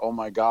like, oh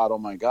my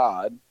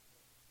God.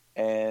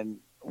 And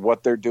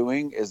what they're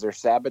doing is they're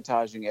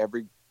sabotaging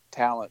every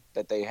talent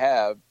that they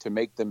have to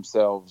make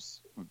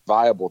themselves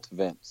viable to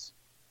Vince.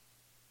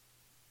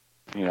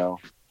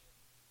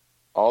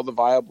 All the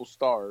viable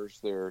stars,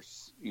 they're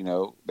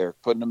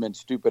putting them in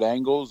stupid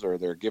angles, or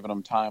they're giving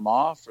them time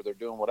off, or they're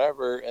doing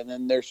whatever. And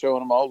then they're showing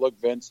them, oh, look,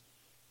 Vince,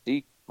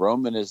 see,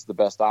 Roman is the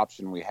best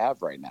option we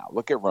have right now.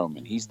 Look at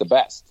Roman. He's the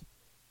best.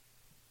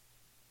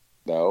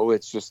 No,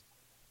 it's just,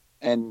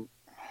 and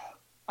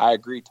I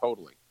agree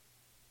totally.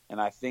 And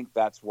I think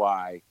that's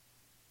why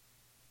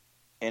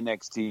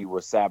NXT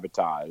was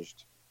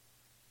sabotaged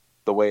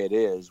the way it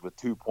is with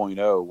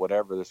 2.0,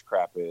 whatever this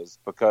crap is,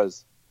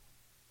 because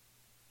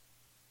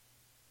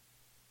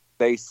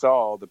they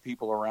saw the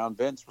people around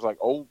Vince was like,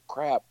 oh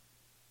crap,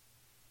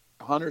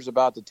 Hunter's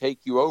about to take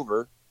you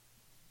over.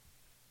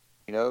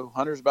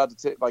 Hunter's about to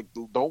take,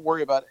 don't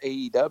worry about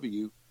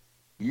AEW.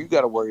 You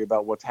got to worry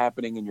about what's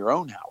happening in your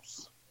own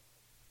house.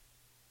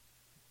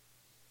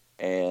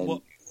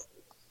 And,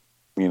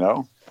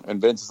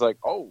 and Vince is like,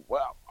 oh,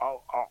 well,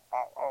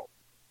 oh.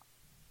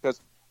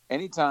 Because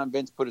anytime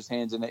Vince put his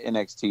hands in the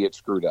NXT, it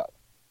screwed up.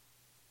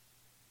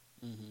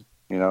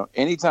 Mm-hmm.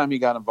 Anytime he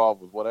got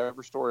involved with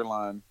whatever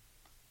storyline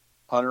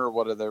Hunter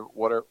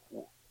or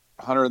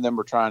Hunter and them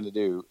were trying to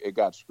do, it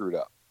got screwed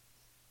up.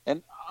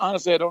 And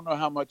honestly, I don't know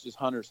how much is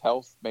Hunter's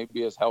health.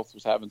 Maybe his health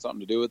was having something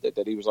to do with it,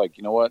 that he was like,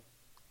 you know what?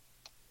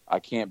 I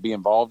can't be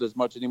involved as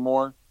much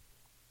anymore.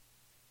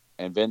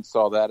 And Vince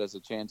saw that as a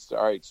chance to,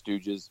 all right,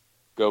 Stooges,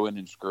 go in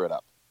and screw it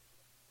up.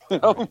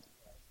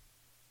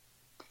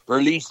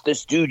 Release the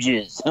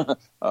Stooges.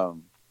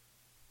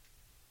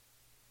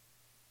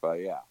 But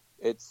yeah,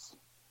 it's,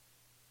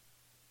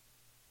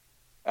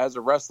 as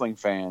a wrestling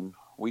fan,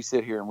 we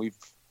sit here and we've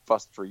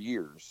fussed for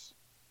years.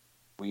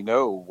 We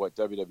know what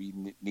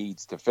WWE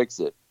needs to fix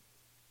it.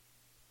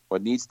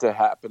 What needs to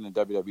happen in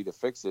WWE to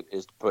fix it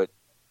is to put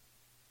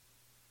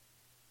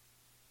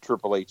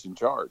Triple H in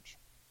charge.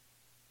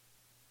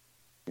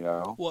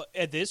 Well,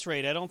 at this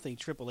rate, I don't think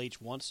Triple H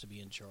wants to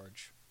be in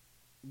charge.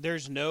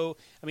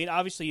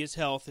 Obviously his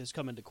health has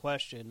come into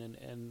question,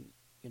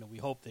 and we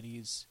hope that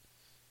he's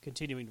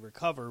continuing to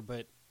recover,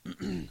 but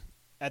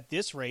at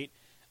this rate,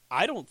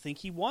 I don't think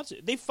he wants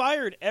it. They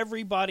fired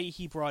everybody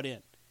he brought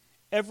in.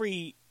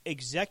 Every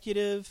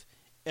executive,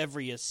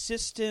 every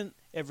assistant,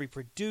 every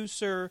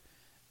producer,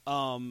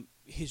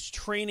 his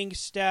training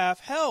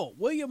staff. Hell,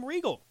 William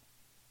Regal,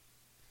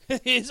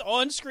 his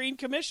on-screen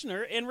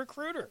commissioner and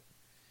recruiter.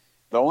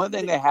 The only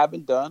thing they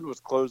haven't done was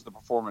close the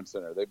Performance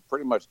Center. They've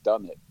pretty much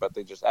done it, but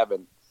they just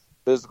haven't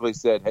physically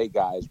said, hey,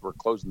 guys, we're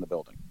closing the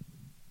building.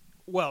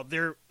 Well,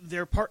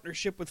 their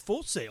partnership with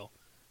Full Sail,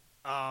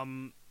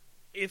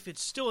 if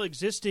it's still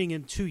existing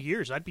in 2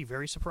 years, I'd be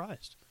very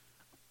surprised.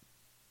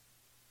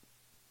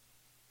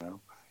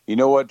 You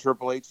know what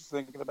Triple H is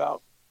thinking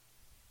about?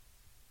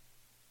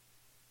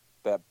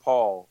 That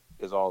Paul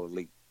is all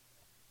elite.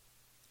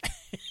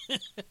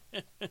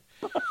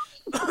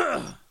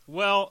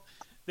 Well,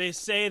 they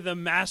say the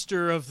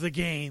master of the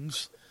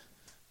games,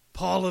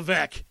 Paul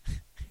Levesque,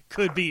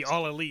 could be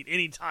all elite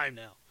anytime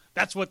now.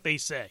 That's what they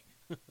say.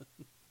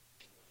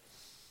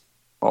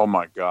 Oh,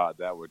 my God.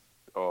 That would...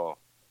 Oh.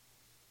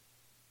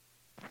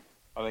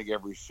 I think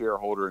every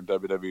shareholder in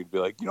WWE would be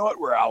like, you know what?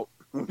 We're out.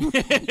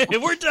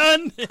 We're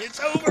done. It's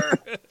over.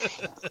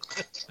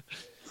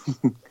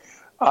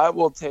 I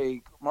will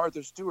take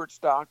Martha Stewart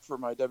stock for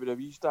my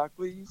WWE stock,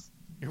 please.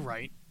 You're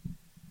right.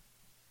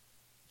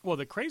 Well,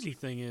 the crazy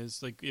thing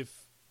is,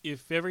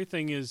 if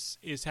everything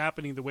is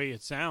happening the way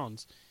it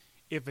sounds,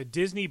 if a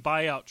Disney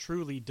buyout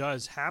truly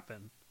does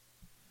happen,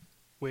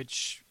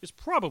 which is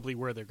probably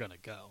where they're going to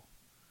go,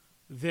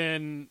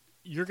 then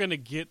you're going to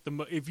get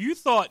if you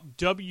thought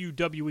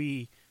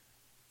WWE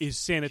is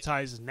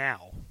sanitized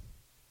now,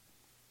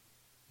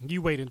 you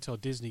wait until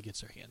Disney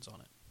gets their hands on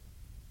it.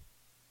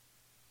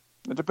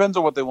 It depends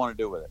on what they want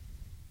to do with it.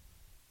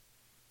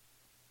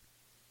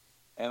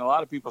 And a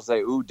lot of people say,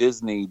 "Ooh,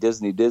 Disney,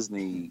 Disney,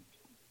 Disney."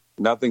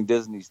 Nothing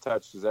Disney's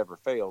touched has ever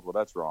failed. Well,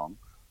 that's wrong.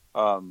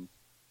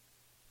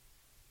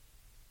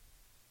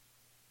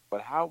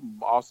 But how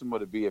awesome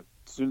would it be if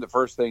soon the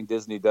first thing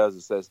Disney does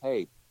is says,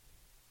 "Hey,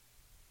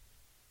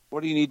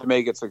 what do you need to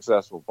make it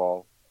successful,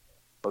 Paul?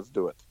 Let's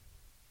do it."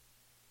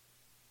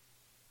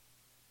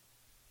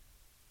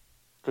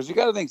 Because you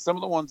got to think some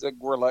of the ones that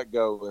were let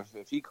go,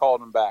 if he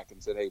called them back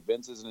and said, "Hey,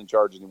 Vince isn't in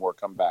charge anymore,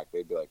 come back,"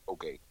 they'd be like,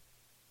 "Okay,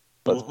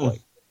 let's play."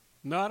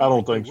 No, I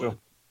don't think so.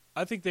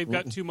 I think they've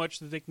got too much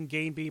that they can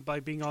gain by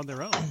being on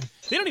their own.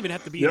 They don't even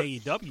have to be in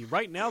AEW.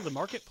 Right now, the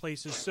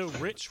marketplace is so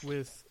rich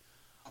with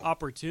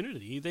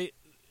opportunity.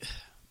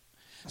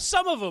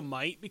 Some of them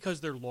might because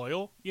they're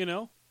loyal,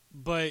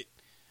 but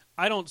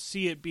I don't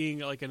see it being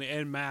like an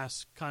en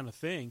masse kind of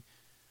thing.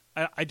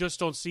 I just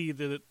don't see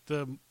the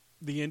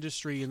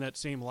industry in that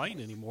same light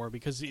anymore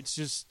because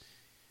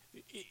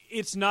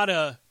it's not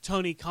a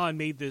Tony Khan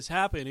made this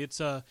happen. It's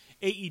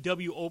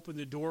AEW opened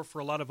the door for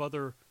a lot of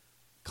other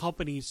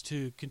companies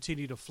to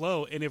continue to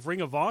flow. And if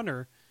Ring of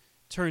Honor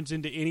turns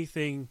into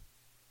anything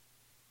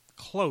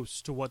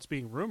close to what's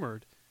being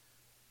rumored,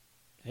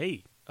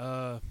 hey,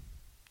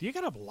 you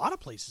got a lot of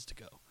places to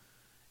go.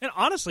 And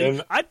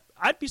honestly,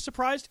 I'd be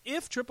surprised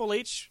if Triple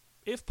H,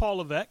 if Paul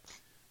Levesque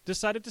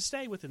decided to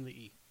stay within the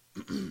E.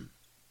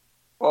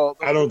 Well,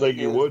 I don't think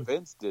you would.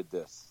 Vince did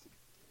this,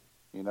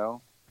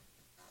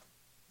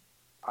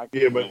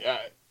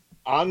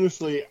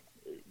 Honestly,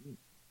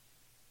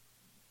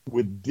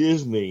 with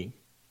Disney,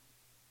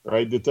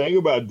 right? The thing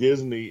about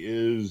Disney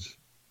is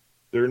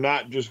they're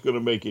not just going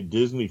to make it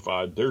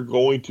Disney-fied. They're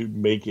going to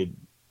make it,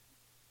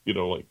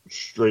 like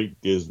straight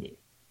Disney.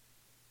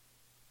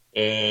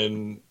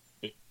 And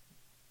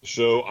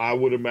so I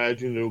would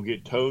imagine it'll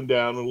get toned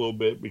down a little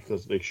bit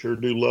because they sure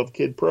do love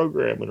kid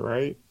programming,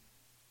 right?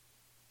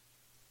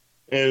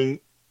 And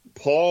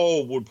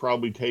Paul would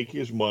probably take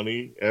his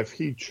money if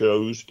he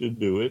chose to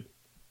do it.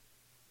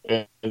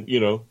 And,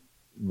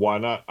 why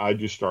not? I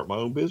just start my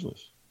own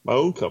business, my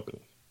own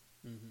company,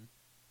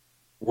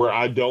 where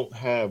I don't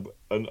have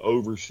an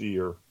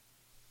overseer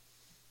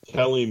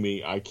telling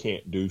me I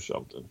can't do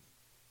something.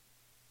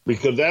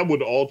 Because that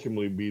would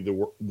ultimately be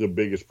the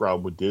biggest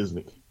problem with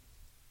Disney.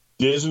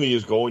 Disney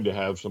is going to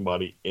have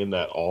somebody in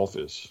that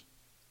office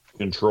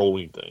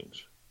controlling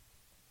things.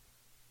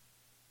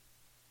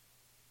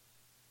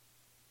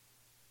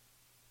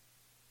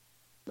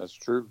 That's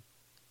true.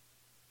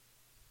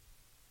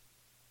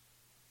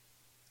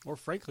 Or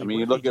frankly,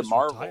 you look at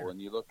Marvel and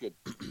you look at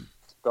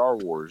Star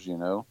Wars,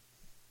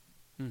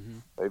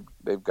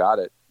 they've got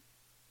it.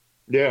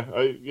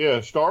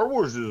 Yeah, Star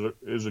Wars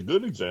is a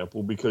good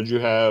example because you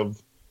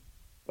have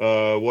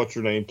what's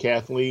her name,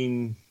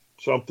 Kathleen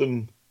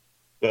something,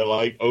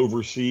 that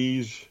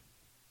oversees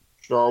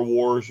Star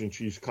Wars, and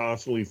she's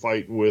constantly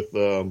fighting with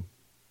oh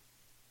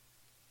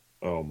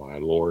my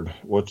Lord,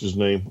 what's his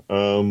name?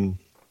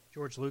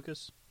 George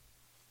Lucas?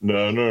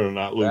 No,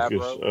 not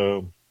Lucas.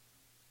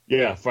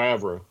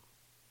 Favreau.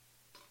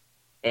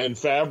 And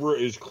Favreau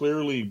is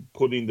clearly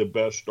putting the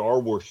best Star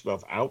Wars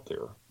stuff out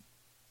there.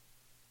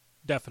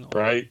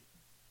 Definitely. Right?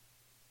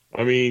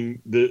 I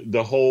mean,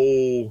 the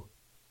whole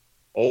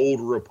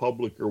Old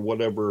Republic or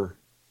whatever,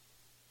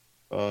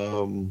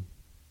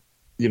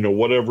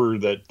 whatever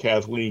that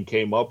Kathleen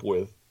came up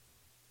with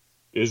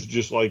is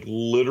just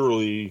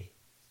literally,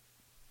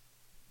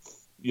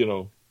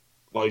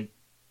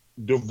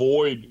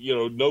 devoid,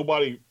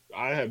 nobody,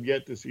 I have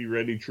yet to see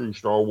any true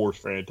Star Wars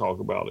fan talk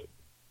about it.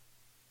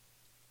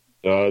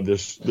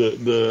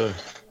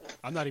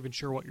 I'm not even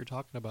sure what you're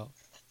talking about.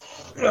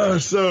 Hold on a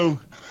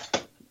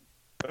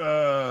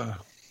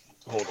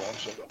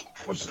second.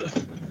 What's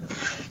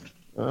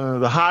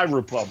the High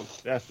Republic?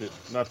 That's it.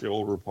 Not the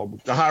Old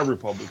Republic. The High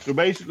Republic. So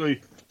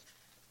basically,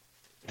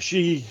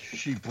 she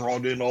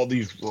brought in all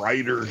these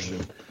writers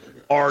and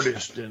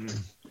artists and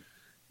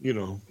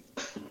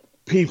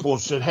people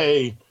and said,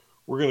 "Hey,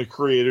 we're going to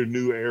create a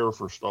new era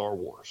for Star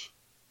Wars."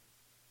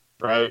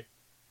 Right?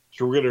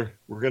 So we're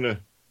gonna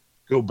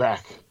go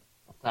back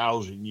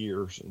 1,000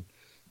 years, and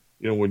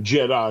when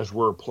Jedis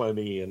were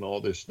plenty and all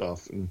this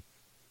stuff, and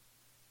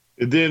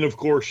then of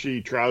course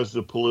she tries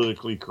to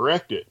politically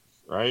correct it,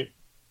 right?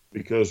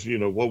 Because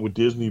what would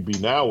Disney be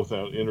now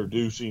without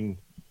introducing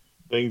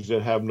things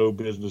that have no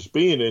business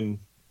being in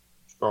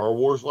Star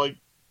Wars, like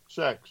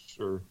sex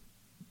or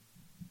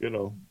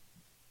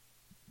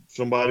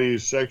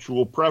somebody's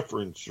sexual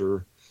preference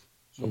or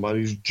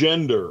somebody's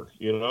gender,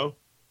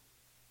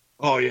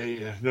 Oh,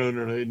 yeah. No.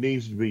 It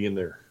needs to be in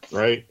there,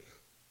 right?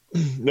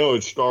 No,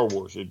 it's Star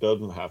Wars. It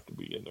doesn't have to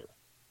be in there.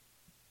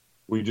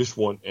 We just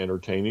want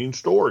entertaining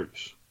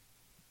stories.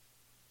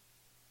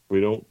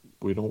 We don't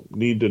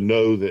need to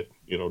know that,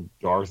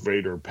 Darth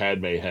Vader and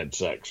Padme had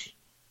sex.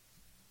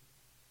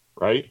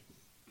 Right?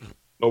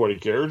 Nobody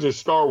cares. It's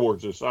Star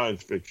Wars. It's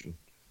science fiction.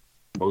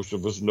 Most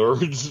of us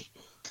nerds,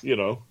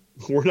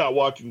 we're not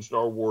watching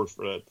Star Wars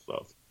for that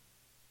stuff.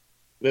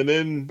 And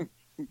then...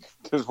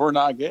 Because we're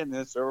not getting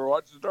this, so we're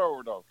watching Star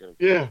Wars. No, kidding.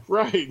 Yeah,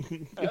 right.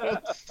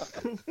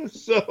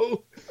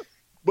 So,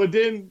 But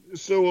then,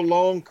 so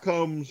along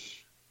comes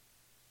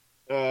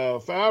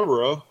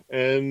Favreau,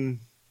 and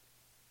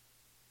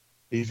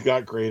he's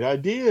got great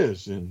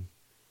ideas, and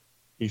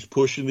he's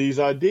pushing these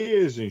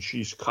ideas, and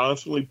she's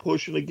constantly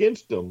pushing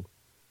against them,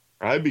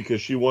 right?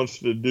 Because she wants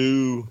to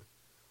do,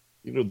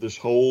 this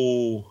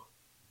whole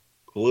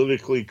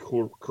politically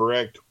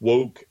correct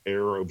woke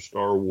era of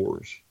Star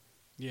Wars.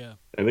 Yeah.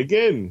 And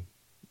again,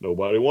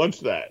 nobody wants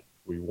that.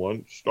 We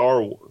want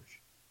Star Wars.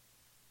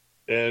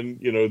 And,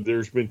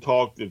 there's been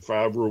talk that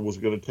Favreau was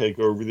going to take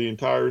over the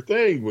entire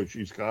thing, which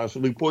she's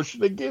constantly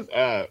pushing against.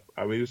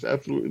 It's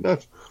absolutely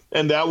nuts.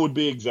 And that would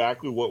be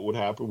exactly what would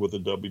happen with the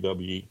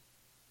WWE.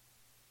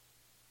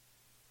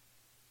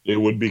 It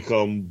would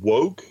become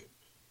woke,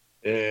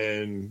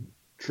 and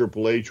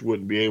Triple H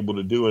wouldn't be able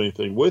to do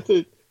anything with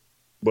it.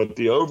 But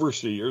the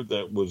overseer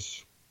that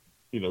was,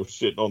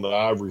 sitting on the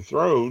ivory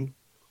throne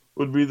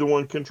would be the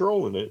one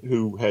controlling it,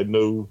 who had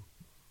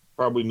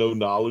probably no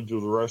knowledge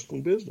of the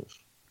wrestling business.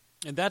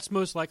 And that's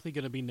most likely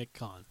going to be Nick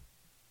Khan.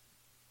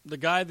 The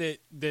guy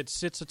that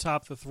sits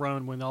atop the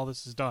throne when all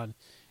this is done.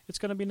 It's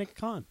going to be Nick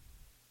Khan.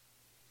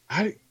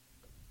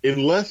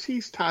 Unless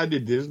he's tied to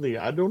Disney,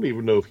 I don't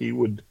even know if he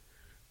would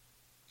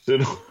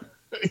sit on.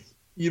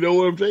 You know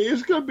what I'm saying?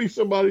 It's going to be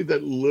somebody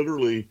that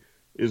literally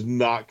is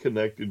not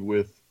connected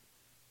with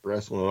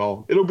wrestling at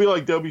all. It'll be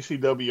like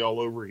WCW all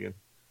over again.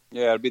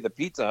 Yeah, it'll be the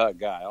Pizza Hut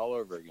guy all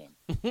over again.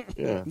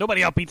 Yeah.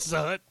 Nobody out Pizza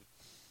Hut.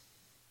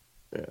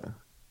 Yeah.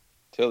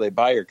 Till they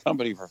buy your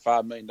company for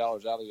 $5 million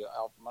out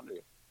from under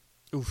you.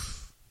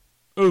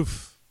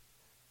 Oof.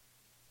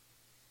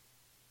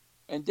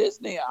 And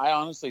Disney, I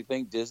honestly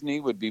think Disney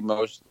would be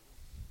most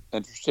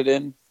interested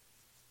in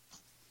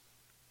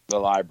the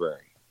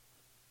library.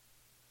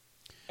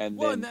 And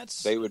then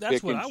they would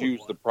pick and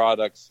choose the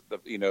products.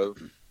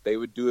 They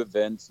would do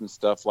events and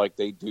stuff like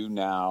they do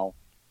now.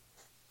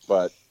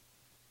 But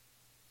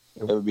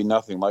it would be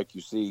nothing like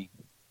you see.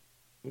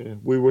 Yeah,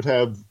 we would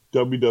have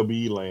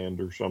WWE Land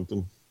or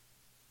something.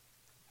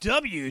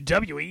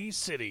 WWE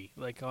City,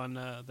 like on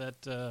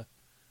that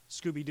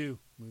Scooby-Doo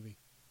movie.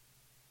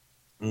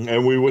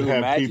 And we would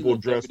have people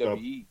dressed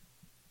WWE, up.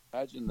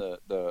 Imagine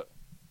the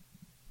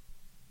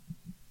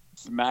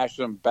smash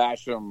 'em,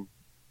 bash 'em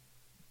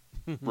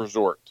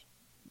resort,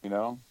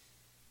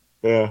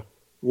 Yeah,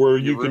 where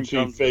you could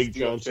see fake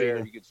John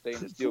Cena. You could stay in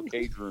the steel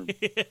cage room.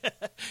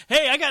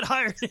 Hey, I got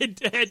hired at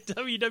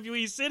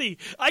WWE City.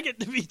 I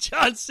get to be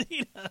John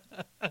Cena.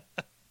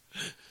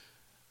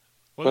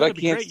 But I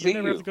can't see you. You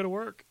never have to go to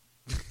work.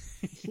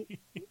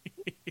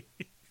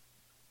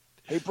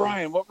 Hey,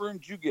 Brian, what room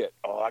did you get?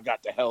 Oh, I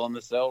got the Hell in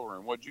the Cell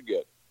room. What'd you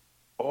get?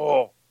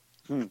 Oh,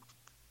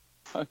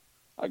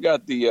 I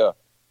got the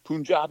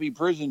Punjabi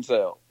prison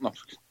cell. No.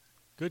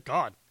 Good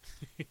God.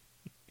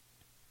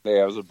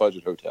 Yeah, it was a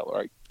budget hotel,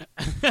 right?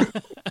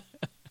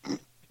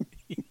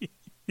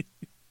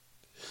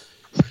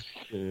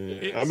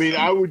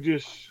 I would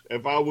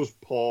if I was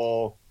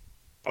Paul,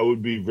 I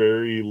would be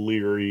very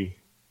leery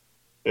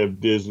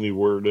if Disney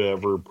were to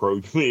ever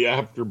approach me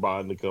after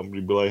buying the company,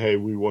 be like, hey,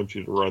 we want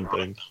you to run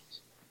things.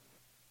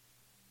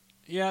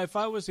 Yeah, if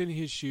I was in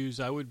his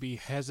shoes, I would be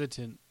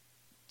hesitant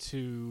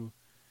to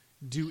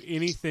do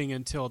anything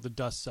until the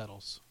dust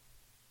settles.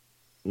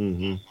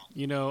 Mm-hmm.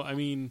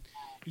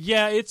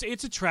 Yeah, it's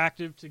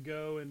attractive to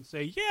go and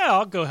say, yeah,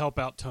 I'll go help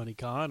out Tony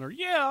Khan, or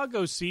yeah, I'll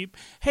go see.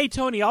 Hey,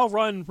 Tony, I'll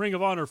run Ring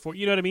of Honor for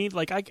you. Know what I mean?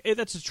 Like,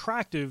 that's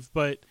attractive,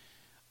 but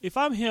if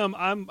I'm him,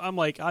 I'm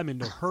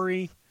in a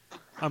hurry.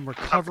 I'm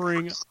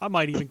recovering. I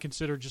might even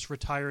consider just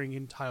retiring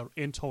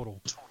in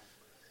total.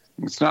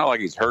 It's not like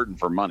he's hurting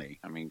for money.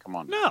 I mean, come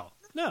on. No.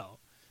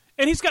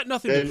 And he's got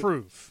nothing to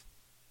prove.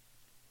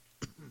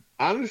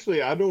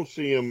 Honestly, I don't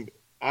see him.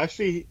 I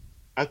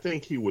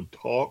think he would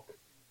talk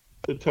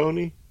to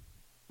Tony,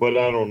 but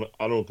I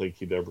don't think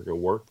he'd ever go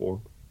work for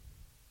him.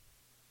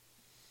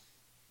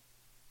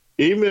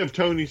 Even if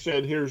Tony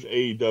said, here's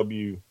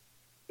AEW,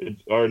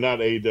 or not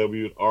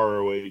AEW,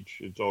 ROH,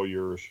 it's all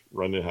yours.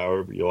 Run it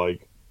however you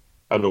like.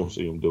 I don't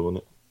see him doing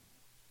it.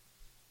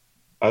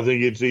 I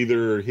think it's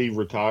either he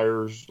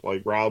retires,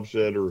 like Rob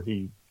said, or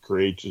he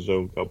creates his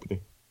own company.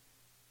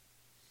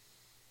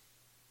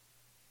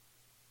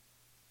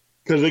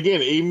 Because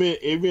again,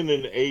 even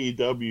in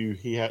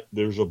AEW,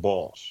 there's a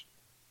boss.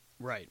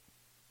 Right.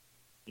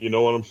 You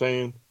know what I'm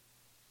saying?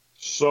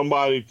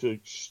 Somebody to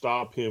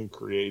stop him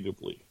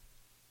creatively.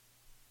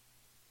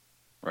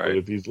 Right. But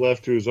if he's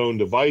left to his own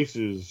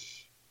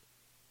devices,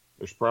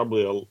 there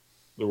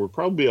would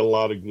probably be a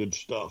lot of good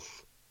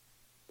stuff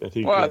that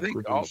he could I think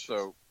produce.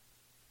 Also,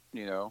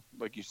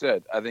 like you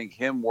said, I think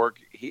it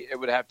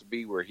would have to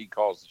be where he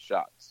calls the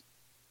shots.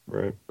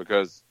 Right.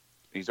 Because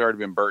he's already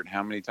been burnt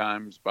how many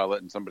times by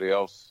letting somebody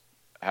else,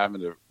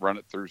 having to run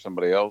it through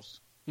somebody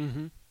else?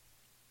 Mm-hmm.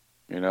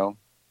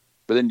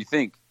 But then you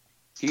think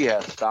he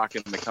has stock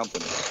in the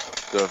company.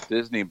 So if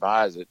Disney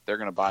buys it, they're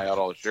going to buy out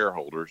all the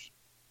shareholders.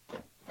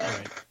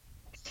 Right.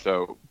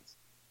 So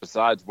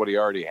besides what he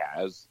already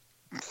has,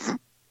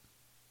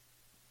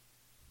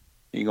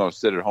 he's going to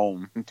sit at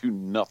home and do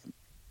nothing.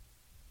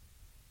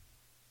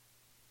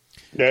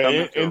 Yeah,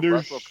 Coming to and a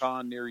there's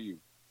WrestleCon near you.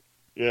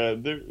 yeah,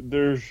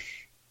 there's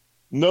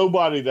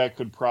nobody that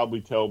could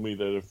probably tell me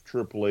that if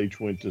Triple H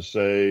went to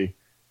say,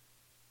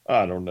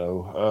 I don't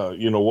know,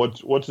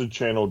 what's a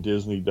channel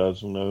Disney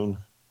doesn't own?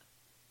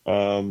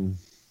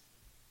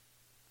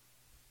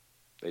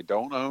 They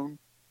don't own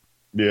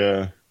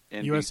Yeah.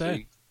 NBC.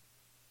 USA.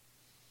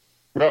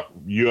 No,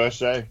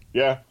 USA.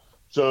 Yeah.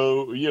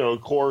 So,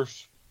 of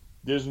course,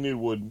 Disney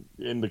would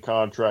end the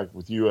contract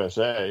with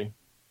USA,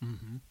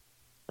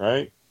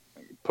 right?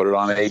 Put it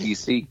on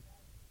ABC.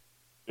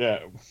 Yeah.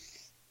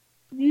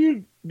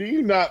 Do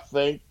you not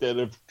think that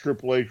if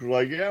Triple H was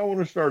like, yeah, I want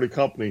to start a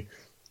company,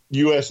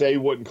 USA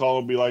wouldn't call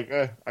and be like,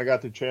 I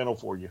got the channel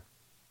for you.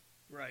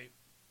 Right.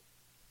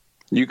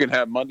 You can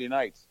have Monday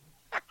nights.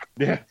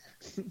 Yeah.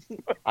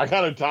 I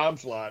got a time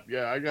slot.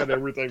 Yeah, I got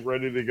everything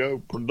ready to go.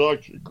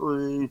 Production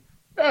crew.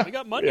 Yeah, We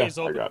got Mondays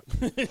I open. got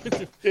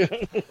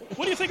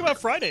What do you think about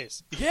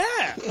Fridays?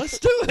 Yeah, let's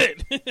do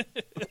it.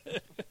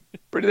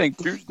 What do you think?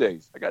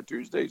 Tuesdays. I got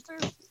Tuesdays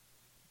too.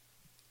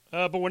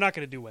 But we're not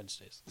going to do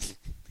Wednesdays.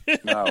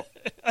 No.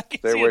 I can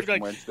Stay see away it from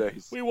like,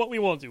 Wednesdays. We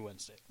won't do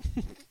Wednesday.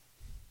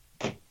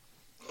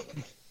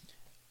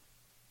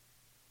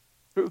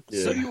 Who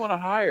do you want to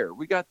hire?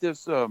 We got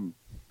this.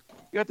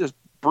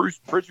 Bruce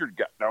Pritchard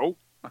guy. No.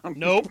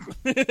 Nope.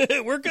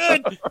 We're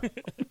good.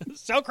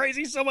 So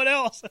crazy, someone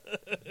else.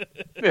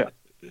 Yeah.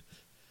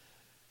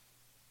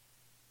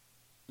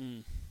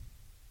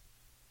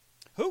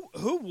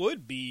 Who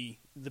would be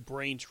the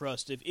brain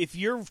trust if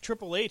you're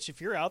Triple H? If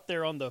you're out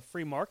there on the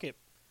free market,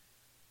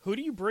 who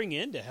do you bring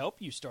in to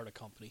help you start a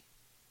company?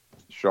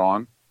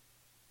 Sean.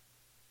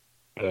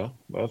 Yeah,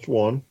 that's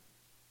one.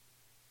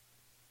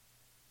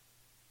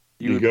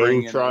 You would go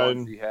bring in try once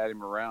and- he had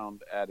him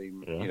around at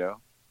him. Yeah.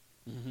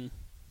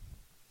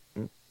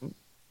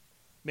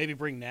 Maybe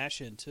bring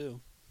Nash in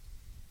too.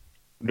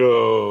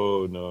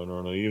 No.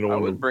 You don't I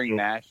want would bring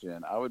Nash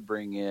in. I would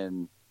bring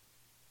in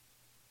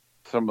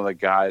some of the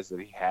guys that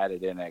he had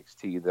at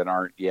NXT that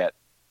aren't yet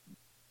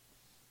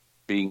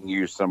being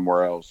used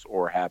somewhere else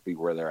or happy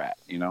where they're at,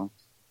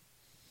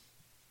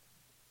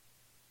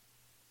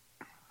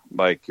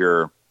 Like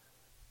the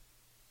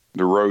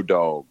Road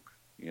Dogg,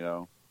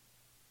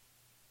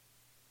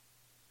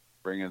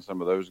 Bring in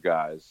some of those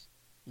guys.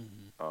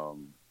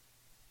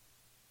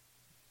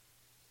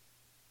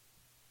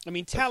 I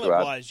mean,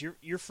 talent-wise,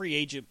 your free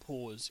agent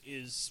pool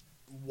is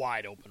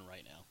wide open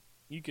right now.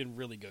 You can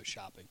really go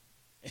shopping.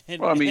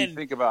 And,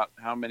 think about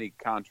how many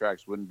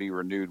contracts wouldn't be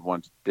renewed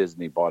once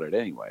Disney bought it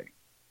anyway.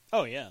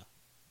 Oh yeah,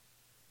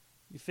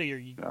 you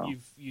figure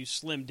you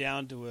slim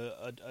down to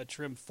a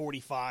trim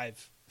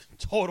 45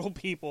 total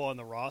people on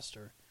the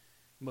roster,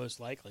 most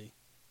likely.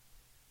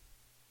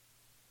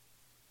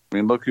 I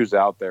mean, look who's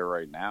out there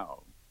right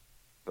now.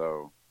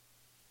 So,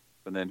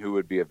 and then who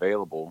would be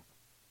available?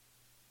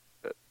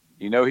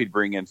 He'd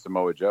bring in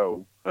Samoa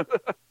Joe.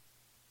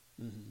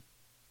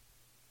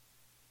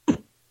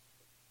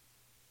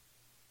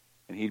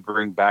 And he'd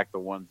bring back the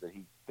ones that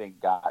he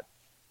think got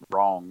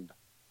wronged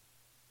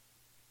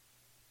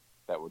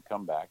that would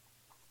come back.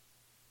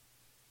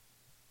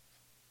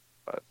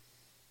 But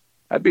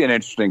that'd be an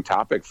interesting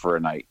topic for a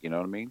night, you know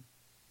what I mean?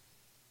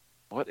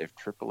 What if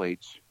Triple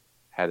H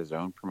had his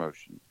own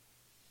promotion?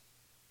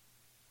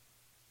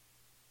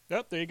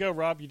 Yep, there you go,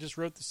 Rob. You just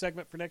wrote the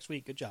segment for next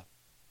week. Good job.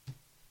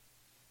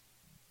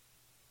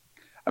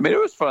 I mean, it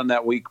was fun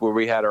that week where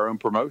we had our own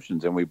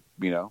promotions and we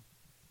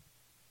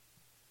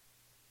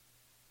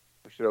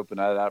should open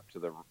that up to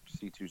the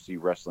C2C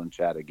wrestling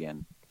chat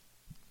again.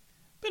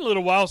 Been a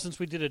little while since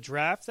we did a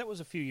draft. That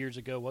was a few years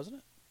ago, wasn't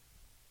it?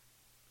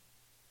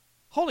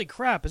 Holy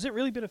crap, has it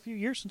really been a few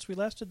years since we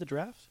last did the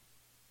draft?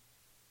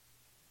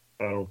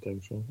 I don't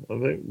think so. I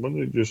think,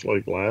 wasn't it just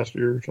like last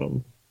year or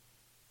something?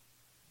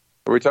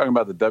 Are we talking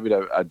about the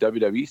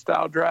WWE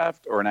style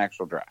draft or an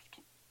actual draft?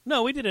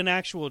 No, we did an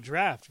actual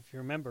draft, if you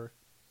remember.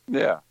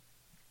 Yeah.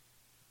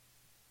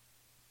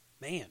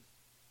 Man,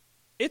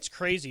 it's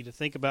crazy to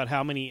think about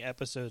how many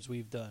episodes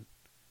we've done.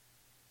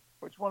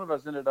 Which one of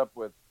us ended up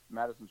with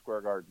Madison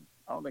Square Garden?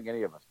 I don't think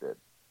any of us did.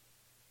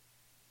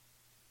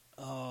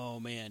 Oh,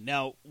 man.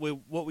 Now,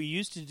 what we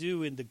used to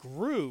do in the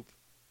group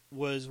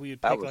was we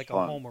would pick like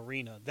fun. a home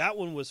arena. That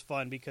one was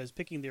fun because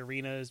picking the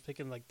arena is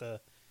picking like the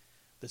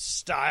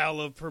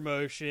style of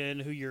promotion,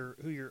 who your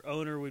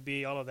owner would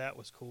be, all of that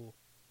was cool.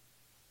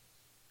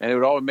 And it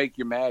would always make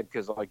you mad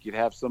because like you'd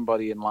have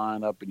somebody in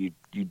line up and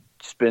you'd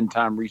spend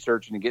time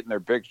researching and getting their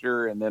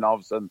picture, and then all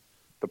of a sudden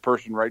the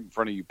person right in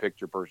front of you picked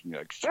your person. You're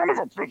like, son of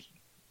a bitch.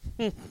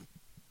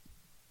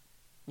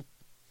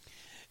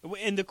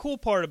 And the cool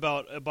part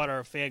about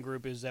our fan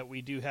group is that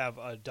we do have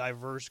a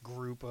diverse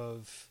group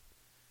of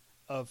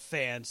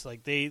fans.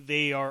 Like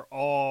they are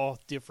all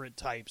different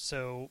types.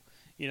 So,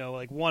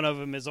 like one of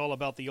them is all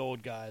about the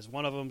old guys.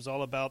 One of them is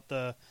all about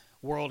the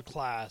world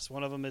class.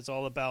 One of them is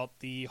all about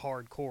the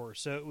hardcore.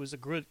 So it was a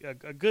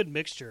good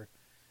mixture.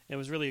 It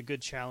was really a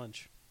good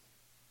challenge.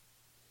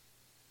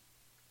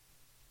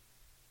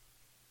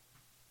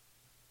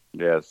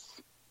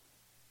 Yes.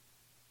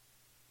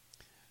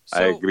 So,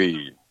 I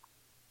agree.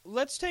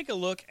 let's take a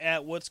look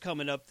at what's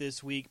coming up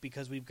this week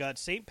because we've got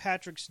St.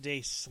 Patrick's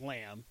Day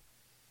Slam.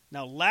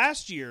 Now,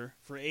 last year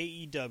for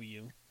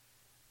AEW,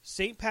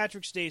 St.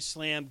 Patrick's Day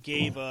Slam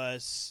gave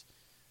us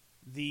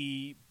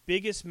the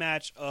biggest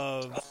match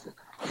of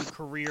the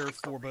career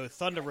for both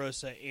Thunder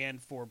Rosa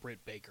and for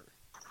Britt Baker,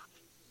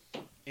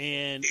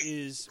 and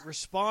is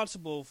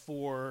responsible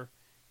for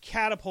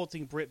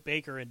catapulting Britt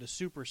Baker into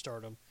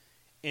superstardom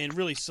and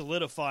really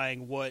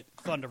solidifying what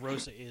Thunder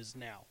Rosa is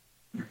now.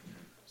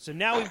 So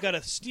now we've got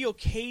a steel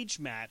cage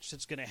match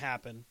that's going to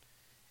happen,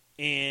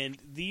 and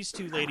these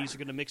two ladies are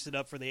going to mix it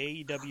up for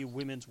the AEW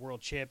Women's World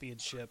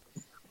Championship.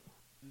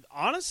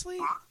 Honestly,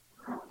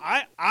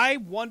 I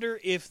wonder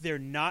if they're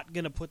not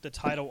going to put the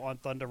title on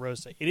Thunder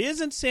Rosa. It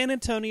is in San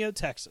Antonio,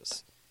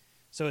 Texas,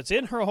 so it's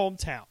in her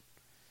hometown.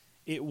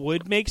 It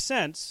would make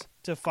sense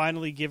to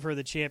finally give her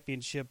the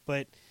championship,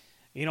 but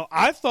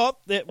I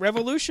thought that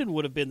Revolution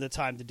would have been the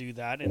time to do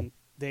that, and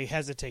they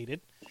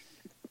hesitated.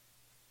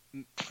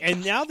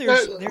 And now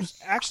there's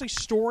actually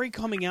story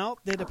coming out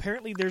that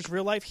apparently there's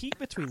real life heat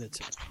between the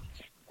two.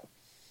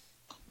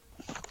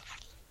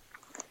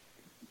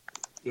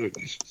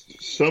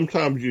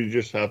 Sometimes you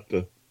just have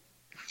to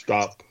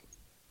stop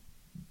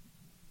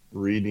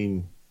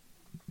reading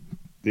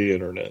the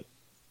internet.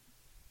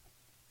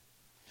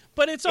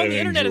 But it's on the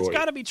internet. It's enjoy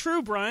got to be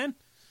true, Brian.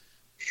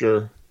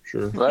 Sure.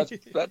 Well,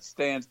 that's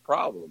Stan's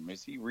problem,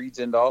 is he reads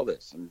into all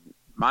this. In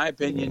my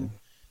opinion,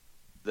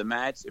 the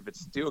match, if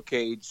it's steel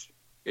cage,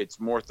 it's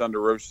more Thunder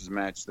Rosa's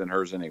match than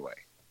hers anyway.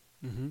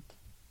 Mm-hmm.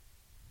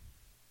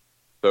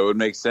 So it would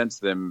make sense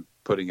them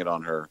putting it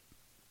on her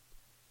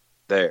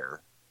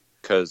there,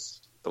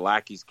 because the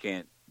lackeys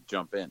can't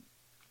jump in.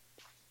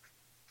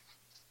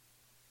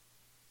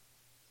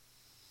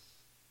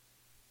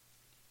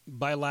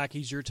 By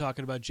lackeys, you're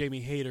talking about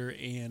Jamie Hayter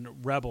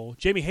and Rebel.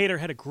 Jamie Hayter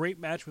had a great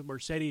match with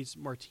Mercedes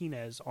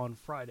Martinez on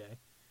Friday.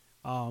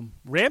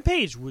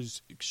 Rampage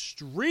was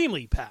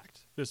extremely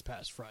packed this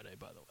past Friday,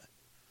 by the way.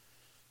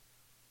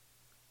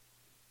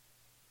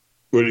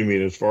 What do you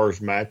mean, as far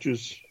as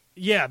matches?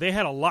 Yeah, they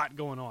had a lot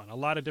going on. A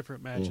lot of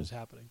different matches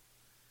happening.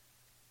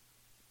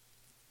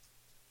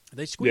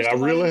 They squeezed. Yeah, I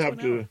really have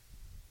to.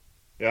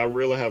 Yeah, I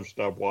really have to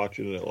stop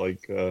watching it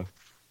like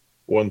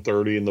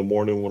 1:30 in the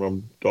morning when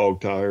I'm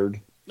dog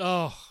tired.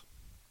 Oh,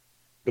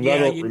 because I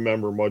don't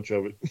remember much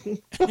of it.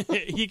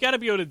 You got to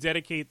be able to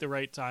dedicate the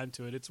right time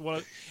to it. It's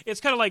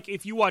kind of like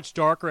if you watch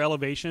Dark or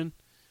Elevation,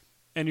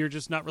 and you're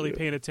just not really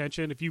paying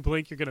attention. If you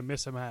blink, you're going to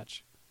miss a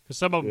match because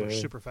some of them are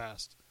super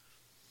fast.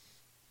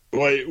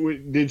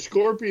 Wait, did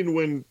Scorpion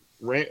win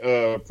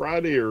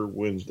Friday or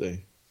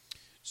Wednesday?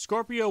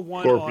 Scorpio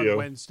won on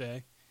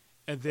Wednesday,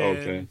 and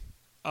then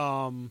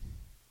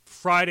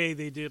Friday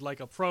they did like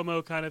a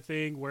promo kind of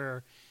thing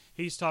where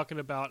he's talking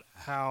about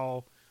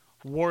how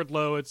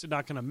Wardlow, it's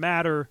not going to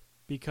matter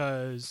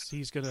because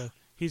he's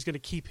gonna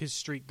keep his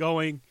streak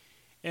going,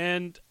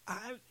 and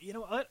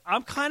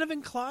I'm kind of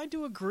inclined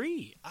to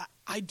agree.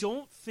 I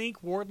don't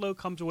think Wardlow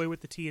comes away with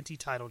the TNT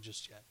title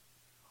just yet.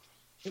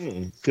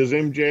 Because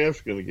MJF's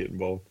going to get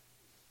involved.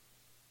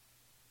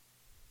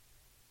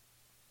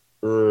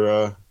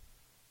 Or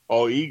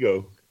all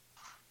ego.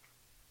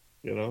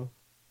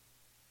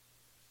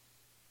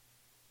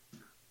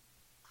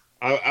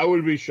 I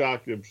would be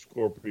shocked if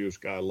Scorpio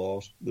Sky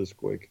lost this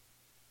quick.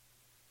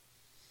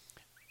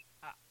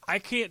 I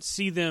can't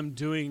see them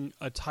doing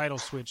a title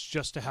switch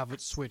just to have it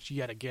switch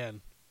yet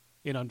again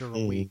in under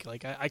a week.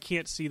 Like I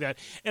can't see that.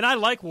 And I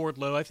like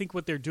Wardlow. I think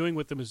what they're doing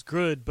with them is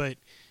good, but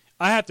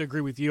I have to agree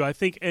with you. I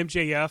think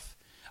MJF,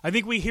 I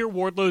think we hear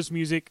Wardlow's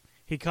music,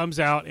 he comes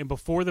out, and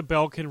before the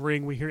bell can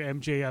ring, we hear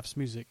MJF's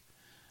music.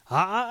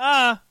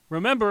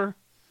 Remember,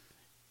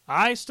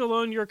 I still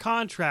own your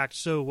contract,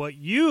 so what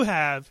you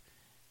have,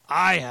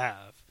 I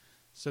have.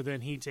 So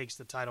then he takes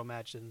the title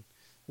match, and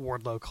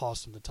Wardlow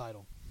costs him the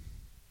title.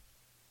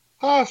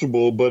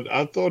 Possible, but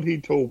I thought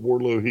he told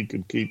Wardlow he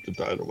could keep the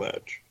title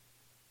match.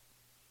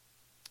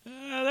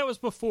 That was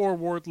before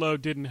Wardlow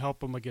didn't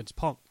help him against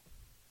Punk.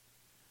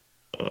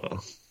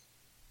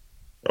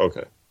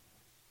 Okay.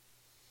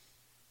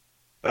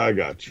 I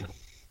got you.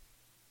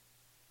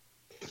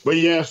 But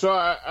yeah, so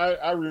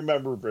I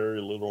remember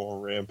very little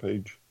on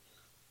Rampage.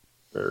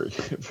 Very,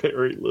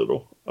 very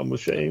little. I'm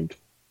ashamed.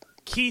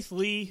 Keith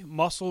Lee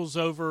muscles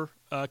over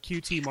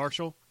QT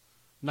Marshall.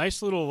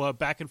 Nice little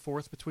back and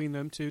forth between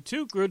them two.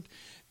 Two good.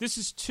 This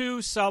is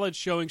two solid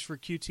showings for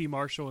QT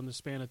Marshall in the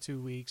span of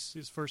 2 weeks.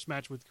 His first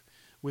match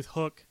with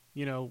Hook,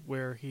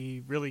 where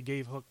he really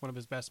gave Hook one of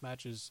his best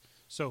matches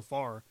so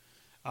far.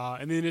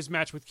 And then his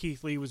match with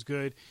Keith Lee was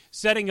good,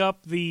 setting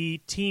up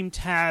the Team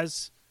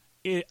Taz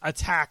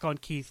attack on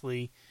Keith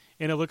Lee.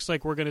 And it looks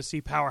like we're going to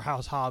see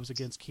Powerhouse Hobbs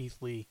against Keith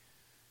Lee,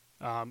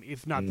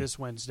 if not this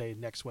Wednesday,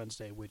 next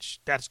Wednesday, which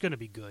that's going to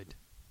be good.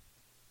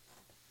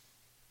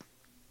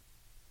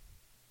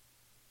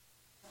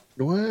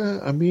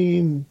 Well, I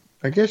mean,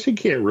 I guess he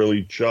can't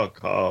really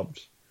chuck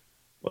Hobbs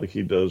like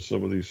he does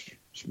some of these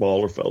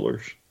smaller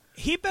fellers.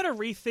 He better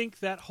rethink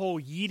that whole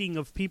yeeting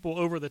of people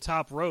over the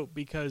top rope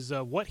because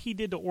what he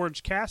did to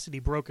Orange Cassidy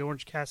broke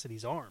Orange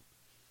Cassidy's arm.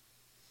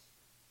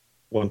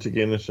 Once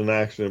again, it's an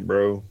accident,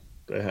 bro.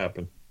 That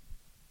happened.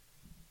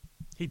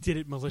 He did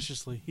it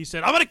maliciously. He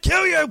said, "I'm going to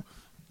kill you." No,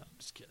 I'm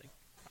just kidding.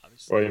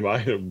 Obviously. Well, you might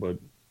have, but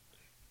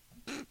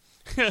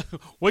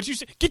What'd you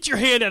say? Get your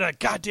hand out of that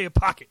goddamn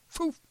pocket.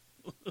 Poof.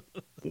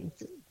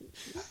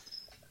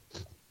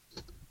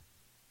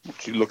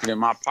 What you looking in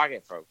my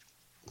pocket, folks?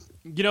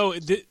 You know,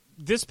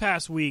 this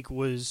past week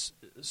was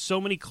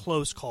so many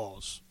close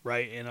calls,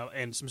 right?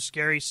 And some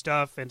scary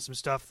stuff and some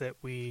stuff that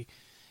we,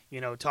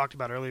 talked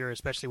about earlier,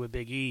 especially with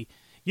Big E.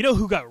 You know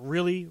who got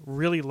really,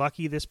 really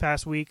lucky this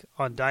past week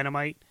on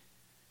Dynamite?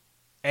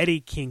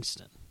 Eddie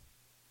Kingston.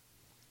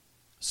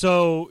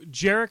 So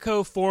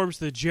Jericho forms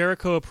the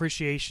Jericho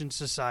Appreciation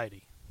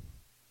Society.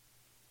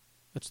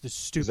 That's the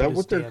stupidest. Is that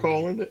what they're damn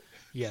calling name. it?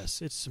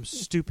 Yes, it's some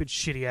stupid,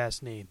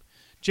 shitty-ass name.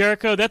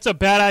 Jericho, that's a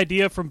bad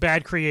idea from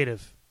Bad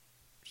Creative.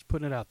 Just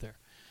putting it out there.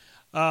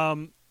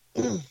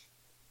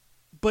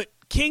 But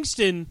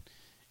Kingston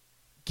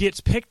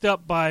gets picked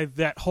up by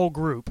that whole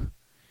group,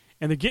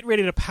 and they're getting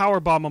ready to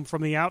powerbomb him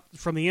from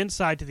the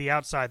inside to the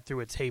outside through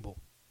a table.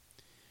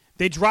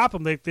 They drop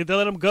him. They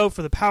let him go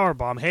for the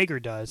powerbomb. Hager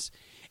does.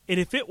 And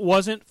if it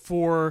wasn't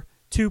for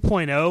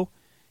 2.0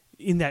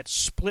 in that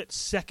split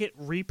second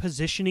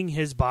repositioning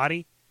his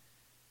body,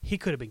 he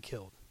could have been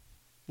killed.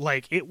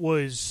 Like, it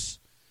was...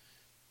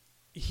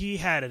 He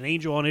had an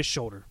angel on his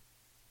shoulder.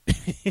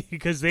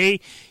 Because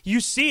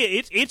you see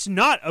it, it's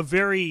not a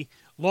very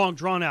long,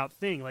 drawn-out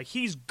thing. Like,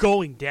 he's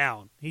going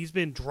down. He's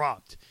been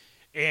dropped.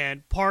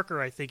 And Parker,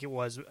 I think it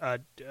was,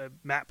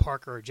 Matt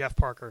Parker or Jeff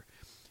Parker,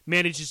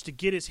 manages to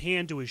get his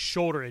hand to his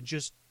shoulder and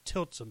just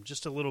tilts him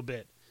just a little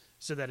bit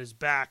so that his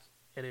back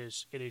and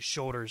his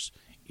shoulders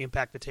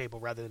impact the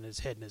table rather than his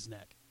head and his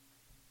neck.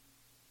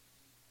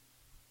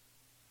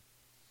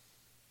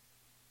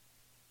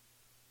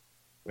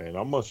 Man,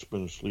 I must have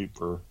been asleep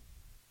for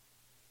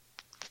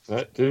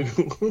that, too.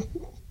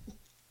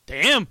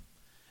 Damn.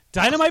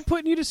 Dynamite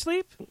putting you to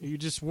sleep? You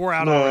just wore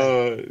out no,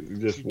 already?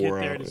 just wore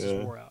out. It just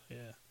wore out,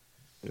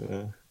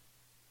 yeah.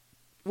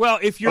 Well,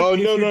 if you're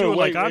doing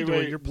like I'm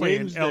doing, you're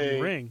playing Wednesday,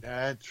 Elden Ring.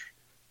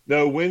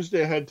 No,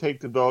 Wednesday I had to take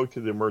the dog to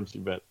the emergency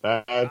vet.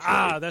 That's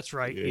right. That's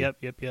right. Yeah.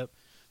 Yep.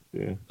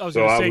 Yeah. I was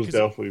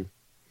definitely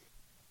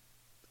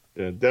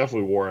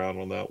wore out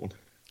on that one.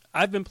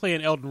 I've been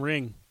playing Elden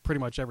Ring pretty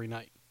much every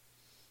night.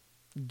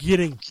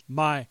 Getting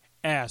my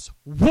ass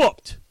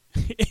whooped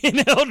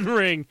in Elden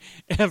Ring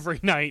every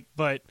night,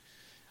 but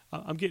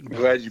I'm getting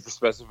better. Glad you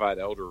specified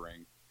Elden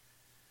Ring.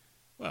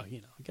 Well,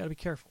 you got to be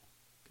careful.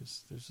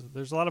 Because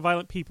there's a lot of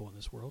violent people in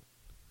this world.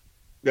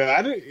 Yeah,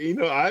 I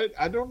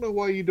don't know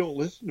why you don't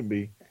listen to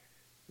me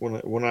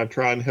when I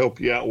try and help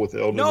you out with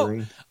Elden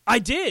Ring. I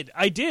did,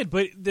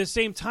 but at the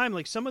same time,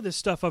 like some of this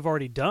stuff I've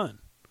already done.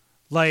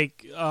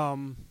 Like, I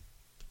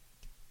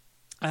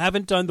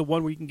haven't done the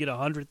one where you can get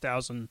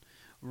 100,000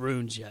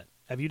 runes yet.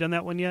 Have you done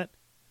that one yet?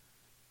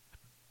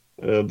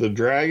 The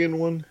dragon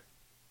one?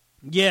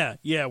 Yeah,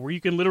 where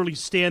you can literally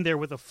stand there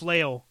with a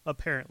flail,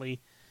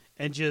 apparently,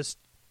 and just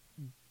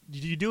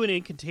you do an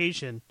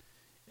incantation,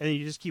 and then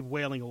you just keep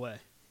wailing away.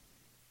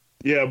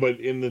 Yeah, but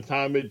in the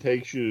time it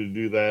takes you to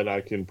do that, I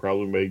can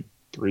probably make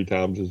 3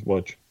 times as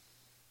much.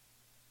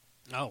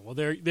 Oh, well,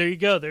 there you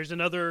go. There's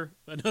another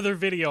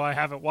video I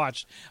haven't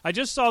watched. I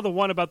just saw the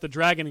one about the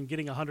dragon and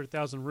getting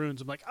 100,000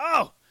 runes. I'm like,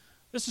 oh,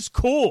 this is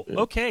cool. Yeah.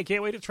 Okay,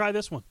 can't wait to try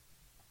this one.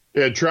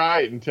 Yeah,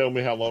 try it and tell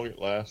me how long it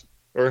lasts,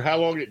 or how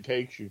long it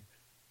takes you.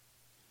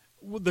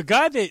 Well, the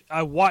guy that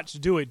I watched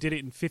do it did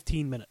it in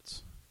 15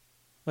 minutes.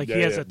 Like,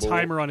 he has a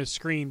timer on his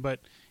screen, but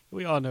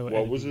we all know it.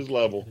 What was his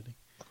level? Editing.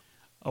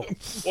 Oh.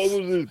 What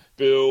was his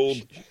build?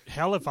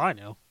 Hell if I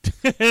know.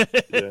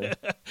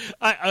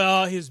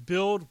 Yeah. His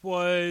build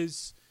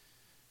was,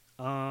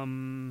 it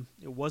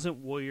wasn't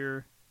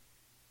warrior,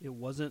 it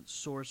wasn't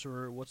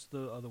sorcerer. What's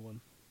the other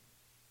one?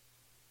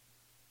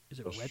 Is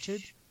it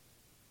wretched?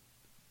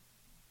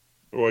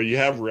 Well, you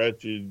have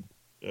wretched,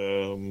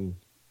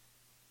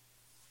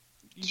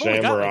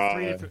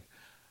 samurai.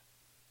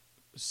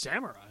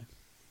 Samurai.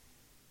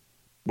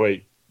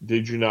 Wait,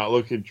 did you not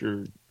look at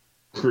your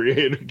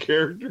creative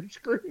character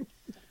screen?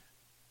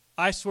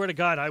 I swear to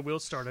God, I will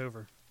start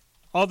over.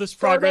 All this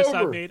progress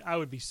I've made, I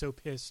would be so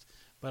pissed,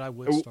 but I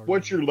would start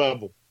What's over. your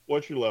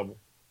level?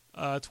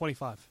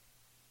 25.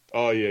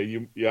 Oh, yeah,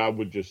 I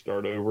would just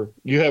start over.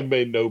 You have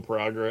made no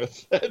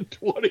progress at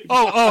 25.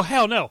 Oh,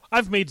 hell no.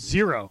 I've made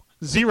zero.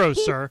 Zero,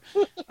 sir.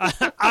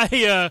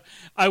 I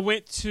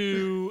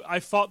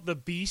fought the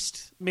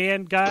Beast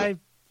Man guy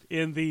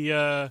in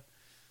the,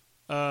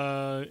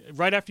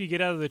 right after you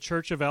get out of the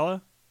Church of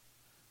Ella.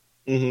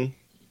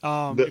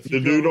 Mm-hmm. The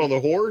dude on the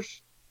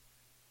horse?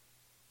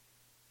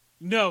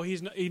 No,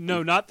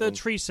 not the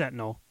Tree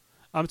Sentinel.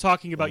 I'm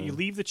talking about you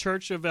leave the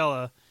Church of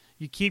Ella,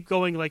 you keep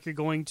going like you're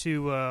going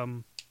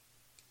to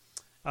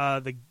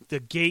the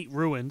gate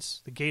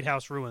ruins, the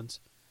gatehouse ruins.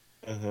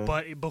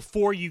 But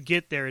before you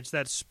get there, it's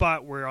that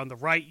spot where on the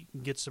right you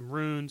can get some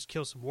runes,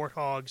 kill some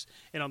warthogs,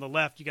 and on the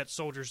left you got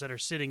soldiers that are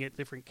sitting at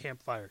different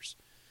campfires.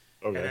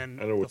 Okay,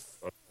 and I know the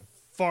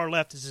far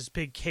left is this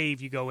big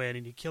cave you go in,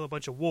 and you kill a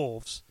bunch of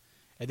wolves,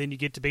 and then you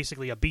get to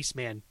basically a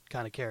Beastman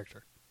kind of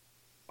character.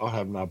 I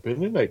have not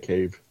been in that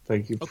cave.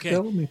 Thank you for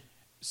telling me.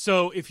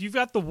 So if you've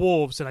got the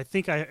wolves, and I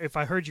think if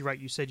I heard you right,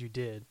 you said you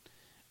did.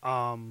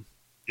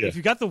 If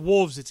you got the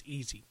wolves, it's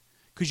easy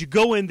because you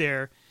go in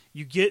there,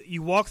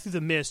 you walk through the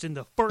mist, and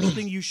the first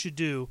thing you should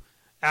do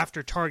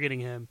after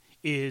targeting him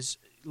is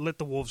let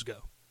the wolves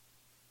go,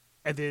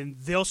 and then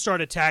they'll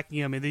start attacking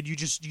him, and then you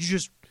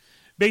just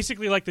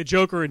basically like the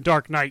Joker in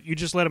Dark Knight, you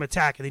just let him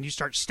attack, and then you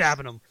start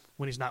stabbing him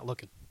when he's not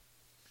looking.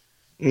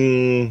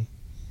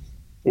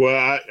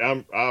 Well,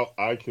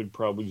 I could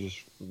probably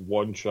just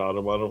one shot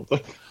him. I don't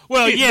think.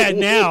 Well, yeah.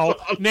 Now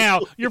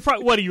you're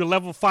probably what are you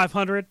level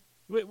 500?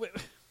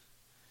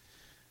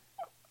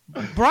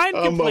 Brian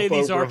can play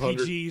these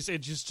RPGs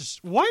and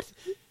just what?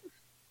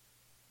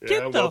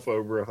 Yeah, I'm up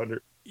over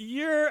 100.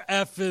 You're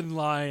effing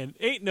lying.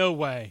 Ain't no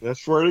way. I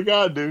swear to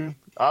God, dude.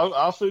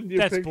 I'll send you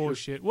a picture. That's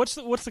bullshit. What's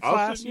the class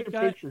I'll send you you a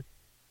got? picture.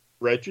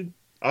 Wretched.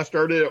 I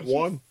started at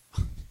 1.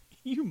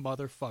 You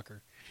motherfucker.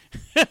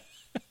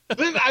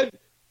 Then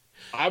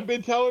I've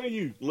been telling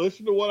you,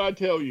 listen to what I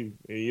tell you,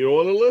 and you don't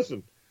want to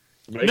listen.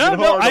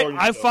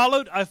 I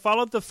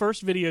followed the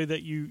first video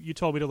that you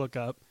told me to look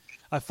up.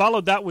 I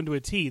followed that one to a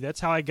T. That's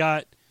how I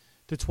got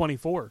to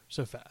 24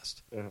 so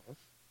fast.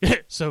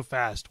 So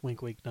fast.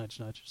 Wink, wink, nudge,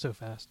 nudge. So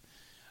fast.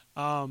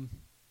 And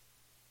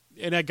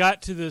I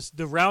got to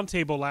the round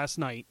table last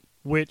night,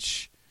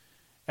 which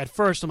at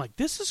first I'm like,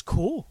 this is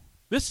cool.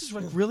 This is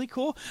really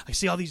cool. I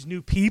see all these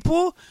new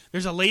people.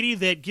 There's a lady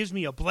that gives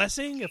me a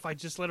blessing if I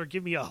just let her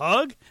give me a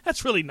hug.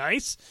 That's really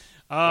nice.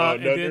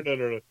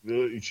 No.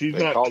 She's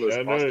not.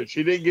 No,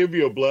 she didn't give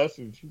you a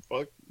blessing. She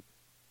fucked you.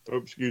 Oh,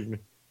 excuse me.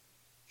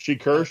 She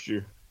cursed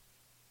you.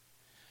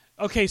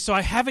 Okay, so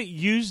I haven't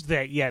used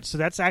that yet. So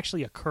that's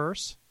actually a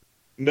curse?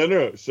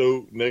 No.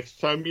 So next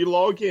time you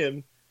log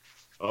in,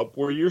 up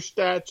where your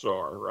stats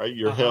are, right?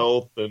 Your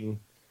health and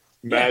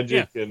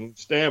magic and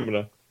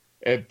stamina.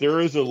 If there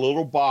is a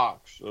little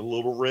box, a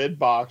little red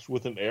box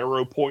with an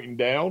arrow pointing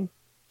down,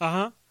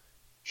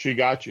 she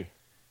got you.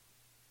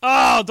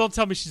 Oh, don't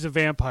tell me she's a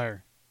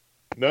vampire.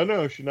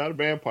 No, she's not a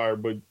vampire,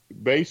 but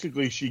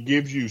basically she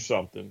gives you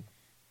something,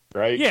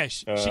 right? Yeah,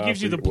 she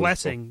gives you the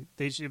blessing.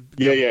 They should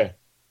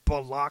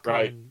Balak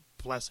and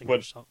blessing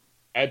or something.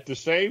 At the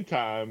same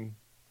time,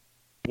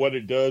 what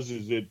it does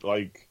is it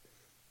like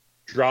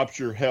drops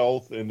your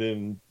health and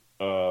then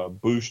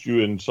boosts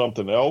you in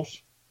something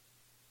else.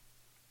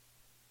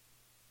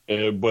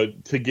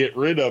 But to get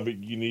rid of it,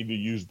 you need to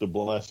use the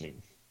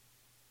blessing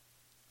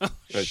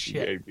that she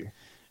gave you.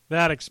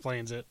 That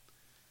explains it.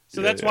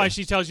 So that's why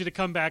she tells you to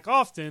come back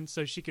often,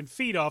 so she can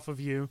feed off of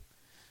you.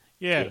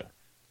 Yeah.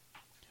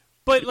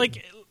 But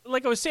like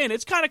I was saying,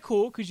 it's kind of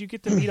cool because you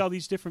get to meet all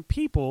these different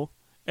people,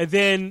 and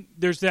then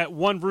there's that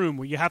one room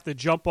where you have to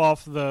jump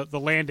off the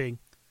landing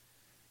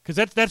because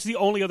that's the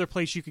only other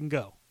place you can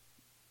go.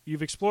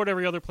 You've explored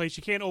every other place.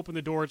 You can't open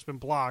the door; it's been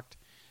blocked.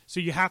 So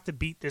you have to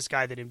beat this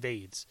guy that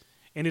invades.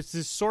 And it's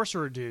this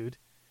sorcerer dude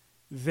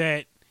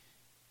that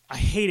I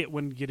hate it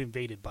when you get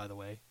invaded, by the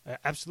way. I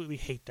absolutely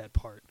hate that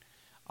part.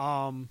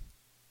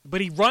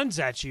 But he runs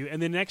at you, and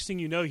the next thing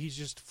you know, he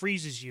just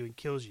freezes you and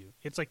kills you.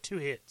 It's like 2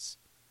 hits.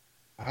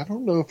 I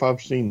don't know if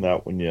I've seen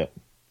that one yet.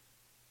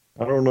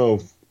 I don't know.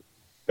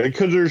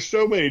 Because there's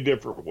so many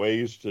different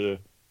ways to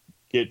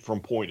get from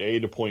point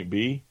A to point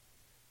B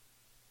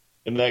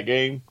in that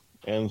game.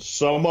 And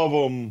some of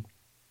them,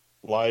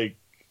 like,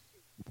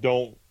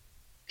 don't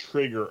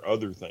trigger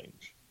other things,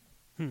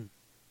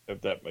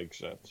 if that makes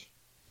sense.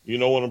 You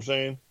know what I'm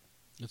saying?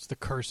 It's the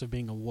curse of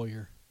being a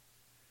warrior.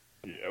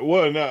 Yeah,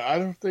 well, no, I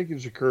don't think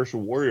it's a curse of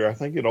warrior. I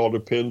think it all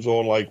depends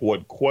on like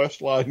what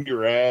quest line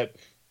you're at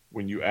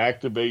when you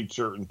activate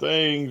certain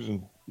things,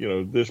 and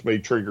this may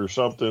trigger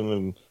something,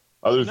 and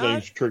other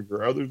things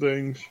trigger other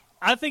things.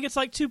 I think it's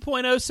like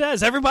 2.0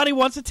 says. Everybody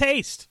wants a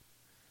taste.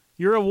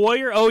 You're a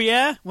warrior? Oh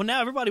yeah? Well,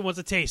 now everybody wants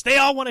a taste. They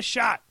all want a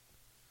shot.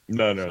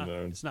 No.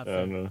 It's not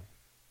fair. No.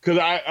 Because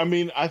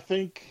I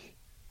think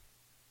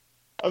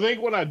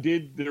when I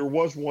did, there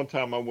was one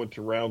time I went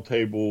to Round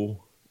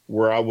Table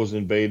where I was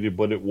invaded,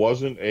 but it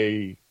wasn't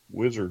a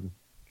wizard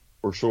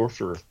or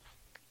sorcerer.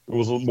 It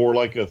was more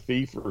like a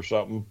thief or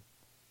something.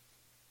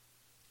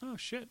 Oh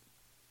shit!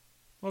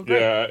 Well,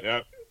 great.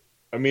 Yeah,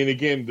 I mean,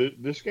 again,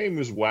 this game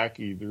is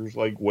wacky. There's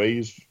like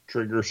ways to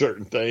trigger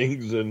certain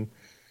things, and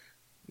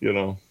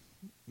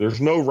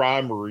there's no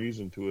rhyme or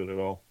reason to it at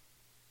all.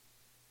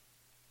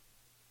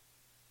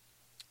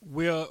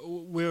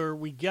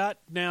 We got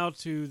now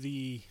to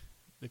the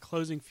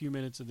closing few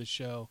minutes of the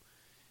show,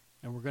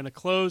 and we're going to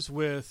close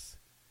with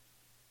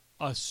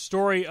a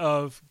story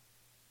of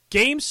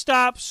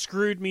GameStop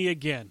screwed me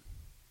again.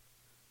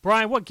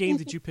 Brian, what game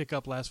did you pick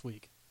up last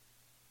week?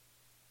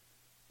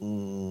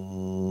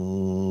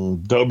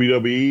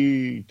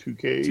 WWE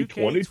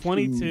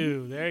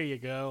 2K22. There you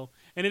go.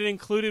 And it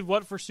included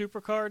what for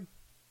SuperCard?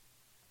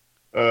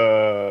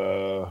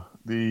 The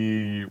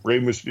Rey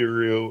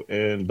Mysterio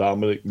and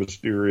Dominic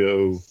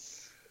Mysterio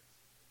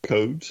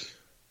codes.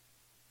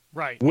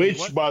 Right.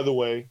 Which, by the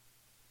way,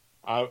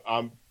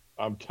 I'm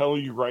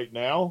telling you right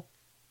now,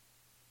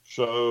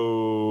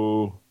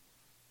 So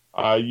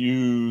I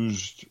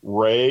used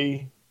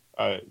Ray,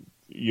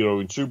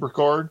 in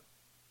SuperCard,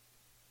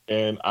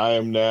 and I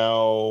am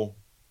now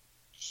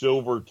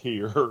silver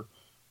tier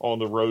on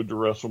the road to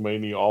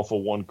WrestleMania off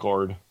of one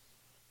card.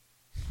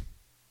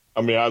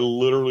 I mean, I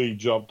literally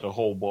jumped a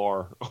whole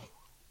bar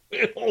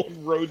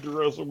on road to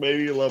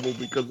WrestleMania level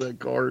because of that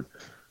card.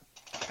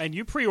 And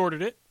you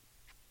pre-ordered it.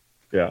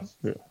 Yeah.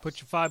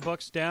 Put your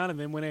 $5 down and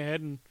then went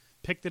ahead and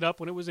picked it up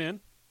when it was in.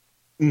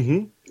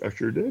 Mm-hmm. I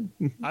sure did.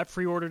 I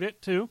pre-ordered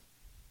it too.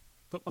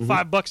 Put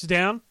my $5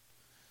 down.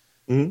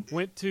 Mm-hmm.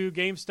 Went to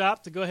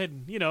GameStop to go ahead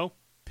and,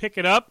 pick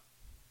it up.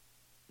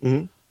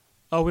 Mm-hmm.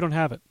 Oh, we don't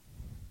have it.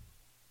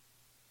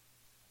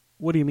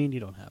 What do you mean you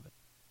don't have it?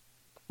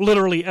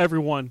 Literally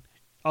everyone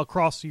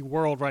across the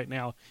world right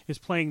now is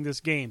playing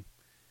this game.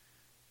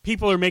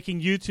 People are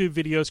making YouTube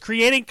videos,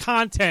 creating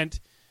content,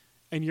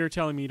 and you're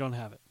telling me you don't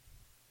have it.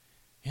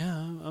 Yeah,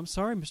 I'm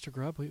sorry, Mr.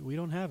 Grubb. We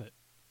don't have it.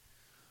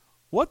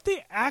 What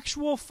the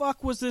actual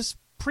fuck was this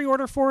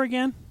pre-order for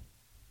again?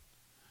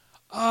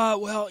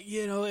 Well,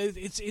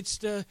 it's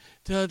the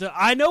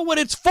I know what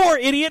it's for,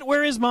 idiot.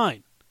 Where is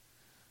mine?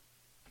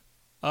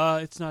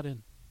 It's not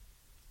in.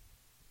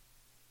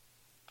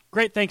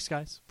 Great, thanks,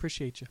 guys.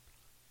 Appreciate you.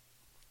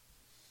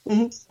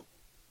 Mm-hmm.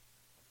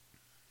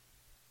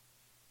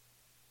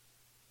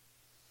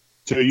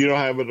 So you don't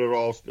have it at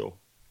all still?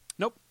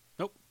 Nope.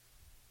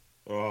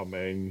 Oh,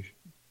 man.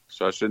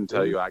 So I shouldn't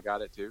tell you I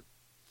got it too?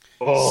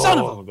 Oh, son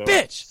of a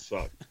bitch!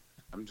 Suck.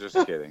 I'm just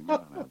kidding. I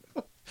don't have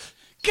it.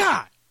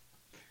 God!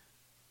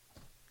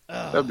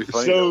 That would be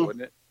funny, though,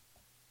 wouldn't it?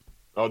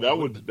 Oh, that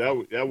would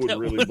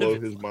really blow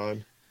his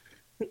mind.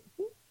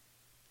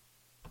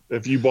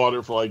 If you bought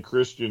it for like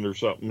Christian or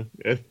something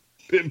and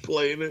been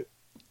playing it.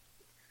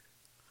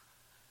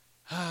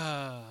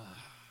 I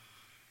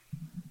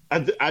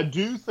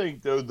do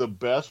think though the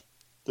best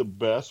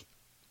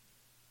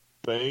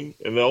thing,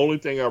 and the only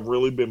thing I've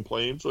really been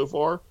playing so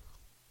far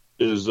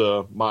is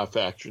My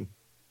Faction.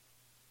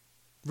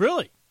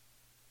 Really?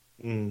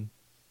 Mm.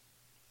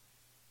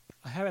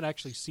 I haven't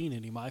actually seen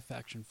any My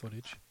Faction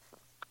footage.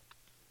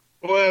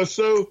 Well,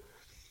 so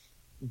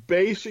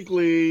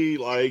basically,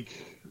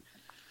 like,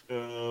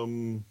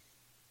 I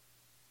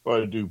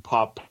do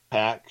pop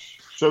packs.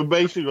 So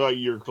basically, like,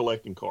 you're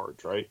collecting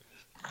cards, right?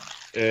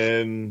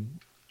 And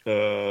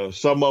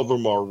some of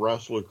them are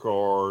wrestler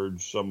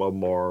cards, some of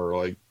them are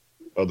like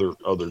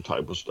other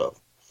type of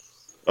stuff.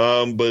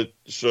 But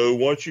so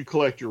once you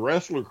collect your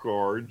wrestler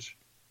cards,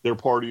 they're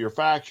part of your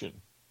faction,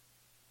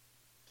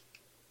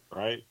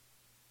 right?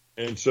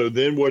 And so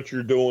then what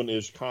you're doing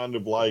is kind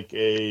of like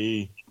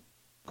a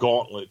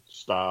gauntlet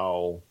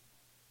style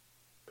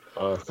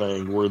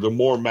thing, where the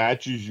more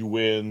matches you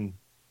win,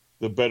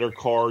 the better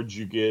cards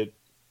you get,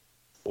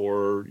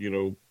 or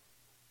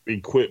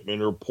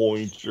equipment or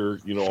points or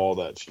all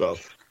that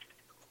stuff.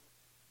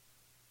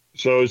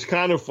 So it's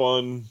kind of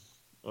fun.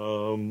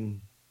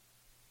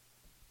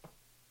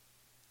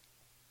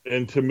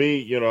 And to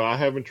me, I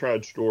haven't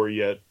tried story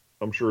yet.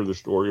 I'm sure the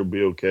story will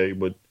be okay,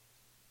 but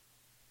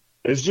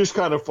it's just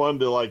kind of fun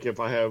to, like,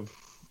 if I have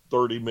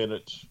 30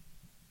 minutes,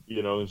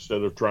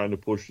 instead of trying to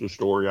push the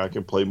story, I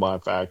can play My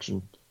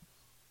Faction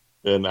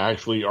and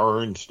actually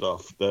earn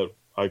stuff that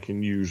I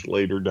can use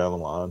later down the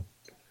line.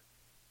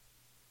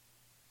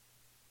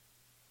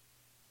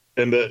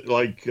 And that,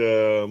 like,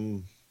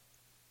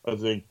 I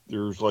think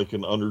there's like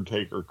an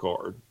Undertaker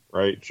card,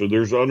 right? So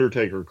there's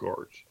Undertaker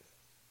cards.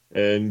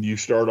 And you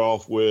start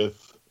off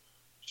with,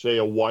 say,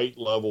 a white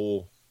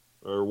level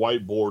or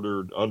white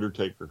bordered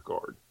Undertaker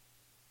card.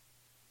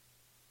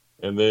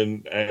 And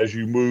then as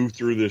you move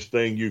through this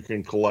thing, you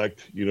can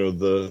collect,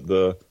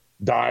 the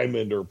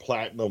diamond or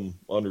platinum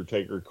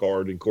Undertaker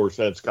card. And of course,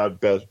 that's got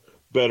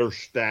better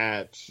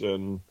stats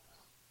and,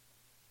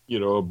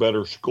 a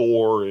better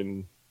score.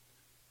 And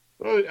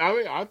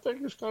I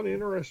think it's kind of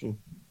interesting.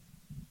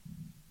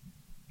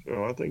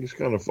 So I think it's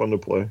kind of fun to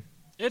play.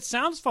 It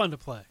sounds fun to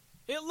play.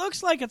 It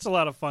looks like it's a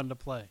lot of fun to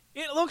play.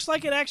 It looks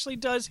like it actually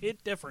does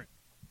hit different.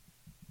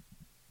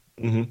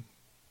 Mm-hmm.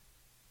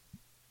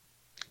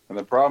 And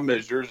the problem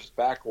is yours is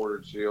back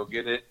ordered, so you'll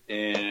get it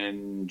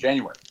in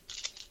January.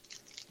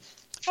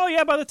 Oh,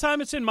 yeah, by the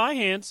time it's in my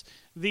hands,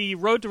 the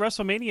Road to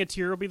WrestleMania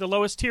tier will be the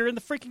lowest tier in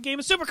the freaking game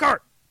of SuperCard.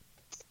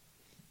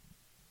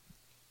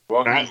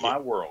 Welcome to my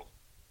world.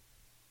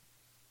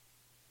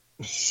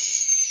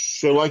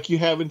 So, like, you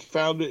haven't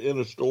found it in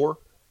a store?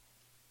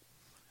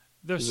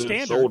 Is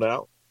it sold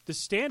out? The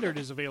standard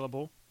is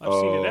available. I've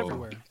seen it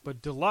everywhere,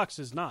 but deluxe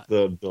is not.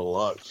 The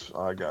deluxe,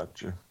 I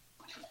got you.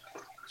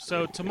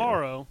 So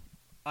tomorrow,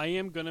 I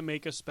am going to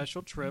make a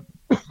special trip.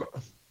 I'm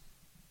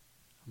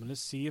going to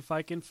see if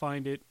I can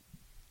find it.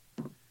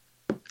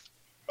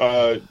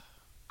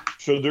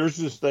 So there's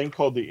this thing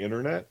called the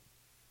internet,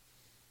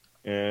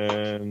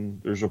 and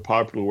there's a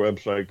popular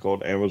website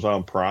called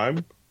Amazon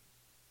Prime.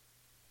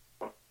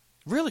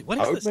 Really? What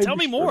is this? Tell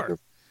me more.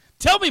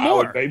 Tell me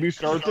more. I would maybe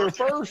start there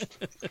first.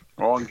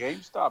 Well, and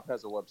GameStop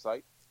has a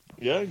website.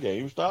 Yeah,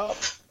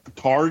 GameStop,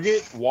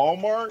 Target,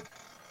 Walmart.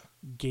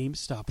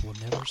 GameStop will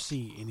never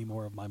see any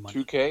more of my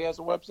money. 2K has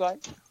a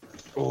website?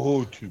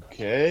 Oh,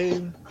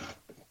 2K.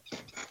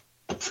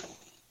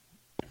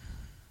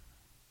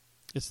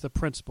 It's the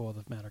principle of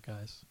the matter,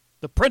 guys.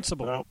 The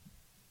principle. No,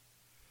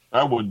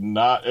 I would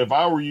not. If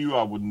I were you,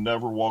 I would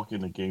never walk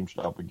into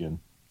GameStop again.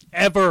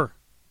 Ever.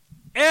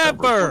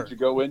 What you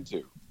go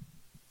into?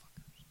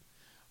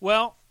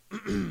 Well,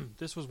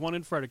 this was one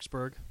in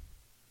Fredericksburg.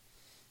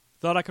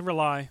 Thought I could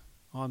rely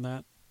on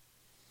that.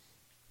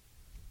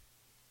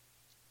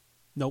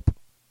 Nope.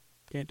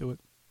 Can't do it.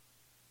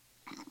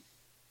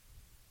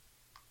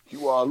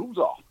 You are a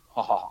loser.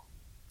 Ha ha.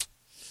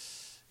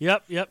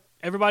 Yep.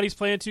 Everybody's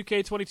playing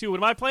 2K22. What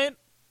am I playing?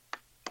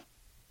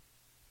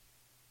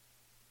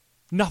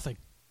 Nothing.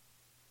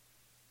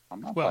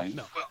 I'm not Well, playing.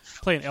 no.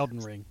 Playing Elden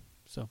Ring.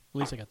 So at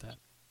least I got that.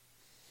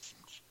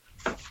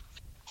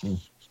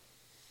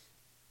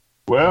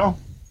 Well,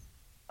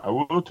 I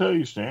will tell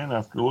you, Stan,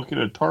 after looking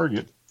at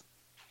Target,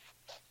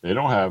 they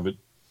don't have it.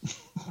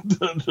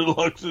 The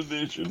deluxe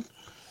edition.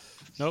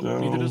 Nope, So,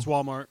 neither does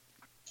Walmart.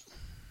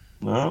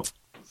 No.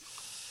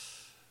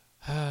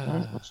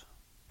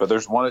 But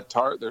there's one at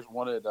There's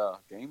one at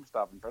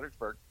GameStop in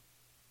Fredericksburg.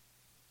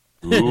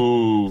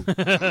 Ooh.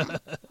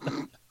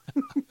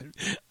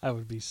 I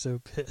would be so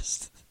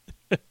pissed.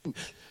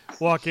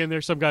 Walk in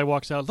there, some guy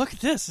walks out. Look at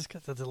this. It's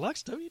got the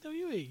deluxe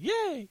WWE.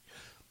 Yay.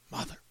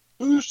 Mother.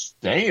 Who's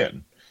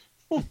Stan?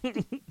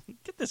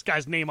 Get this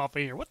guy's name off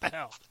of here. What the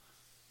hell?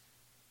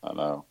 I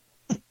know.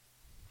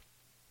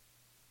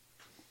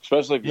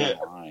 Especially if you're in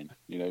line.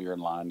 You know, you're in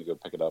line to go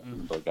pick it up,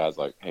 and the guy's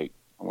like, hey,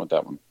 I want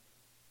that one.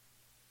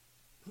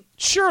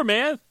 Sure,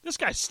 man. This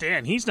guy's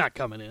Stan. He's not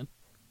coming in.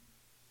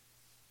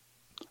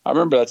 I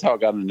remember that's how I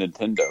got a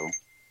Nintendo.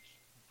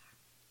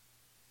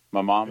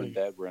 My mom and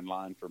dad were in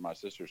line for my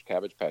sister's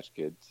Cabbage Patch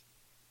Kids.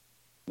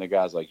 And the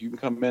guy's like, you can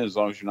come in as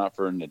long as you're not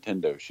for a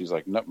Nintendo. She's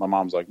like, no. My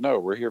mom's like, no,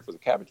 we're here for the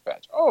Cabbage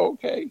Patch. Oh,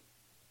 okay.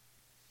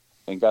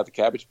 And got the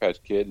Cabbage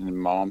Patch Kid, and my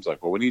mom's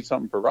like, well, we need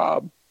something for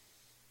Rob.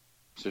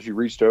 So she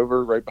reached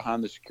over right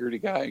behind the security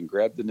guy and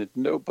grabbed the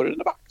Nintendo, put it in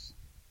the box,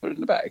 put it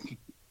in the bag.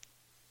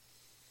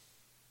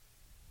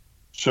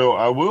 So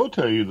I will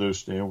tell you though,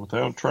 Stan,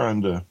 without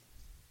trying to,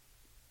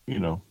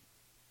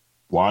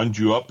 wind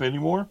you up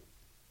anymore,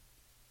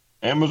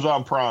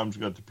 Amazon Prime's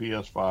got the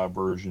PS5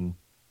 version.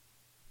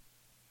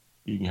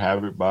 You can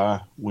have it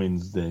by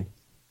Wednesday.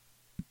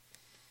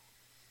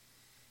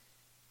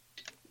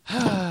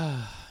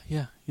 Yeah.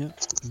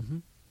 Mm-hmm.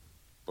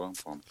 Bum,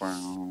 bum,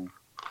 bum.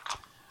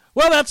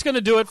 Well, that's going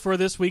to do it for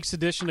this week's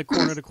edition of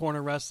Corner to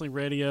Corner Wrestling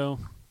Radio.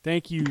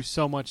 Thank you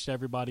so much to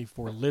everybody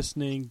for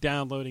listening,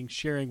 downloading,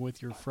 sharing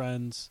with your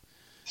friends.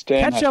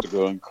 Stan has to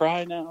go and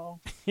cry now.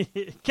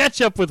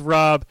 Catch up with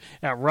Rob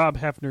at Rob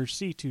Hefner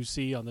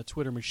C2C on the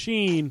Twitter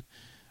machine.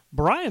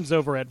 Brian's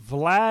over at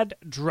Vlad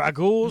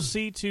Dragul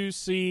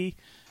C2C.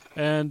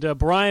 And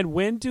Brian,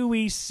 when do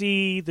we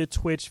see the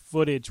Twitch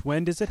footage?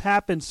 When does it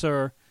happen,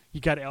 sir?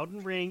 You got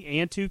Elden Ring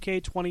and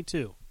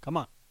 2K22. Come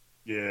on.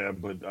 Yeah,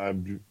 but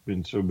I've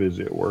been so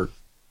busy at work.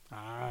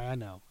 I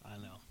know.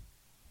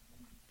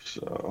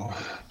 So,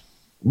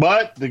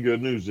 but the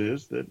good news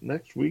is that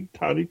next week,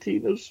 Tiny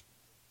Tina's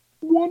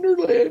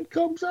Wonderland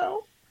comes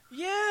out.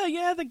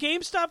 Yeah, the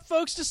GameStop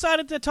folks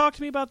decided to talk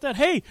to me about that.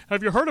 Hey,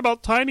 have you heard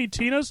about Tiny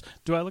Tina's?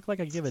 Do I look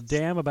like I give a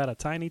damn about a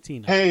Tiny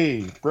Tina?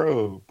 Hey,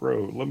 bro,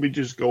 let me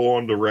just go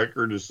on the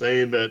record as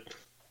saying that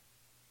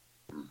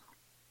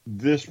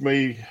this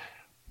may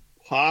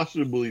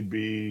possibly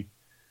be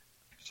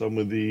some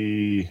of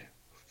the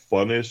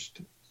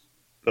funnest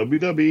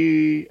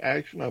WWE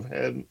action I've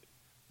had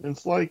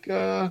since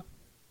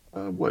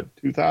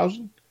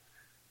 2000?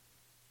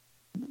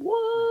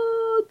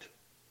 What?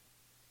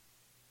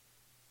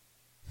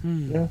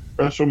 Yeah,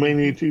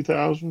 WrestleMania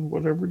 2000,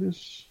 whatever it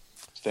is.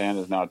 Stan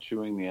is now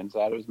chewing the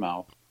inside of his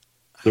mouth.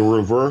 The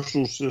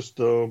reversal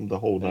system, the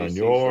whole 9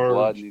 yards.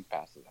 Blood and he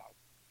passes out.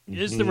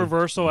 Is the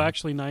reversal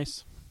actually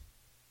nice?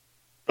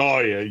 Oh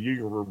yeah, you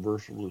can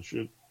reversal the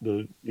shit,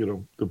 the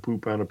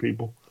poop out of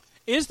people.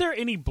 Is there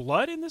any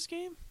blood in this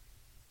game?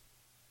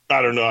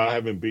 I don't know. I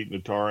haven't beaten the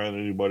tar out of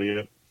anybody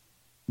yet.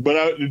 But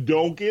I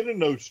don't get in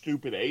those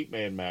stupid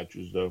 8-man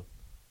matches though,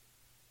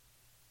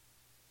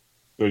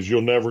 because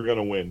you're never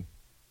gonna win.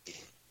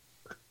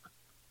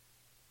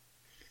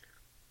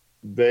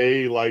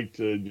 They like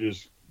to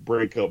just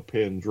break up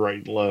pins right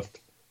and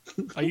left.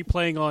 Are you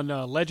playing on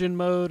legend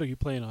mode? Are you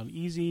playing on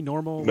easy,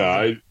 normal?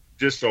 No,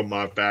 just on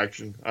my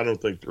faction. I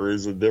don't think there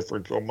is a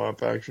difference on my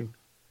faction.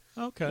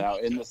 Okay. Now,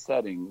 in the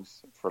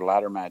settings for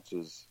ladder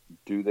matches,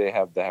 do they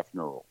have the Hefner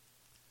rule?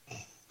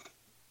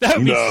 That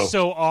would be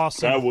so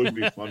awesome. That would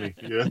be funny.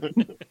 Yeah.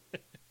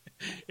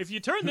 If you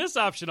turn this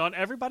option on,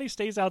 everybody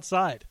stays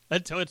outside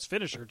until it's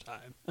finisher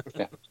time.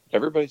 Yeah.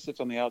 Everybody sits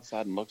on the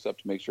outside and looks up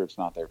to make sure it's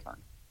not their turn.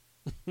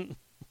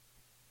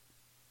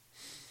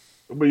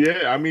 But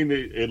yeah, I mean,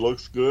 it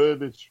looks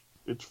good.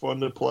 It's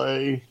fun to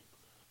play.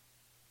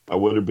 I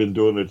would have been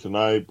doing it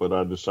tonight, but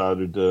I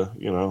decided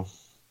to,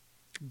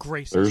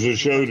 Grace. There's a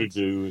show to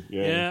do.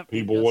 Yeah,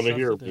 people want to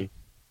hear me.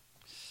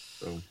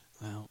 So.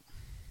 Well,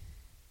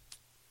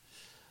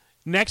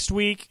 Next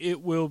week,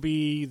 it will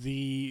be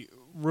the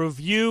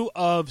review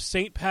of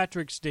St.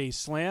 Patrick's Day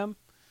Slam.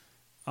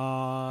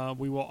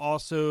 We will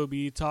also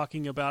be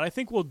talking about, I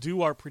think we'll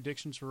do our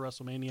predictions for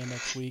WrestleMania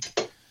next week.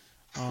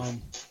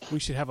 We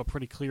should have a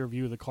pretty clear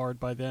view of the card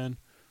by then.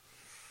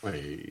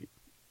 Wait,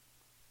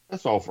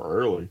 that's all for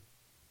early.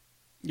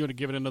 You want to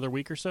give it another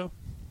week or so?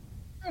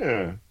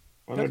 Yeah.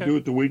 Why not do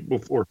it the week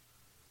before?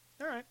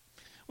 All right.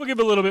 We'll give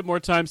it a little bit more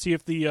time, see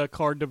if the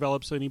card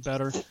develops any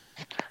better.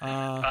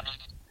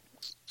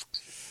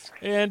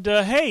 And,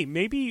 hey,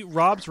 maybe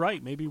Rob's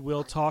right. Maybe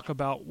we'll talk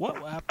about what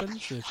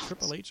happens if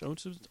Triple H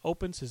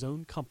opens his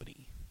own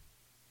company.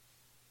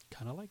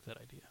 Kind of like that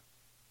idea.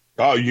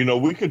 Oh,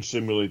 we could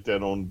simulate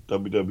that on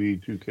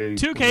WWE 2K.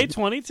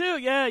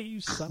 2K22? Yeah, you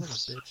son of a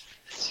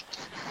bitch.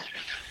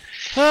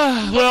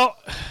 Well,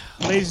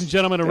 ladies and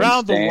gentlemen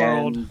around the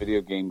world.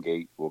 Video Game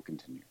Gate will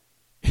continue.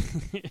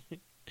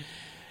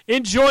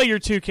 Enjoy your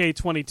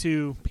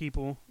 2K22,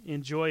 people.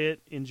 Enjoy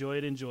it, enjoy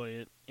it, enjoy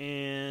it.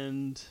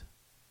 And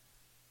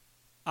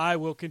I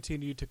will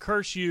continue to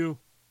curse you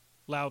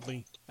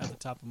loudly at the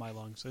top of my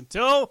lungs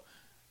until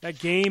that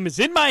game is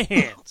in my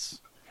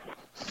hands.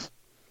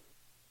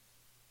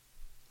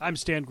 I'm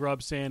Stan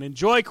Grubb saying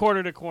enjoy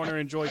Corner to Corner,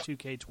 enjoy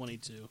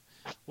 2K22.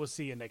 We'll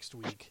see you next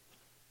week.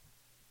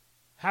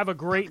 Have a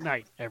great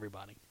night,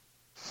 everybody.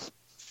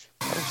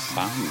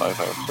 Sound like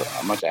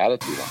how much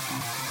attitude on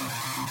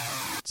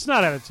that. It's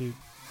not attitude.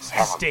 It's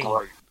disdain. Have a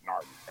great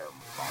night,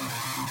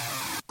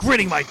 everybody.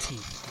 Gritting my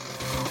teeth.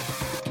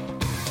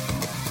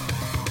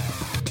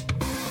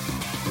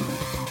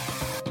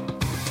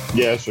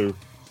 Yeah, sure.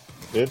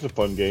 It's a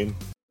fun game.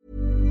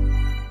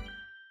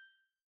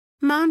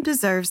 Mom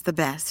deserves the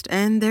best,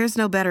 and there's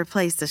no better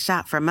place to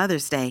shop for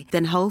Mother's Day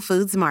than Whole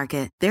Foods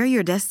Market. They're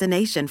your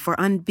destination for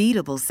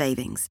unbeatable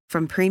savings,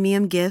 from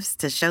premium gifts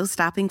to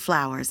show-stopping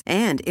flowers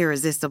and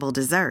irresistible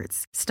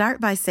desserts. Start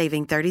by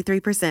saving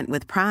 33%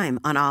 with Prime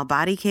on all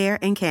body care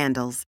and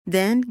candles.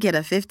 Then get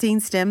a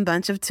 15-stem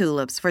bunch of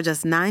tulips for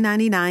just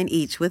 $9.99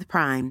 each with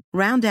Prime.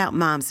 Round out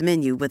Mom's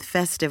menu with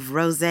festive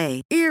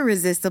rosé,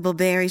 irresistible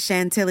berry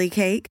chantilly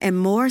cake, and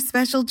more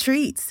special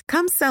treats.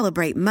 Come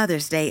celebrate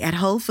Mother's Day at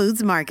Whole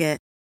Foods Market.